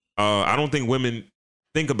 I don't think women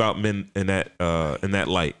think about men in that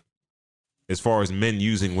light, as far as men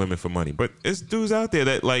using women for money. But it's dudes out there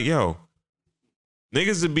that like, yo,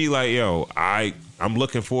 niggas would be like, yo, I'm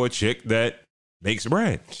looking for a chick that makes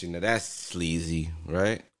bread. See, now that's sleazy,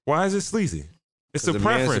 right? Why is it sleazy? It's a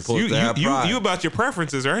preference. You about your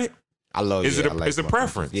preferences, right? I love it. It's a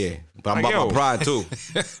preference. Yeah, but I'm about my pride too.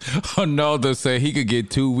 Arnaldo said he could get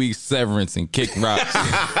 2 weeks severance and kick rocks.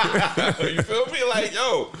 You feel me? Like,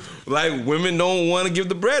 yo, like women don't want to give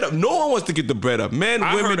the bread up. No one wants to get the bread up. Women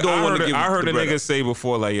don't want to give the bread up. I heard a nigga say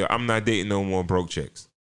before, like, yo, I'm not dating no more broke chicks.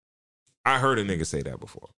 I heard a nigga say that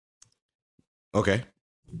before. Okay.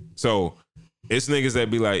 So it's niggas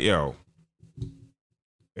that be like, yo,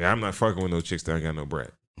 yeah, I'm not fucking with no chicks that ain't got no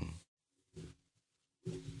bread.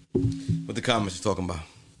 What the comments you talking about?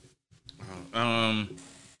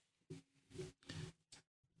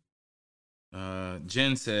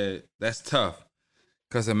 Jen said that's tough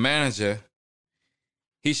because a manager,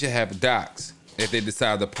 he should have docs if they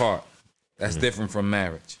decide to part. That's different from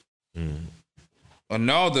marriage.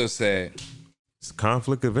 Arnaldo said it's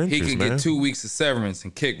conflict of interest. He could get 2 weeks of severance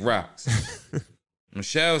and kick rocks.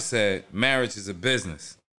 Michelle said marriage is a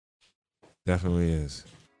business. Definitely is.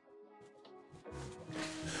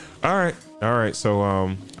 All right. So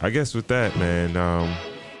I guess with that, man,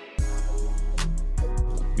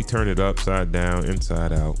 we turn it upside down,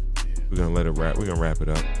 inside out. We're gonna let it wrap. We're gonna wrap it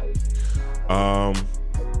up. I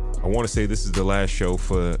want to say this is the last show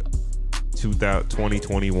for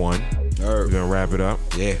 2021. We're gonna wrap it up.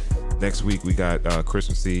 Yeah. Next week we got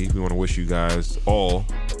Christmas Eve. We want to wish you guys all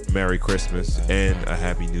Merry Christmas and a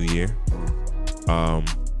Happy New Year.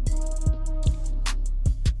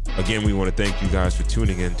 Again, we want to thank you guys for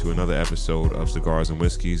tuning in to another episode of Cigars and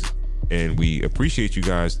Whiskeys, and we appreciate you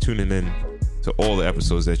guys tuning in to all the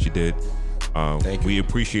episodes that you did. Thank you. We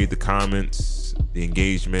appreciate the comments, the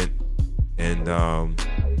engagement, and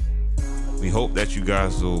we hope that you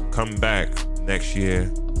guys will come back next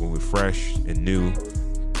year when we're fresh and new,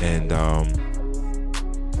 and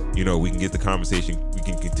you know, we can get the conversation, we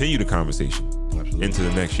can continue the conversation into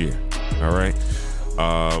the next year. All right.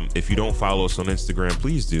 If you don't follow us on Instagram,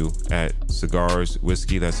 please do at Cigars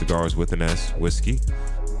Whiskey. That's Cigars with an S, Whiskey.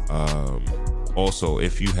 Also,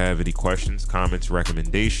 if you have any questions, comments,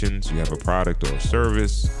 recommendations, you have a product or a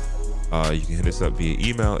service, you can hit us up via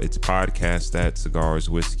email. It's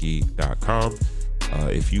podcast@cigarswhiskey.com.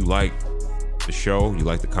 If you like the show, you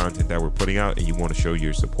like the content that we're putting out, and you want to show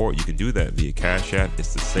your support, you can do that via Cash App.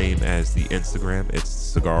 It's the same as the Instagram. It's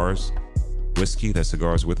Cigars Whiskey. That's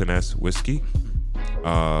Cigars with an S, Whiskey.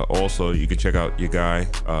 Also, you can check out your guy,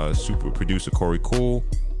 super producer Corey Cool,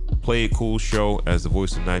 Play It Cool show as the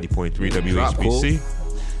voice of 90.3 WHBC.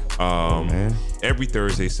 Every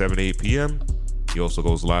Thursday, 7 to 8 p.m. He also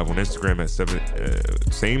goes live on Instagram at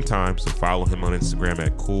same time. So follow him on Instagram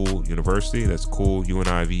at Cool University. That's Cool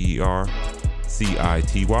UNIVERCITY.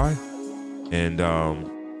 And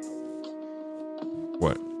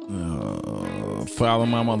what? Follow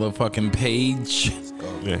my motherfucking page.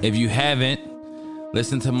 Yeah. If you haven't,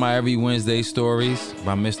 listen to my every Wednesday stories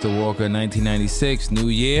by Mr. Walker 1996, New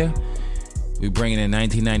Year. We bringing in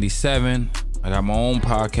 1997. I got my own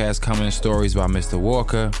podcast coming, Stories by Mr.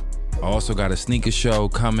 Walker. I also got a sneaker show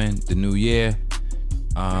coming the new year.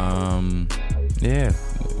 Yeah,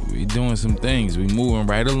 we doing some things. We moving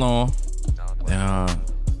right along.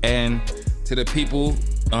 And to the people,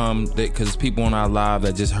 because people on our live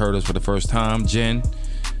that just heard us for the first time, Jen,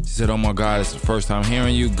 she said, "Oh my God, it's the first time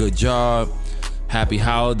hearing you. Good job. Happy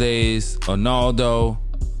holidays." Arnaldo,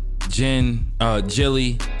 Jen,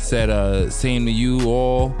 Jilly said, "Same to you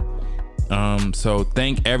all." So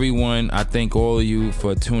thank everyone. I thank all of you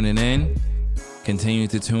for tuning in. Continue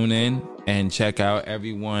to tune in and check out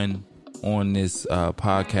everyone on this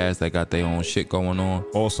podcast that got their own shit going on.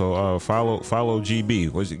 Also, follow GB.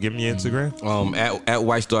 What's it? Give me your Instagram. At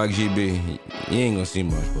WhiteStar GB. You ain't gonna see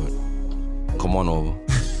much, but come on over.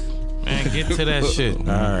 Man, get to that shit.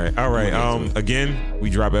 All right. Again, we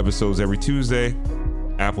drop episodes every Tuesday.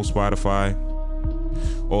 Apple, Spotify,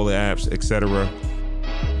 all the apps, etc.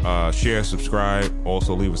 Share, subscribe.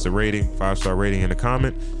 Also, leave us a rating, 5-star rating, and a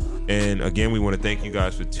comment. And again, we want to thank you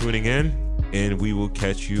guys for tuning in, and we will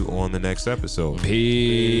catch you on the next episode. Peace.